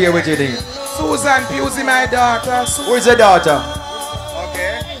who you have here with you then? Susan Pusey, my daughter. Who is your daughter?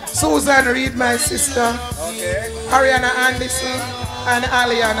 Okay. Susan Reed, my sister. Okay. Ariana Anderson and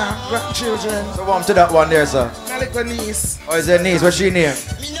Aliana, grandchildren. So warm to that one there, sir. My little niece. Oh, is her niece? What's she name?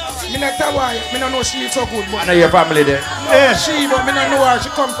 Me not tell why. Me don't know she so good. I know your family there. Yeah. She, but me don't know her. She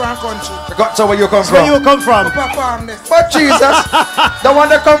come from country. So where you come from? Where you come from? But Jesus, the one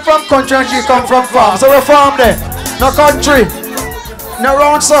that come from country and she come from farm. So we're farm there. No country. No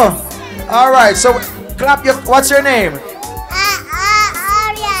round, sir. All right. So clap your. What's your name?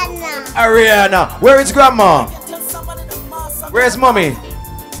 Ariana. Where is grandma? Where's mommy?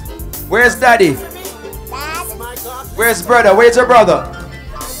 Where's daddy? Where's brother? Where's your brother?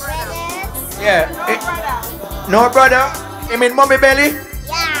 Yeah. No brother? You mean mommy belly?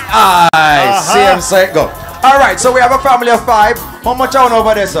 Yeah. Aye. Same side go. Alright, so we have a family of 5. How much on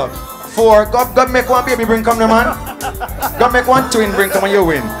over there, sir? 4. Go make one baby bring come the man. Go make one twin bring come and you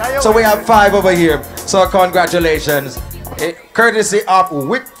win. So we have 5 over here. So congratulations. Courtesy of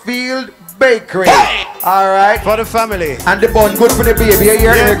Whitfield Bakery. All right. For the family. And the bun good for the baby. You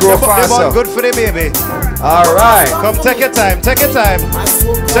hear me grow the faster. bun good for the baby. All right. Come, take your time. Take your time.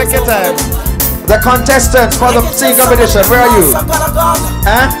 Take your time. The contestants for the singing competition, where are you?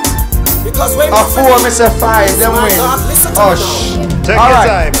 Huh? A 4, Mr. 5, them win. Oh, Take all your right.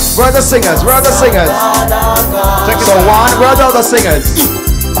 time. Where are the singers? Where are the singers? So one, where are the other singers?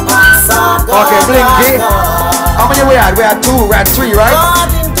 Okay, Blinky. How many we had? We had 2, we had 3, right?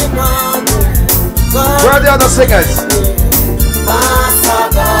 Where are the other singers?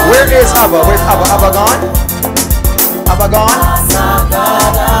 Where is Abba? Where's Abba? Abba gone? Abba gone?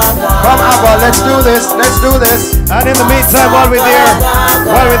 Come Abba, let's do this. Let's do this. And in the meantime, while we're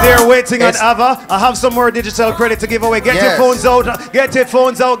there waiting on Ava, I have some more digital credit to give away. Get your phones out. Get your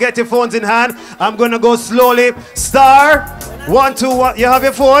phones out. Get your phones in hand. I'm gonna go slowly. Star 121. You have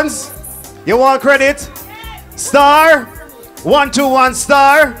your phones? You want credit? Star 121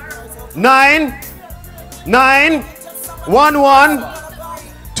 star 9 9 11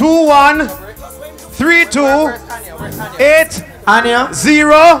 21 32 8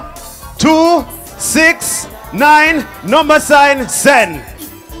 0 2 6 9 number sign send.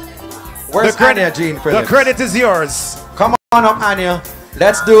 Where's Anya, Gene Phillips? The credit is yours. Come on up, Anya.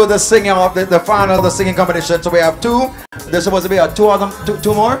 Let's do the singing of the final of the singing competition. So we have 2. There's supposed to be 2 of them,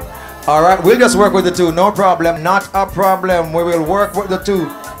 two more. All right, we'll just work with the 2. No problem. Not a problem. We will work with the 2.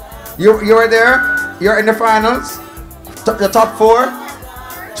 You're there. You're in the finals. The top 4.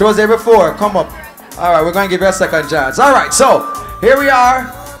 She was there before. Come up. All right, we're going to give you a second chance. All right, so here we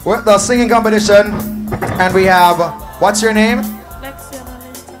are with the singing competition. And we have, what's your name? Lexiana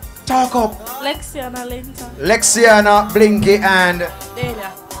Linton. Talk up. Lexiana Linton. Lexiana, Blinky, and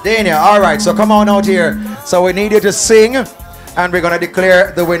Dania. Dania. All right, so come on out here. So we need you to sing, and we're going to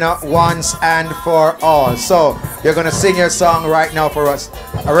declare the winner once and for all. So you're going to sing your song right now for us.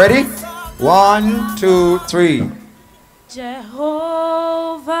 Are ready? 1, 2, 3.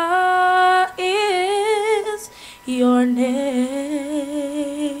 Jehovah is your name.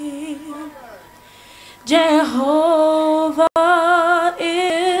 Jehovah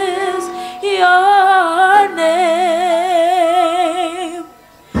is your name.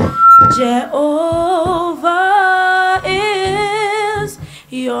 Jehovah is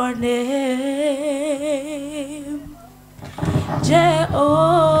your name.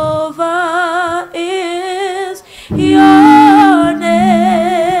 Jehovah is your name.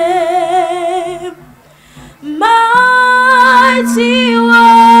 Mighty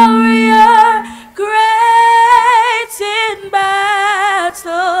warrior, great in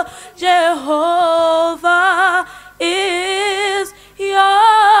battle, Jehovah is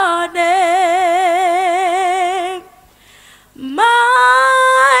your name. Mighty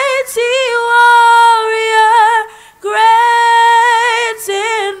warrior, great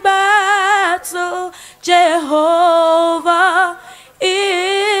in battle, Jehovah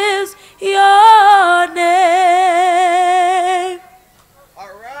is your name.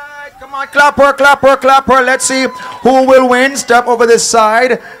 Come on, clapper, clapper, clapper. Let's see who will win. Step over this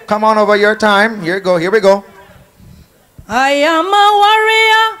side. Come on over your time. Here we go. Here we go. I am a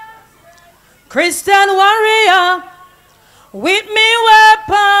warrior, Christian warrior, with me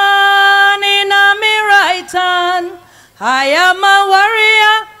weapon in me right hand. I am a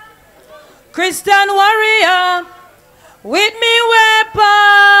warrior, Christian warrior, with me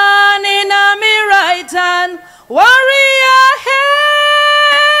weapon in me right hand. Warrior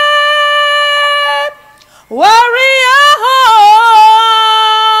head, warrior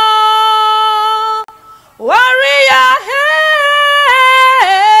home, warrior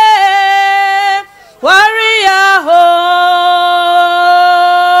head, warrior home.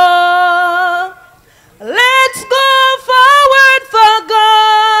 Let's go forward for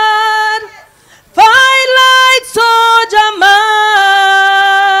God. Fight like soldier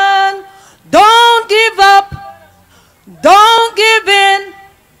man. Don't give up. Don't give in.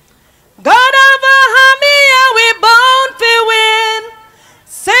 God of a army, we bound to win.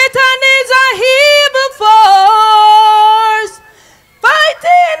 Satan is a evil force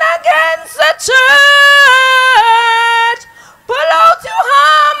fighting against the church. Pull out your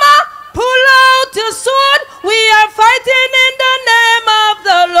hammer, pull out your sword. We are fighting in the name of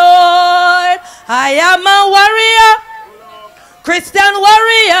the Lord. I am a warrior, Christian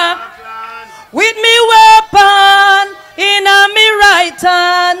warrior, with me weapon in me right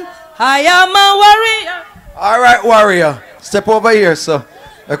hand. I am a warrior. All right, warrior. Step over here, so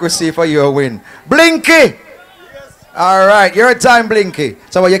I could see for you a win. Blinky. All right, your time, Blinky.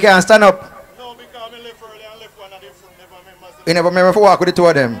 So you can't stand up. You never remember to walk with the 2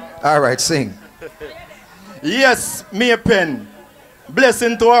 of them. All right, sing. Yes, me a pen.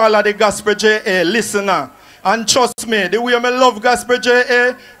 Blessing to all of the Gospel JA listener. And trust me, the way I love Gospel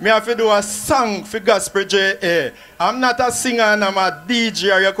JA, me have to do a song for Gospel JA. I'm not a singer and I'm a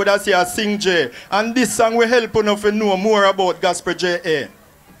DJ, or you could have say a sing J. And this song will help you to know more about Gospel JA.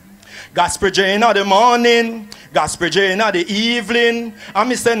 Gospel J in the morning, Gospel J in the evening, I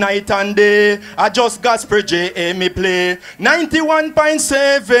miss the night and day. I just Gospel J me play.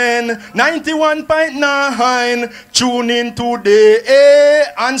 91.7, 91.9. Tune in today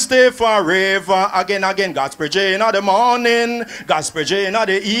and stay forever. Again, Gospel J in the morning, Gospel J in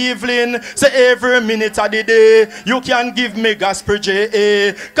the evening. Say every minute of the day, you can give me Gospel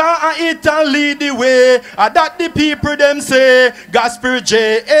J. Cause it and lead the way. That the people them say, Gospel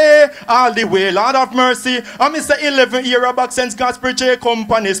J. All the way, Lord of mercy. I'm Mr. 11 year back since Gospel J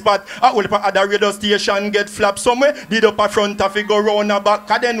company spot. I will put other radio station get flap somewhere. Did up a front of it go round a back.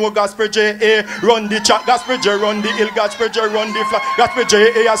 Cause then no Gospel J run the chat. Gospel J run the hill. Gospel J run the flat. Gospel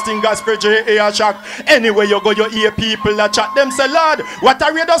J a sting. Gospel J a shock. Anyway you go, you hear people that chat. Them say, Lord, what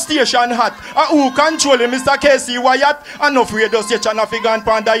a radio station hat. Who control him? Mr. Casey Wyatt. Enough radio station a figure and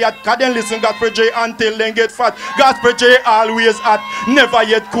panda yet. Cause then listen Gospel J until then get fat. Gospel J always hot. Never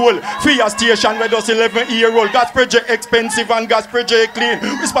yet cool. Fear station where those 11-year-old Gospel J expensive and Gospel J clean.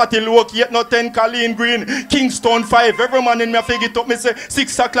 We spotty low yet not 10 Colleen Green. Kingston 5. Every man in me figure it up. Me say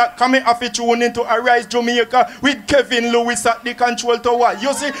 6 o'clock. Come in after tune into Arise Jamaica with Kevin Lewis at the control tower.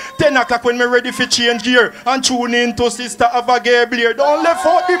 You see 10 o'clock when me ready for change gear and tune into Sister Avagay Blair. Don't left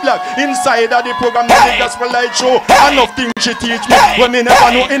out the block inside of the program. The Gospel Light Show. Enough things she teach me. When me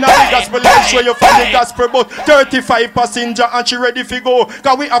never know in the Gospel Light Show you find the Gospel but 35 passenger and she ready for go.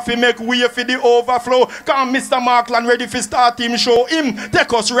 Cause we have to make way for the overflow. Come Mr. Markland ready for start him show him.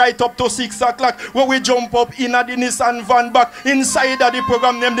 Take us right up to 6 o'clock where we jump up in a the Nissan van back inside of the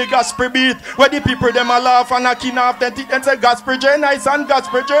program named the Gospel Beat. Where the people them a laugh and a kin off them and say Gospel J nice and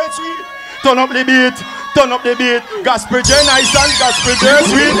Gospel J sweet. Turn up the beat. Turn up the beat. Gospel J nice and Gospel J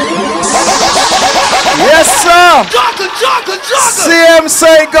sweet. Yes sir. Juggle. CM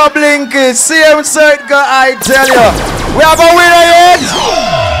side go Blinky. CM side go I tell you. We have a winner yet.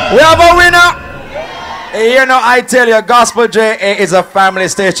 We have a winner. You know, I tell you, Gospel J is a family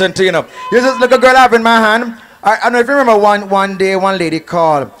station too, you know. You just look a girl I have in my hand. I don't know if you remember one day, one lady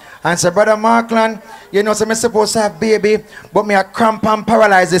called and said, Brother Markland, you know, so I'm supposed to have baby, but me a cramp and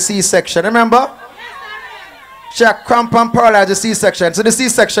paralyze the C-section. Remember? She a cramp and paralyze the C-section. So the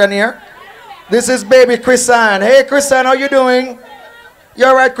C-section here, this is baby Chrisanne. Hey Chrisanne, how you doing? You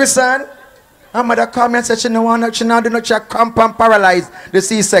alright, Chrisanne? Her mother called me and said she no want she now do not cramp and paralyze the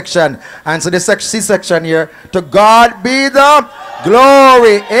C-section. And so the C-section here, to God be the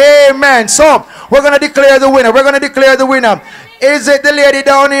glory. Amen. So we're gonna declare the winner. We're gonna declare the winner. Is it the lady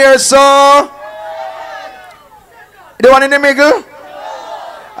down here, so? The one in the middle?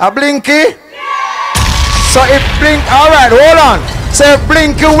 A Blinky? So if Blink, alright, hold on. So if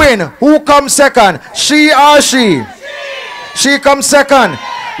Blinky win, who comes second? She or she? She comes second.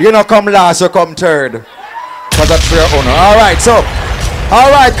 You know, come last, you come third. Because that's your owner. Alright, so,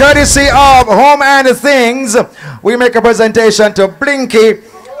 alright, courtesy of Home and Things, we make a presentation to Blinky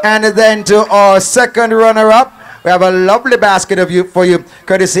and then to our second runner-up. We have a lovely basket for you,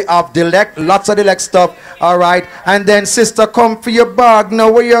 courtesy of Dilect. Lots of Dilect stuff, all right. And then, sister, come for your bag.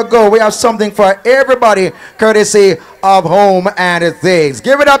 Now, where you go? We have something for everybody, courtesy of Home and Things.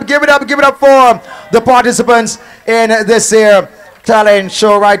 Give it up for the participants in this here talent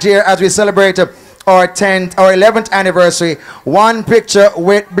show right here as we celebrate our 11th anniversary. One picture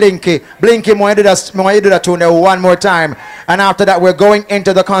with Blinky. Blinky, I do that tune there one more time. And after that, we're going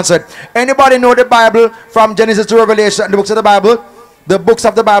into the concert. Anybody know the Bible from Genesis to Revelation? The books of the Bible? The books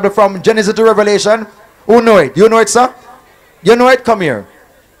of the Bible from Genesis to Revelation? Who know it? You know it, sir? You know it? Come here.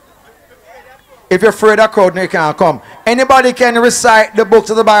 If you're afraid of crowd, you can't come. Anybody can recite the books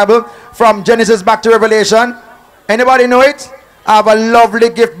of the Bible from Genesis back to Revelation? Anybody know it? I have a lovely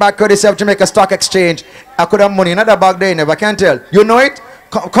gift back courtesy of Jamaica Stock Exchange. I could have money in that bag there, never can tell. You know it?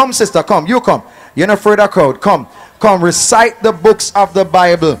 Come, sister, come. You come. You're not afraid of crowd. Come, recite the books of the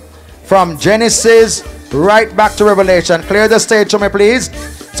Bible from Genesis right back to Revelation. Clear the stage for me, please.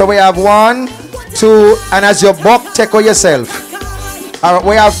 So we have 1, 2, and as you buck, take on yourself. All right,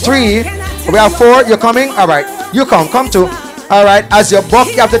 we have 3, we have 4. You're coming? All right, you come too. All right, as you buck,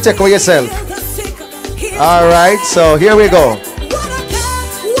 you have to take on yourself. All right, so here we go.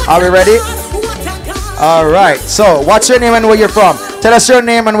 Are we ready? All right, so what's your name and where you're from? Tell us your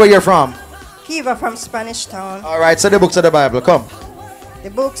name and where you're from. Kiva from Spanish Town. All right, so the books of the Bible, come. The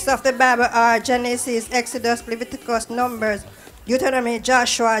books of the Bible are Genesis, Exodus, Leviticus, Numbers, Deuteronomy,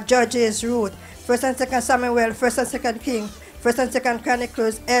 Joshua, Judges, Ruth, 1st and 2nd Samuel, 1st and 2nd King, First and Second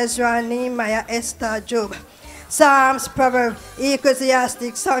Chronicles, Ezra, Nehemiah, Esther, Job. Psalms, Proverbs,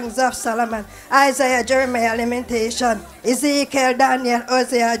 Ecclesiastic, Songs of Solomon, Isaiah, Jeremiah, Lamentation, Ezekiel, Daniel,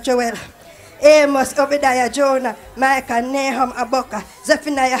 Hosea, Joel, Amos, Obadiah, Jonah, Micah, Nahum, Habakkuk,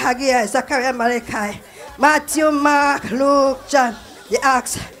 Zephaniah, Haggai, Zechariah, Malachi, Matthew, Mark, Luke, John, the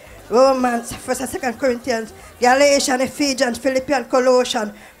Acts, Romans, 1st and 2nd Corinthians, Galatians, Ephesians, Philippians,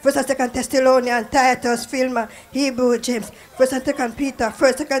 Colossians, 1st and 2nd Thessalonians, Titus, Philemon, Hebrew, James, 1st and 2nd Peter,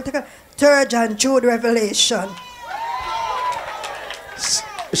 1st, 2nd, 3rd John, Jude, Revelation.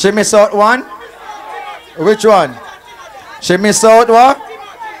 She missed out one? Which one? She missed out what?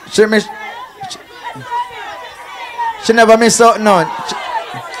 She never missed out none.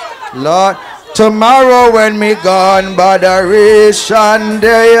 Lord, tomorrow when me gone, botheration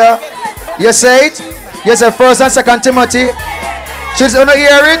there. You say it? You say 1st and 2nd Timothy. She's gonna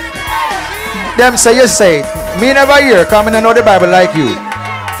hear it? Them say you say it. Me never hear, come and know the Bible like you.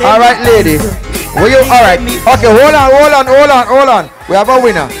 Alright, lady. Will you? Alright. Okay, hold on. We have a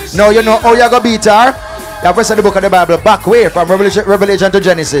winner. Now you know how you gonna beat her. You have to send the book of the Bible back way from Revelation to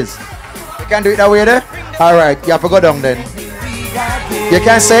Genesis. You can do it that way there? Alright, you have to go down then. You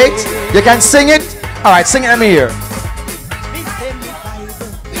can say it? You can sing it? Alright, sing it, let me hear.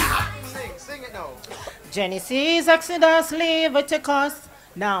 Genesis, Exodus, Leviticus,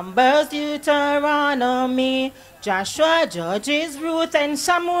 Numbers, Deuteronomy, Joshua, Judges, Ruth, and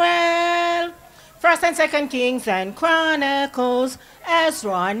Samuel. 1st and 2nd Kings and Chronicles,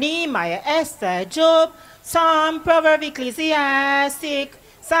 Ezra, Nehemiah, Esther, Job, Psalm, Proverbs, Ecclesiastic,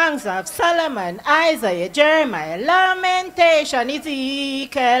 Songs of Solomon, Isaiah, Jeremiah, Lamentation,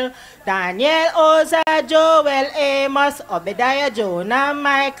 Ezekiel, Daniel, Hosea, Joel, Amos, Obadiah, Jonah,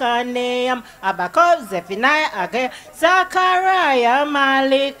 Micah, Nahum, Habakkuk, Zephaniah, Haggai, Zechariah,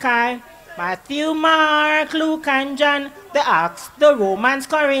 Malachi, Matthew, Mark, Luke, and John, the Acts, the Romans,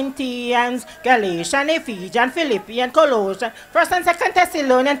 Corinthians, Galatians, Ephesians, Philippians, Colossians, 1st and 2nd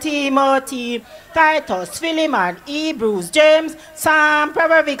Thessalonians, Timothy, Titus, Philemon, Hebrews, James, Psalm,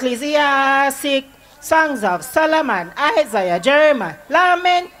 Proverbs, Ecclesiastic, Songs of Solomon, Isaiah, Jeremiah,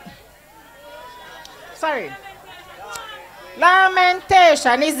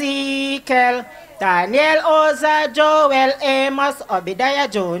 Lamentation, Ezekiel, Daniel, Hosea, Joel, Amos, Obadiah,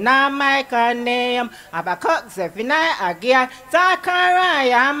 Jonah, Micah, Nahum, Habakkuk, Zephaniah, Haggai,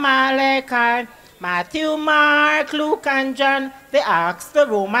 Zechariah, Malachi, Matthew, Mark, Luke, and John, the Acts, the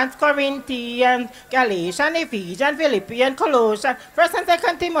Romans, Corinthians, Galatians, Ephesians, Philippians, Colossians, 1st and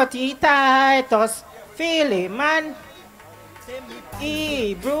 2nd Timothy, Titus, Philemon,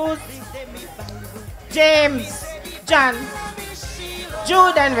 Hebrews, James, John,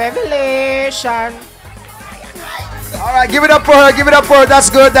 Jude, and Revelation. Alright, give it up for her, That's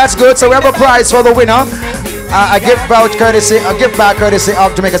good. So we have a prize for the winner. A gift back courtesy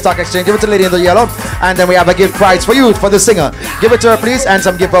of Jamaica Stock Exchange. Give it to the lady in the yellow. And then we have a gift prize for you, for the singer. Give it to her, please, and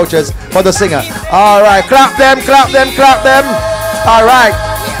some gift vouchers for the singer. Alright, clap them. Alright,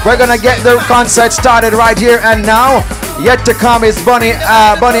 we're gonna get the concert started right here and now. Yet to come is Bonnie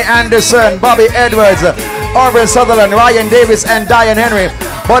Anderson, Bobby Edwards, Orville Sutherland, Ryan Davis, and Diane Henry.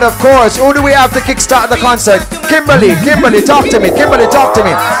 But of course, who do we have to kickstart the concert? Kimberly, talk to me.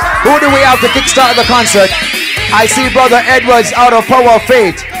 Who do we have to kickstart the concert? I see Brother Edwards out of Power of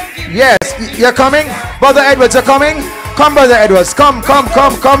Faith. Yes, you're coming? Brother Edwards, you're coming? Come, Brother Edwards. Come,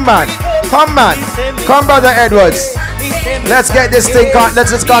 man. Come, Brother Edwards. Let's get this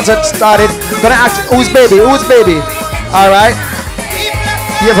concert started. Gonna ask, who's baby? Alright.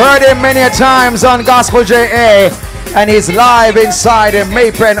 You've heard him many a times on Gospel JA, and he's live inside in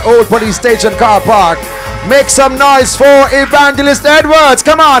Maypen Old Police Station car park. Make some noise for Evangelist Edwards.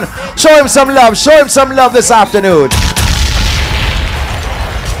 Come on, show him some love this afternoon.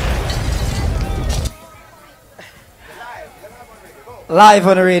 Live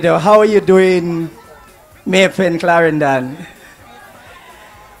on the radio. How are you doing, Maypen, Clarendon?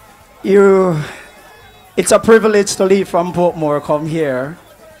 It's a privilege to leave from Portmore, come here.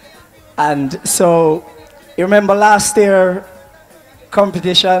 And so, you remember last year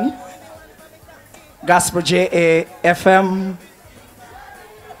competition? Gospel JA FM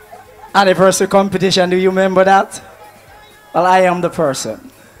anniversary competition, do you remember that? Well, I am the person.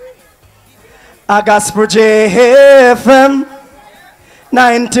 A Gospel JA FM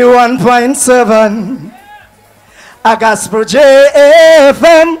 91.7. A Gospel JA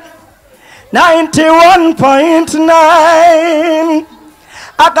FM 91.9.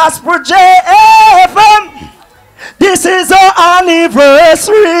 A Gospel JFM. This is our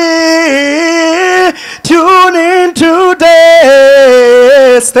anniversary. Tune in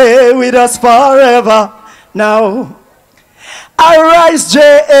today. Stay with us forever. Now, Arise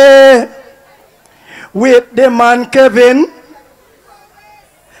J.A. with the man Kevin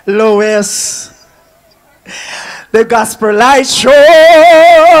Lewis. The Gospel Light Show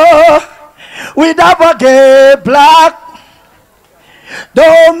with Abagay Black.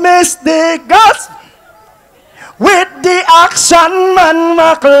 Don't miss the gospel with the Action Man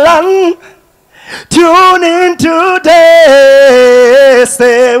Maclan. Tune in today,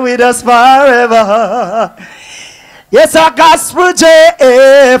 stay with us forever. Yes, our Gospel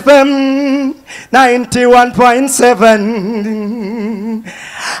JFM 91.7.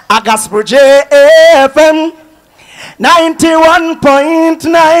 Our Gospel JFM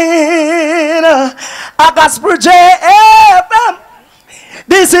 91.9. Our Gospel JFM.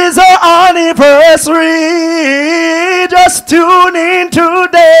 This is our anniversary. Just tune in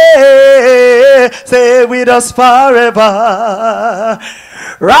today. Stay with us forever.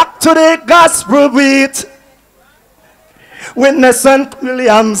 Rock to the gospel beat. With Nelson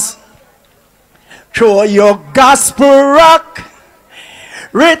Williams. Throw your gospel rock.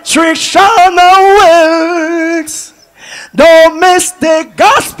 Richard Sharma Wilkes. Don't miss the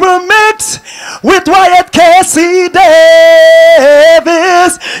gospel mix with Wyatt Casey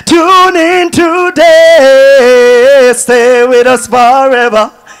Davis. Tune in today. Stay with us forever.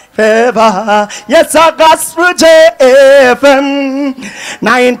 Forever. Yes, our Gospel JFM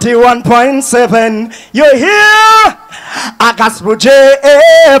 91.7. You hear? Our Gospel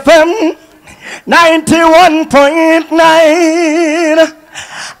JFM 91.9.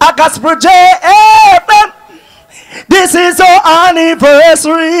 Our Gospel JFM. This is our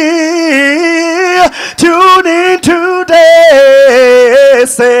anniversary. Tune in today.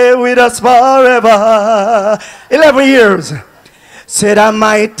 Stay with us forever. 11 years. Said a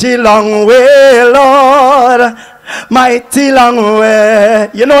mighty long way, Lord. Mighty long way.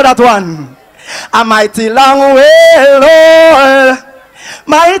 You know that one? A mighty long way, Lord.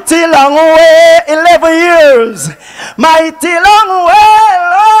 Mighty long way. 11 years. Mighty long way,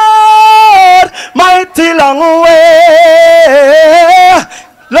 Lord. Mighty long way.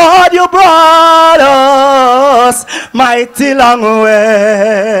 Lord, you brought us mighty long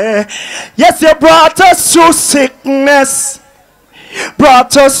way. Yes, you brought us through sickness.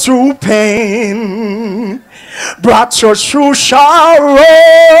 Brought us through pain. Brought us through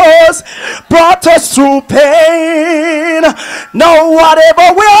sorrows. Brought us through pain. Now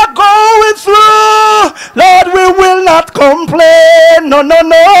whatever we are going through, Lord, we will not complain. No, no,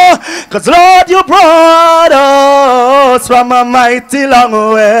 no. Because Lord, you brought us from a mighty long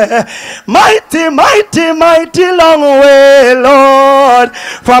way. Mighty, mighty, mighty long way, Lord.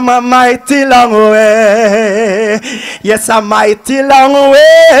 From a mighty long way. Yes, a mighty long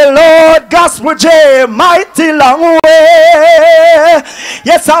way, Lord. Gospel J, mighty long way.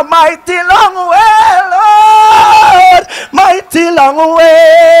 Yes, a mighty long way, Lord. Mighty long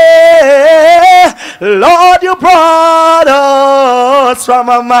way. Lord, you brought us from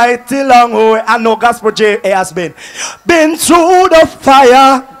a mighty long way. I know Gospel J has been through the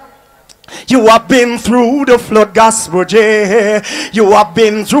fire. You have been through the flood, Gospel J. You have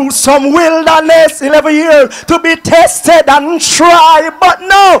been through some wilderness 11 years to be tested and tried. But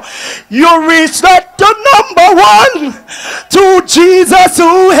now you reached that to number one, to Jesus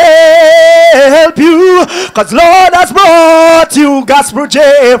who help you. Because Lord has brought you, Gospel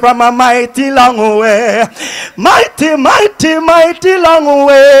J, from a mighty long way. Mighty, mighty, mighty long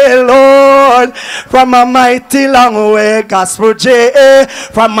way, Lord. From a mighty long way, Gospel J.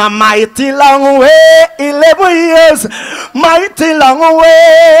 From a mighty long way, 11 years, mighty long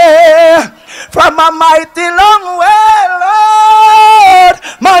way. From a mighty long way, Lord,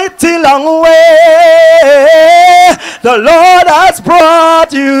 mighty long way. The Lord has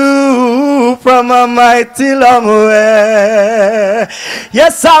brought you from a mighty long way.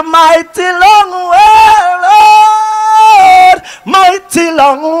 Yes, a mighty long way, Lord, mighty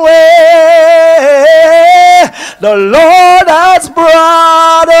long way. The Lord has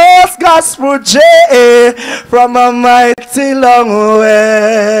brought us, Gospel J, from a mighty long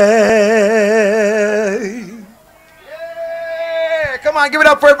way. Yeah, come on, give it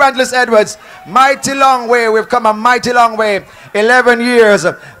up for Evangelist Edwards. Mighty long way. We've come a mighty long way. 11 years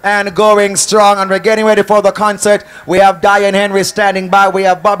and going strong, and we're getting ready for the concert. We have Diane Henry standing by, we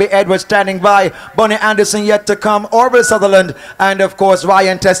have Bobby Edwards standing by, Bonnie Anderson yet to come, Orville Sutherland, and of course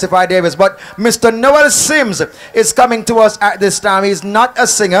Ryan Testify Davis. But Mr. Noel Sims is coming to us at this time. He's not a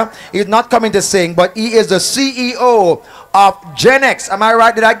singer, he's not coming to sing, but he is the CEO of Gen X. Am I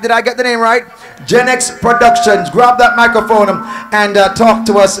right? Did I get the name right? Gen X Productions. Grab that microphone and talk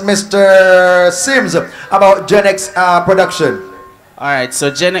to us, Mr. Sims, about Gen X production. All right, so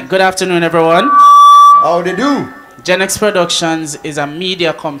good afternoon, everyone. How they do? Genex Productions is a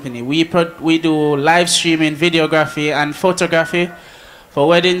media company. We do live streaming, videography, and photography for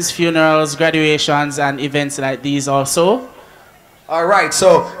weddings, funerals, graduations, and events like these also. All right,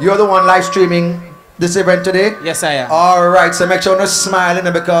 so you're the one live streaming this event today? Yes, I am. All right, so make sure you're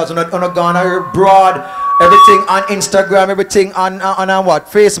smiling because you're not gonna broad everything on Instagram, everything on what?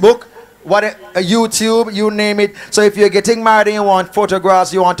 Facebook? YouTube, you name it. So if you're getting married and you want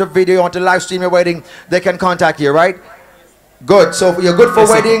photographs, you want a video, you want to live stream your wedding, they can contact you, right? Good. So you're good for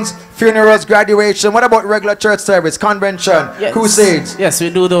weddings, funerals, graduation. What about regular church service, convention, crusades? Yes, we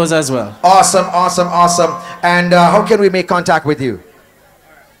do those as well. Awesome, awesome, awesome. And how can we make contact with you?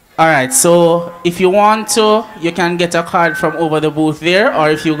 All right, so if you want to, you can get a card from over the booth there, or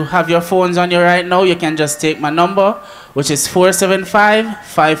if you have your phones on you right now, you can just take my number, which is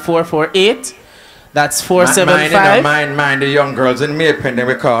 475-5448. That's 475. Mind the young girls in Maypen, they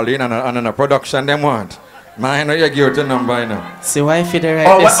will call you on a production they want. Mind you give the number, you know. See why for the right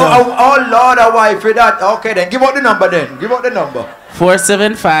oh Lord, why for that? Okay then, give out the number then. Give out the number.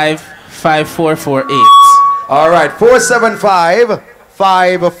 475-5448. All right,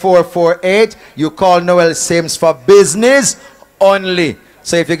 475-5448. You call Noel Sims for business only.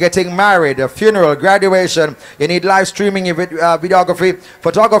 So if you're getting married, a funeral, graduation, you need live streaming, videography,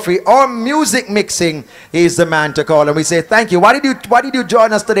 photography, or music mixing, he's the man to call. And we say thank you. Why did you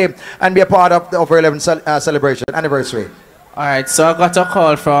join us today and be a part of the Over 11 celebration anniversary? All right, so I got a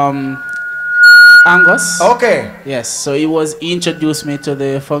call from Angus. Okay. Yes, so he introduced me to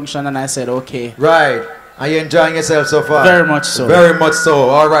the function and I said okay. Right. Are you enjoying yourself so far? Very much so. Very much so.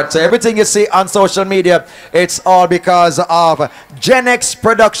 All right. So everything you see on social media, it's all because of Genex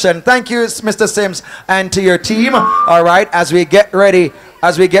Production. Thank you, Mr. Sims, and to your team. All right. As we get ready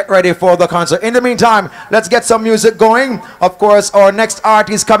for the concert. In the meantime, let's get some music going. Of course, our next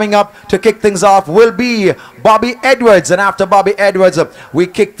artist coming up to kick things off will be Bobby Edwards. And after Bobby Edwards, we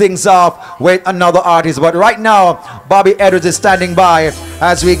kick things off with another artist. But right now, Bobby Edwards is standing by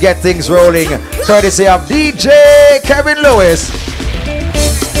as we get things rolling. Courtesy of DJ Kevin Lewis.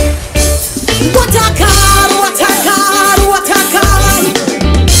 What a God, what a God, what a God.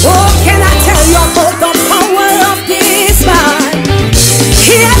 Oh, can I tell you about the power of this man?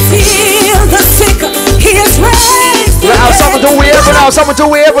 He has healed the sick. He has raised the Now something to wave, now something to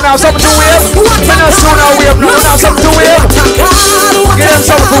wave, now something to wave. Now something to wave, now something to wave. Get them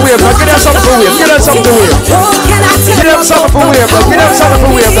something to wave, get them something to wave, get them something to wave. Get them something to wave, get them something to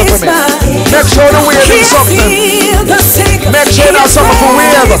wave for me. Make sure the wave is something. Make sure that's something to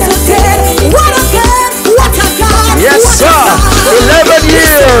wave. Yes, sir. 11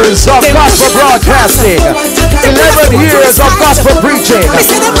 years of gospel broadcasting. 11 years of gospel preaching.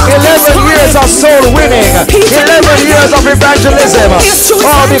 11 years of soul winning. 11 years of evangelism.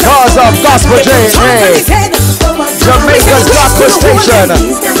 All because of Gospel J.A. Jamaica's gospel station.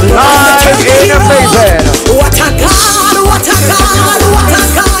 Live in Amazing. What a God, what a God, what a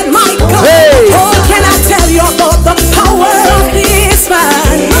God, my God. Hey. Oh, can I tell you about the power of this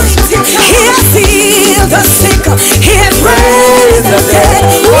man? He has healed the sick. He has raised the dead.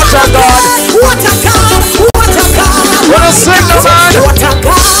 What a God. What a God. What a God. What a signal, man. What a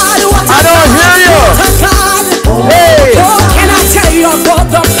God. What a I don't hear you. What a God. Hey. Oh, can I tell you about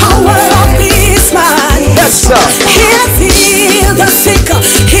the power of this man? Yes, sir. He has healed the sick.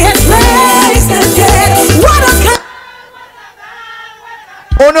 He has raised the dead. What a God.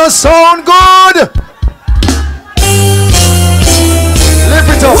 Wanna sound good? Lift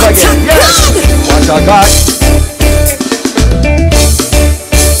it up again. Yes. What a God.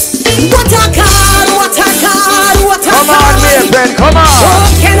 What a God, what a God, what a God. Come on, Maypen, come on. Oh,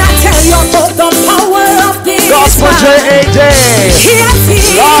 can I tell you about the power of this Gospel man? J.A. Day. He has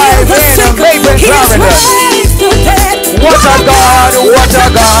healed Live the in sick. Maypen, He has Florida. raised the dead. What a God, what a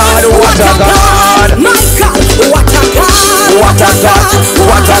God, what a God. My God, what a God, What a God,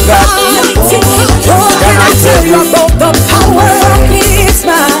 what a God. Oh, can I tell you about the power of this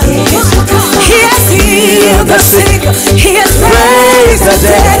man? He has healed the sick. He has raised the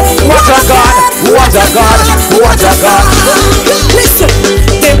dead. What a God, what a God, what a God. Listen,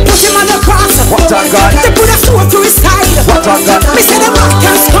 they put him on the cross. What a God. They put a sword to his side. What a God. Me say them mocked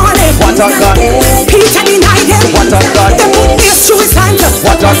and scorned him. What a God. Peter denied him. What a God. They put nails through his hand.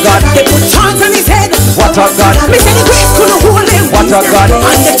 What a God. They put charms on his head. What a God. Me say the grave couldn't hold him. What a God.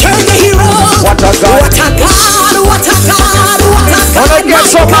 And they turned the hero. What a God. What a God. What a God. What a God. Wanna get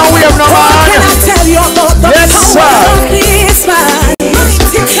some now, we have no man. Can I tell you about the Yes, power sir. of this man? He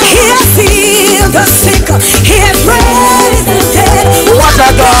has healed the sick. He has raised the dead. What a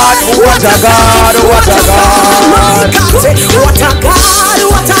God, what a God, what a God. My God, what a God,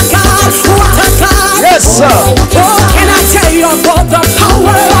 what a God, what a God. Yes, sir. Oh,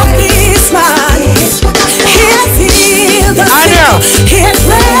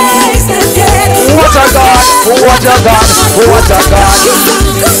 what a God, what a God.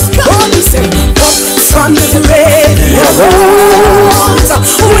 From the grave he arose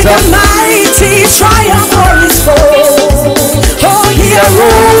with a mighty triumph for his foe. Oh, he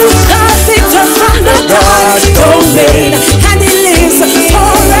arose, the victor from the dark domain, and he lives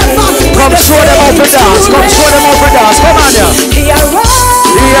forever. Come show them how to dance, come show them how to dance, come on here. He arose,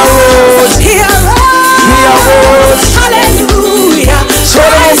 he arose, he arose, he arose. Hallelujah. Show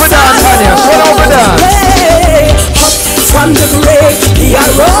them how to dance, Tanya, show them how to dance. From the grave he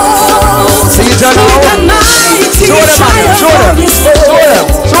arose. See it now. Show them, man. Show them. Show them. Show them.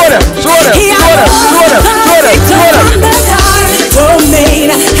 Show them. He Show them. Show them. Show them. Show them. Domain,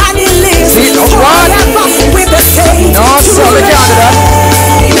 and he lives forever with the saints. No, so we can't do that.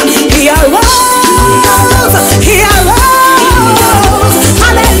 He arose. He arose.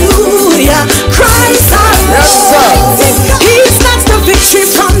 Hallelujah. Christ arose. He snatched the victory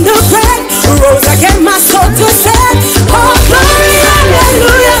from the grave. Rose again, my soul to set. Oh, glory,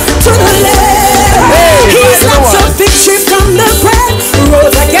 hallelujah, to the Lamb. He's not the victory from the grave.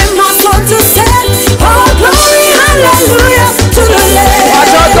 Rose again, my soul to set. Oh, glory, hallelujah, to the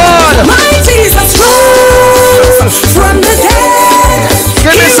Lamb. My Jesus rose from the dead.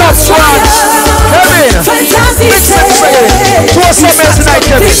 Give me some swag. Kevin. Fantastic. Show us some else tonight,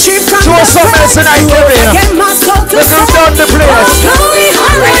 Kevin. Show us some else tonight, Kevin. Let them down the place.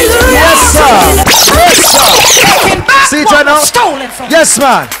 Yes, sir. Yes, sir. See it now? Yes,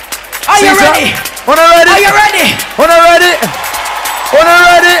 man. Are you ready? On ready? Are you ready? On ready? On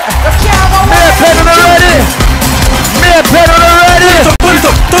ready? Me pen on ready? Me pen on ready?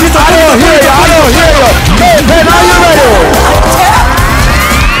 I don't hear you. I don't hear you. Me pen, are you ready?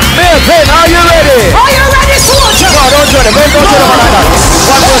 Me pen, are you ready? Are you ready, soldier? No, don't do it. Don't do it like that.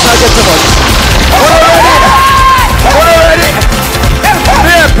 One person I get too much. On ready? On ready?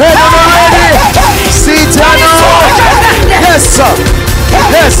 Me pen on ready? See it now? Yes, sir.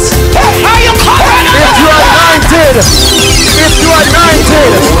 Yes. Are you covered? If you are anointed, if you are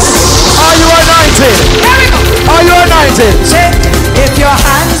anointed, are you anointed? Are you anointed? If your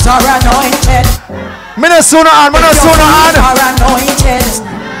hands are anointed, Minnesota on, Minnesota on. are anointed.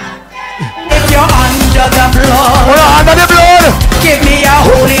 If you're under the blood, We're under the blood. Give me a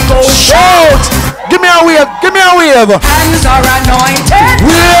Holy Ghost shout. Give me a wave. Give me a wave. Hands are anointed.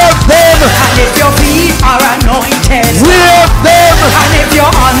 Wave them. And if your feet are anointed, wave them. And if you're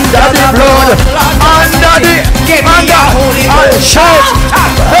under the blood, under the, give me a Holy Ghost shout.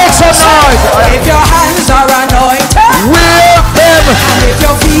 Make some noise. If your hands are anointed, wave them. And if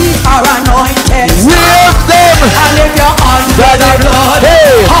your feet are anointed, wave them. And if you're under the blood,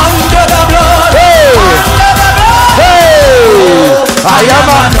 hey. Under the blood, hey. Under the blood, hey. I am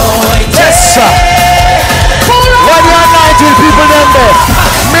anointed. Yes, sir. When you're anointed, people them there.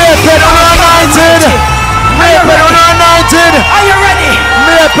 Make it anointed. Make it anointed. Are you ready?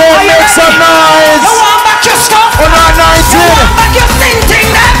 Make it make some noise. You want back your stuff? Anointed. You want back your thing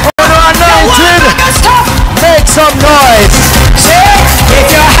then? Anointed. Make some noise. Say, if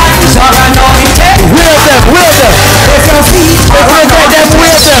your hands are anointed, wave them, wave them. If your feet are anointed,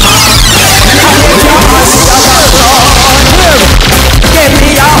 wave them. And if your hands are anointed, give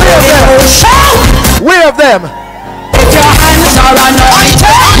me a Holy Ghost shout. Wave them. If your hands are anointed,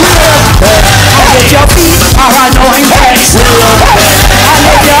 and if your feet are anointed, and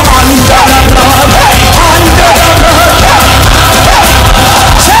if you're under the blood, under the blood,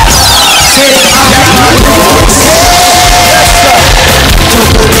 say I am anointed to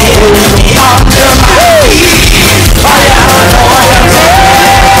believe me under my feet. I am anointed.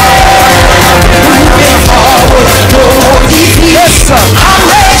 Moving forward, no defeat. I'm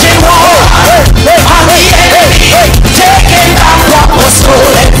raging war on the enemy, taking back what was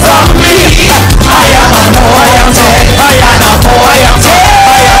stolen from me. I am anointed. I am anointed.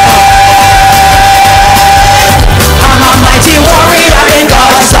 I'm a mighty warrior in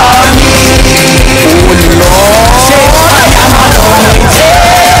God's army. Oh Lord, say I am anointed.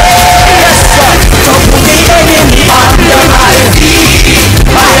 Yes, sir. To put the enemy under my feet.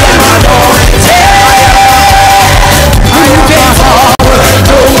 I am anointed. Moving forward,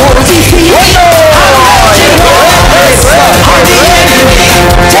 no defeat. I'm the enemy,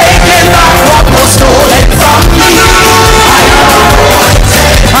 taking back what was stolen from me. I am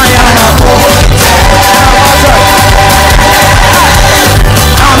anointed. I am anointed.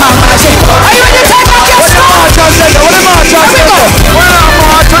 I'm a magic. Are you ready to take back your stuff? I'm taking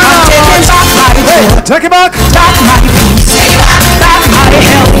back my will. Take it back. Back my peace. Back my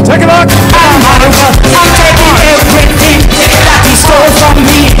health. Take it back. Back my wealth. I'm taking everything that he stole from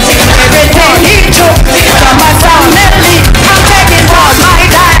me. Everything he took from my family. I'm taking back my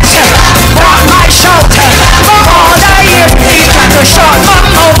dance. Back my shelter. Back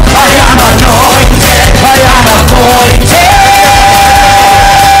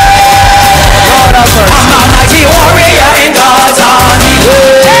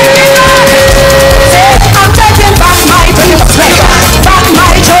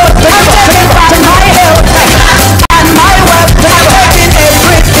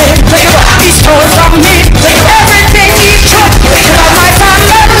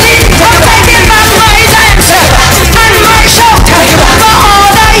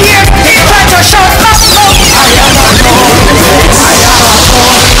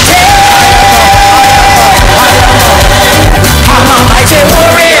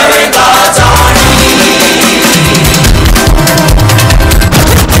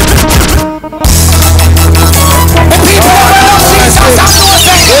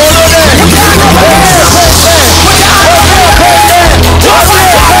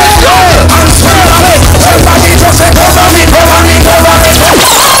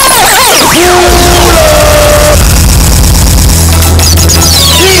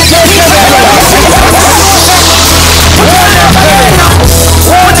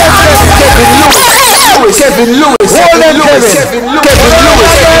Lewis. Kevin Lewis.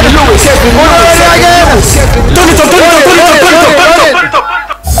 Turn it up.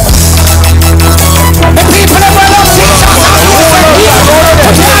 The people of my love Jesus.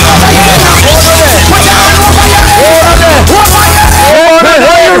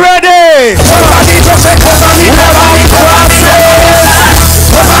 Are you ready?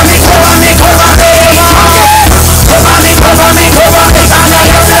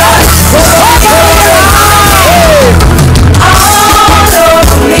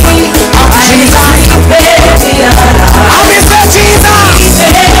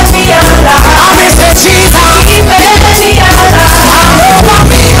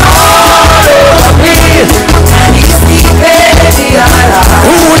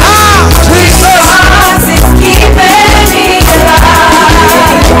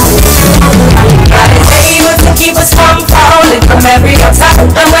 From every attack,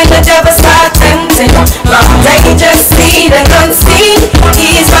 and when the devil starts tempting, from danger seen and unseen,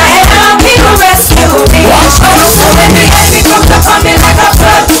 he's my help, he will rescue me. So when the enemy comes upon me like a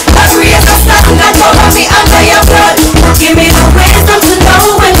flood, I create a stand and cover me under your blood. Give me the wisdom to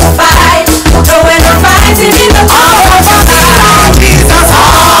know when to fight, know when I'm fighting in the all of my life. Jesus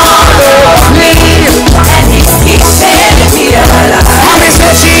all over me, and he's keeping me alive. I'm in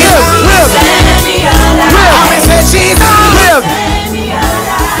the Jesus, live. I'm in the Jesus.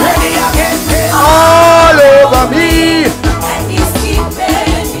 All over me.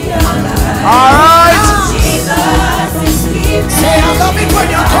 Alright. Say I love it when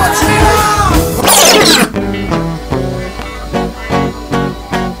you touch me now.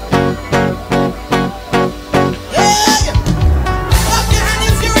 Clap your hands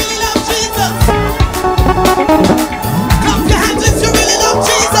if you really love Jesus. Clap your hands if you really love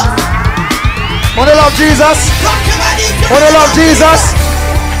Jesus. Wanna love Jesus? Wanna love Jesus?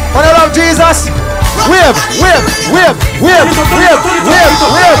 Wanna love Jesus? Whip.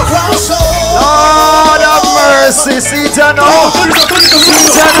 Lord have mercy. See it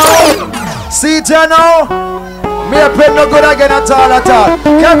now. Me a pen no good again at all.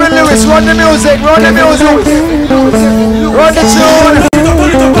 Kevin Lewis, run the music. Run the tune.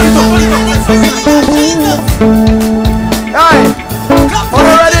 Hey.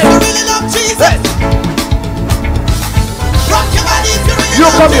 Already? You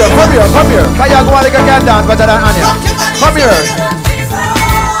come here. Can you go like a can dance better than Anya? Come here.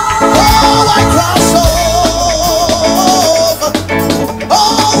 Oh, I cross over.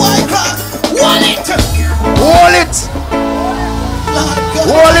 Oh, I cross. Hold it.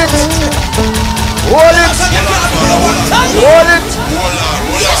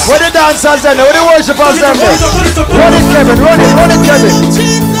 Where the dancers then? Where the worshipers then? Run it, Kevin.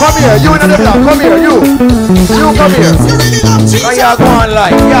 Come here, you in the block. Come here, you come here. Oh, y'all go on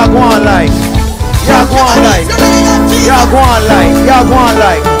like.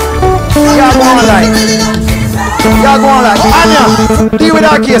 Anya, deal with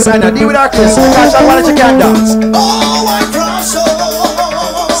our case, because I want you can dance. Oh, I cross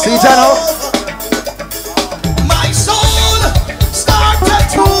over. See it now? My soul started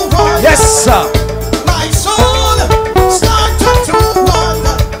to run. Yes, sir. My soul started to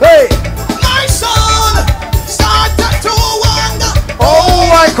wander. Hey. My soul started to wander. Oh,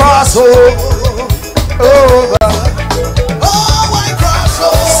 I cross over.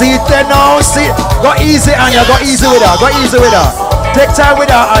 See it there now, see it. Go easy, Anya, go easy with her. Take time with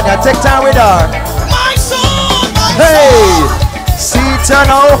her, Anya, My soul, hey, see it there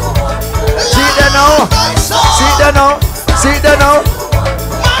now. My soul.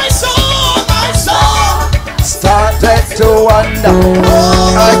 Started to wonder.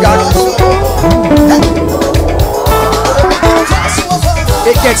 I got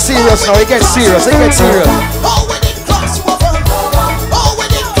it gets serious now,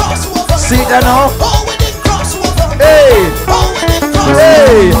 See that now? Hey!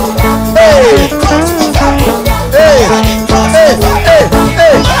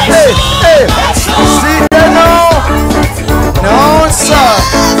 See that now? No, sir.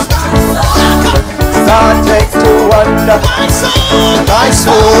 Started to wonder. My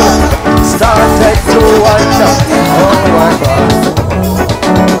soul started to wonder. Oh my God.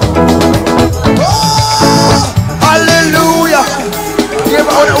 Hallelujah.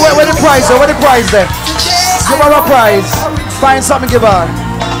 Where the prize then? Give her a prize. Find something, give her.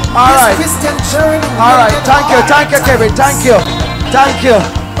 Alright. Thank you, Kevin. Thank you.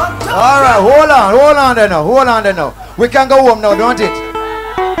 Alright, hold on there now. We can go home now, don't it?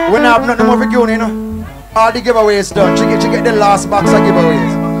 We don't have nothing more for you, you know. All the giveaways done. She get the last box of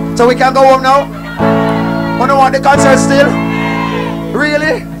giveaways. So we can go home now? You don't want the concert still?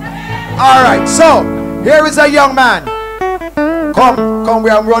 Really? Alright, so here is a young man Come, we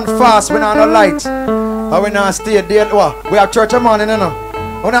have run fast, we not no light. And we not stay there. What? We have church tomorrow, you know.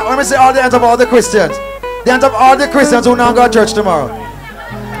 Let me say all the hands of all the Christians. The hands of all the Christians who not go to church tomorrow.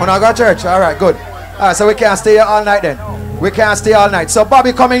 Who not go to church? Alright, good. Alright, so we can't stay here all night then. We can't stay all night. So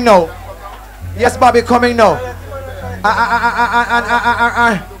Bobby coming now. Yes, Bobby coming now.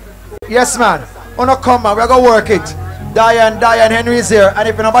 Yes, man. Wanna come, man. We're gonna work it. Diane Henry is here. And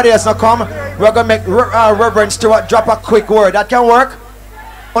if nobody else not come, we're gonna make Reverend Stewart drop a quick word. That can work.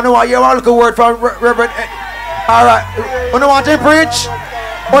 You want a little word from Reverend? Alright. You want him preach?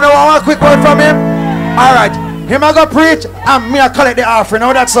 You want a quick word from him? Alright. Him I go preach and me I collect the offering.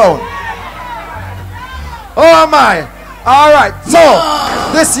 How that sound? Oh my. Alright. So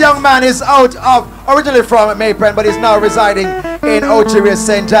this young man is originally from Maypen, but he's now residing in Ochiwe,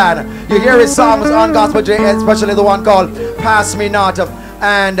 St. Anne. You hear his songs on Gospel J, especially the one called Pass Me Not.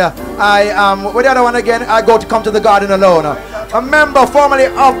 And with the other one again, I go to Come to the Garden Alone. A member formerly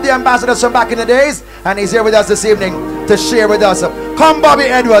of the Ambassadors from back in the days, and he's here with us this evening to share with us. Come Bobby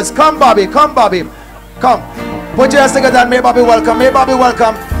Edwards, come Bobby, come Bobby. Come. Put your hands together and may Bobby welcome, may Bobby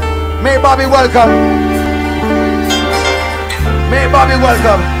welcome. May Bobby welcome. May Bobby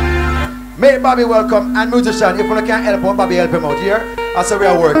welcome. May Bobby welcome. And musician, if you can't help him, Bobby help him out here. I say we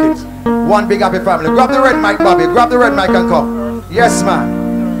are working. One big happy family. Grab the red mic, Bobby. Grab the red mic and come. Yes,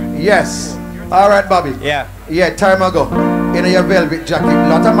 man. Yes. All right, Bobby. Yeah. Yeah, time ago. In your velvet jacket.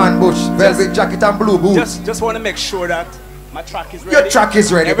 Lot of man bush. Velvet jacket and blue boots. Just want to make sure that my track is ready. Your track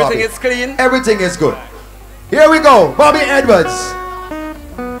is ready, Everything Bobby. is clean. Everything is good. Here we go. Bobby Edwards.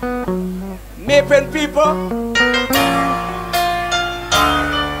 Maypen people.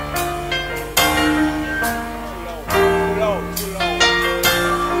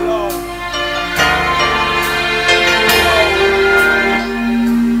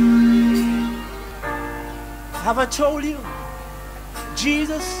 Have I told you,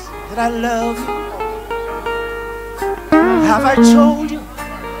 Jesus, that I love you? Have I told you,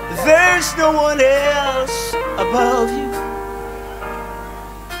 there's no one else above you?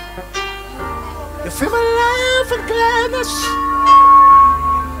 You fill my life with gladness,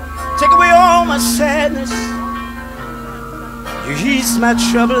 take away all my sadness. You ease my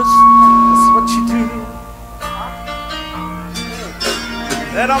troubles, that's what you do.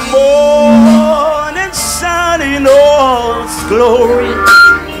 And I'm morning sun in all its glory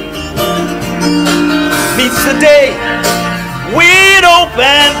meets the day with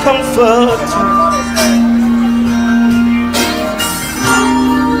open comfort.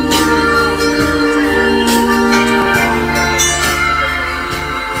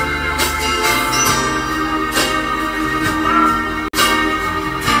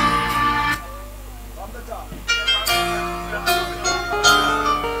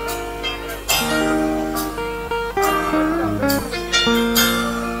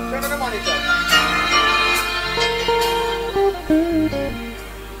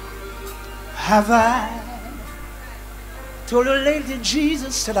 Have I told you lately,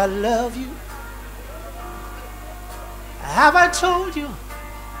 Jesus, that I love you? Have I told you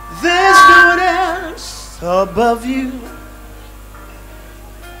there's no one else above you?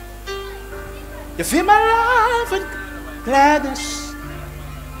 You fill my life with gladness,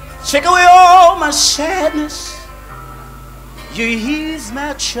 take away all my sadness. You ease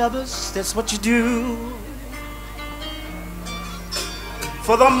my troubles, that's what you do.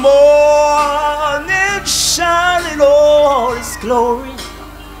 For the morning sun in all its glory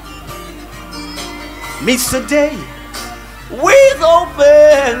meets the day with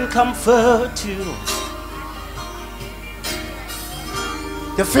open comfort too.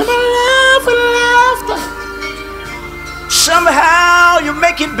 You fill my life with laughter, somehow you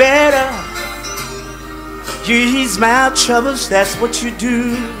make it better. You ease my troubles, that's what you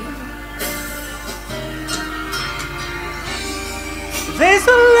do. There's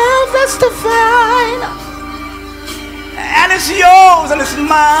a love that's divine, and it's yours and it's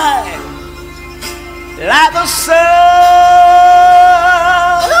mine, like the sun.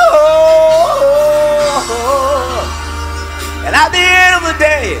 And at the end of the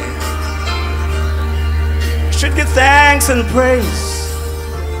day, you should give thanks and praise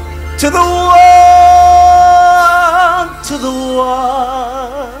to the one.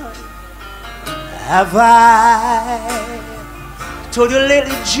 Have I told you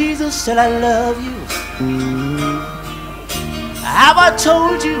lately, Jesus, that I love you? Have I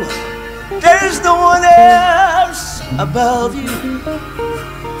told you there's no one else above you?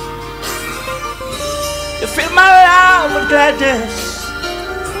 You fill my life with gladness,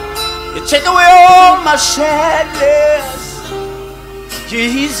 you take away all my sadness. You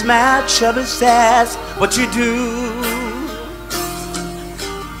ease my troubles, that's what you do.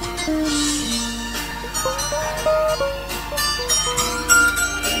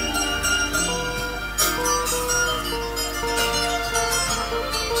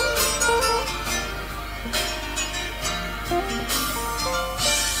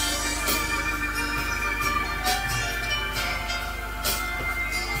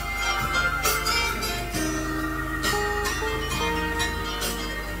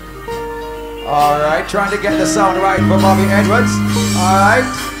 All right, trying to get the sound right for Bobby Edwards. All right,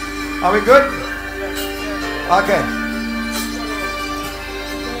 are we good? Okay.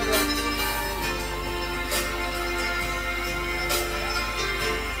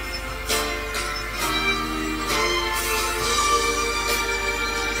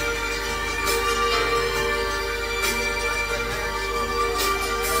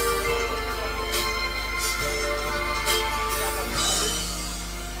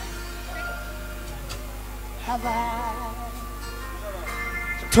 Have I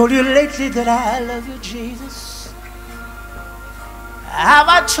told you lately that I love you, Jesus? Have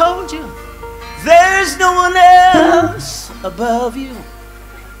I told you there's no one else above you?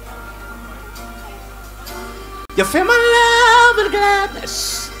 You fill my love with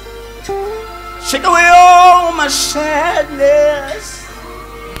gladness, shake away all my sadness.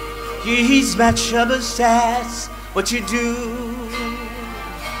 You ease my troubles, that's what you do.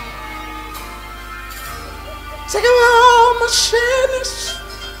 Take away all my sadness,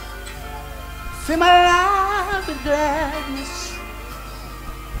 fill my life with gladness.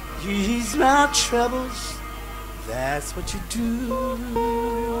 You ease my troubles, that's what you do.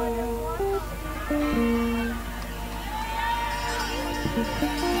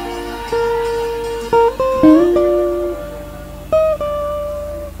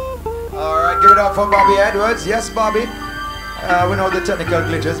 All right, give it up for Bobby Edwards. Yes, Bobby. We know the technical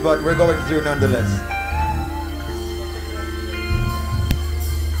glitches, but we're going through nonetheless.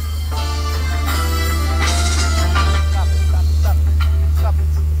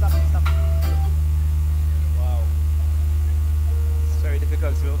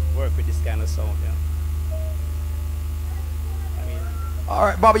 Work with this kind of sound, yeah. All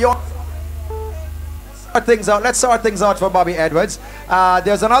right, Bobby, you want start things out. Let's start things out for Bobby Edwards.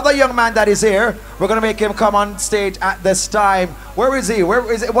 There's another young man that is here. We're gonna make him come on stage at this time. Where is he? Where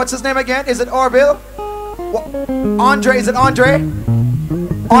is it? What's his name again? Is it Orville? Andre? Is it Andre?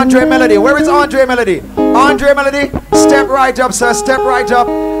 Andre Melody. Where is Andre Melody? Andre Melody, step right up, sir. Step right up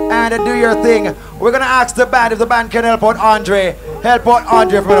and do your thing. We're gonna ask the band if the band can help out Andre. Help out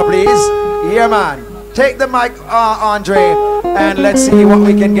Andre for me, please. Yeah, man. Take the mic, Andre, and let's see what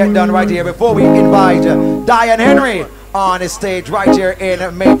we can get done right here before we invite Diane Henry on the stage right here in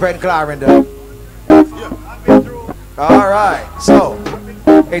Maypen, Clarendon. All right, so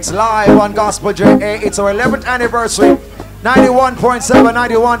it's live on Gospel JA. It's our 11th anniversary. 91.7,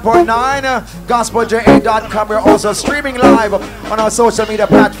 91.9, gospelja.com. We're also streaming live on our social media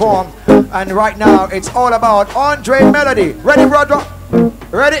platform. And right now, it's all about Andre Melody. Ready, brother?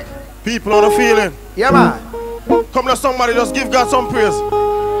 Ready? People on the feeling. Yeah, man. Come now, somebody, just give God some praise.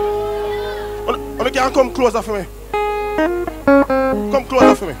 You can come closer for me. Come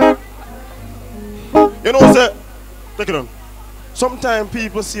closer for me. You know, say, take it on. Sometimes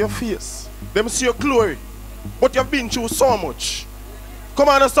people see your face. They see your glory. But you've been through so much. Come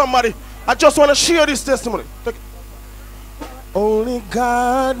on, somebody. I just want to share this testimony. Only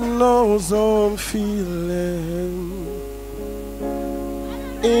God knows how I'm feeling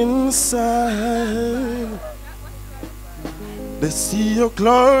inside. They see your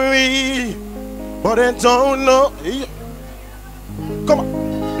glory, but they don't know. Come on.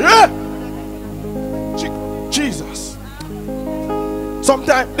 Yeah. Jesus.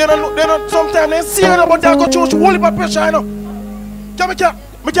 Sometimes they don't sometimes they see it, but they go through holy pressure, you know.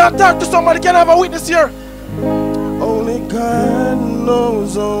 We can't talk to somebody, can have a witness here. Only God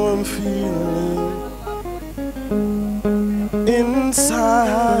knows how I'm feeling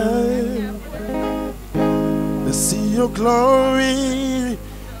inside. They see your glory,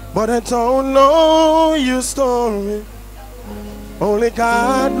 but I don't know your story. Only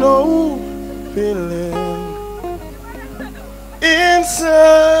God knows feeling inside.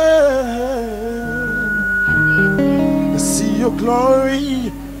 They see your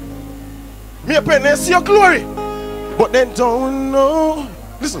glory. Me a pen, they see your glory, but they don't know.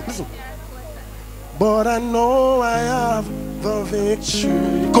 Listen. But I know I have the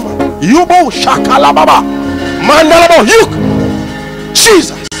victory. Come on. Yubo Shakala Baba. Mandalabo Yuk.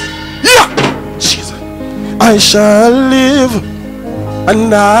 Jesus. Yeah. Jesus. I shall live and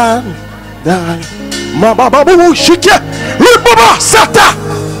not die. Mababu Shike. Ribaba Sata.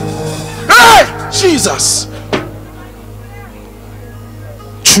 Hey, Jesus.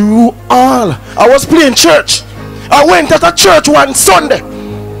 Through all, I was playing church. I went at a church one Sunday,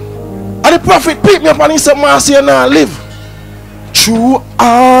 and the prophet picked me up and he said, Marcy, you now live. Through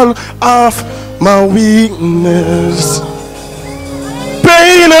all of my weakness,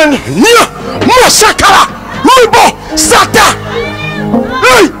 pain and Mashakala, Rubo, Sata.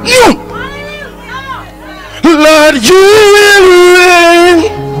 Hey, you, Lord, you will reign.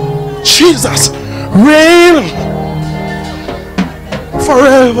 Jesus, reign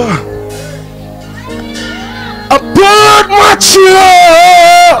forever. I put my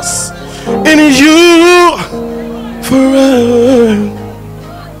trust in you forever.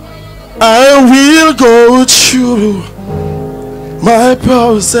 I will go through my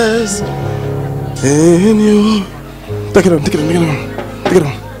process in you. Take it on, take it on, take it on, take it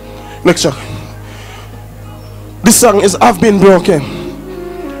on. Next track. This song is I've Been Broken.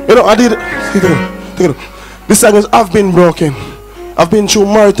 You know, I did. Take it on, take it on. This song is I've Been Broken. I've been through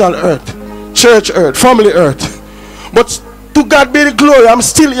marital hurt, church hurt, family hurt. But to God be the glory, I'm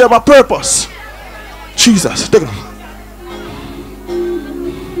still here, my purpose. Jesus, take it on.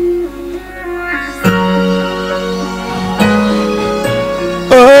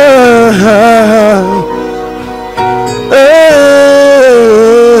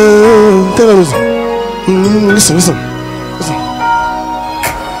 Listen, listen, listen.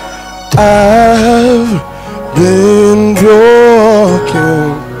 I've been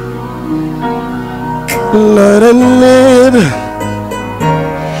broken, Lord, I need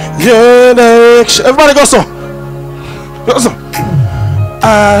your direction. Everybody go so. Go so.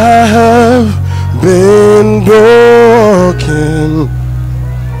 I have been broken,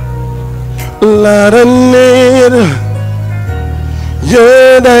 Lord, I need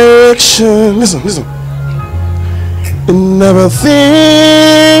your direction. Listen, listen. In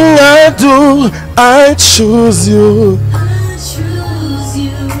everything I do, I choose you.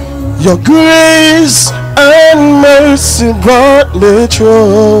 Your grace and mercy brought me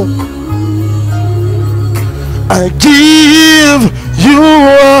through. I give you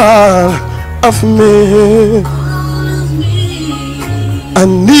all of me. I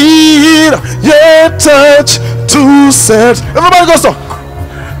need your touch to set. Everybody go so.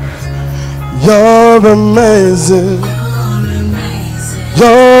 You're amazing.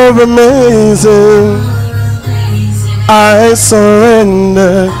 You're amazing. I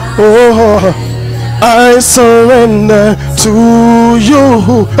surrender. Oh, I surrender to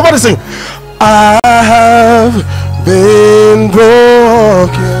you. Everybody sing. I have been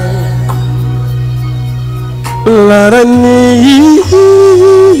broken. Lord, I need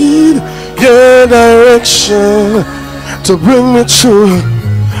your direction to bring me through.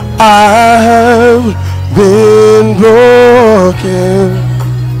 I have been broken.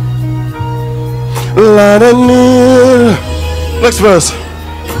 Lord, I need. Next verse.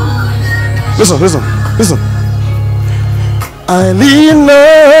 Listen, listen, listen. I lean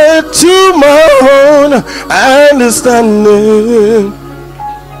not to my own understanding.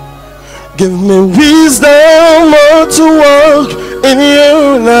 Give me wisdom to walk in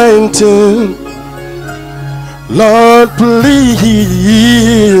your anointing. Lord,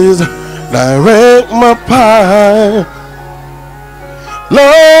 please direct my path.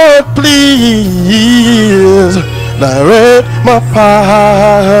 Lord, please direct my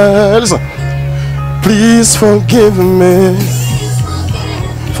path. Listen. Please forgive me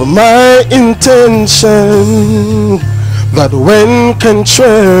for my intention that went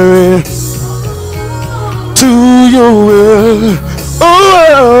contrary to your will.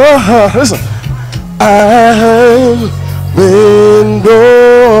 Oh, listen. I have been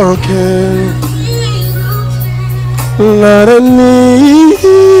broken. Lord, I need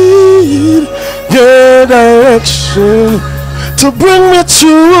your direction to bring me to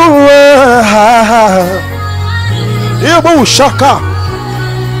Yebo Shaka.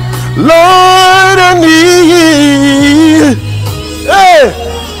 Lord, I need. Hey.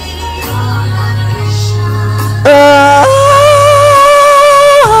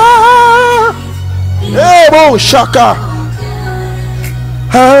 Yebo Shaka.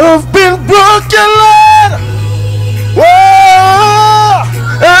 I've been broken, Lord. Whoa.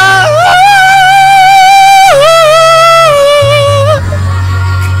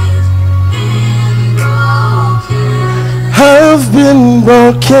 I've been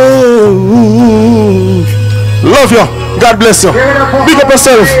broken. Love you. God bless you. Big up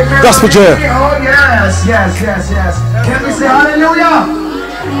yourself. Gospel Joy. Oh yes, yes, yes, yes. Can we say hallelujah?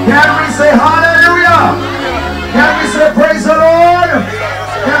 Can we say hallelujah? Can we say praise the Lord?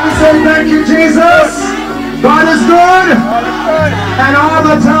 Can we say thank you, Jesus? God is good and all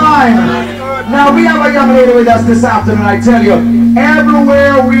the time. Now we have a young lady with us this afternoon, I tell you.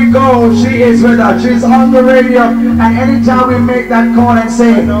 Everywhere we go, she is with us. She's on the radio, and anytime we make that call and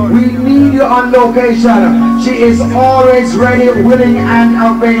say, we need you on location, she is always ready, willing, and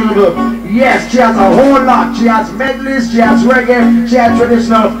available. Yes, she has a whole lot. She has medleys, she has reggae, she has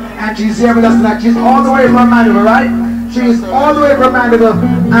traditional, and she's here with us tonight. She's all the way from Manila, right? She's all the way from Mandeville,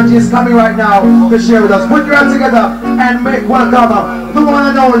 and she's coming right now to share with us. Put your hands together and make welcome the one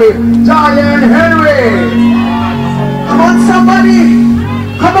and only Diane Henry. Come on, somebody.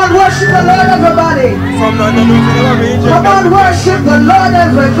 Come on, worship the Lord, everybody. Come on, worship the Lord,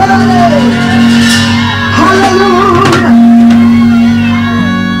 everybody. Hallelujah.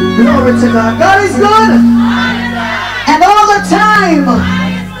 Glory to God. God is good. And all the time.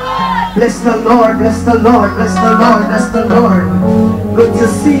 Bless the Lord, bless the Lord, bless the Lord, bless the Lord. Good to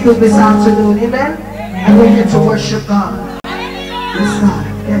see you this afternoon, amen? And we're here to worship God. Bless God.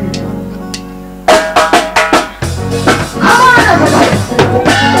 Get it done. Come on, everybody.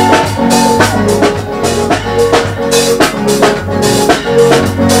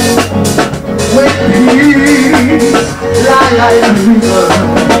 With peace, lie like a river,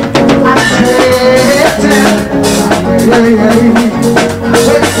 I take it.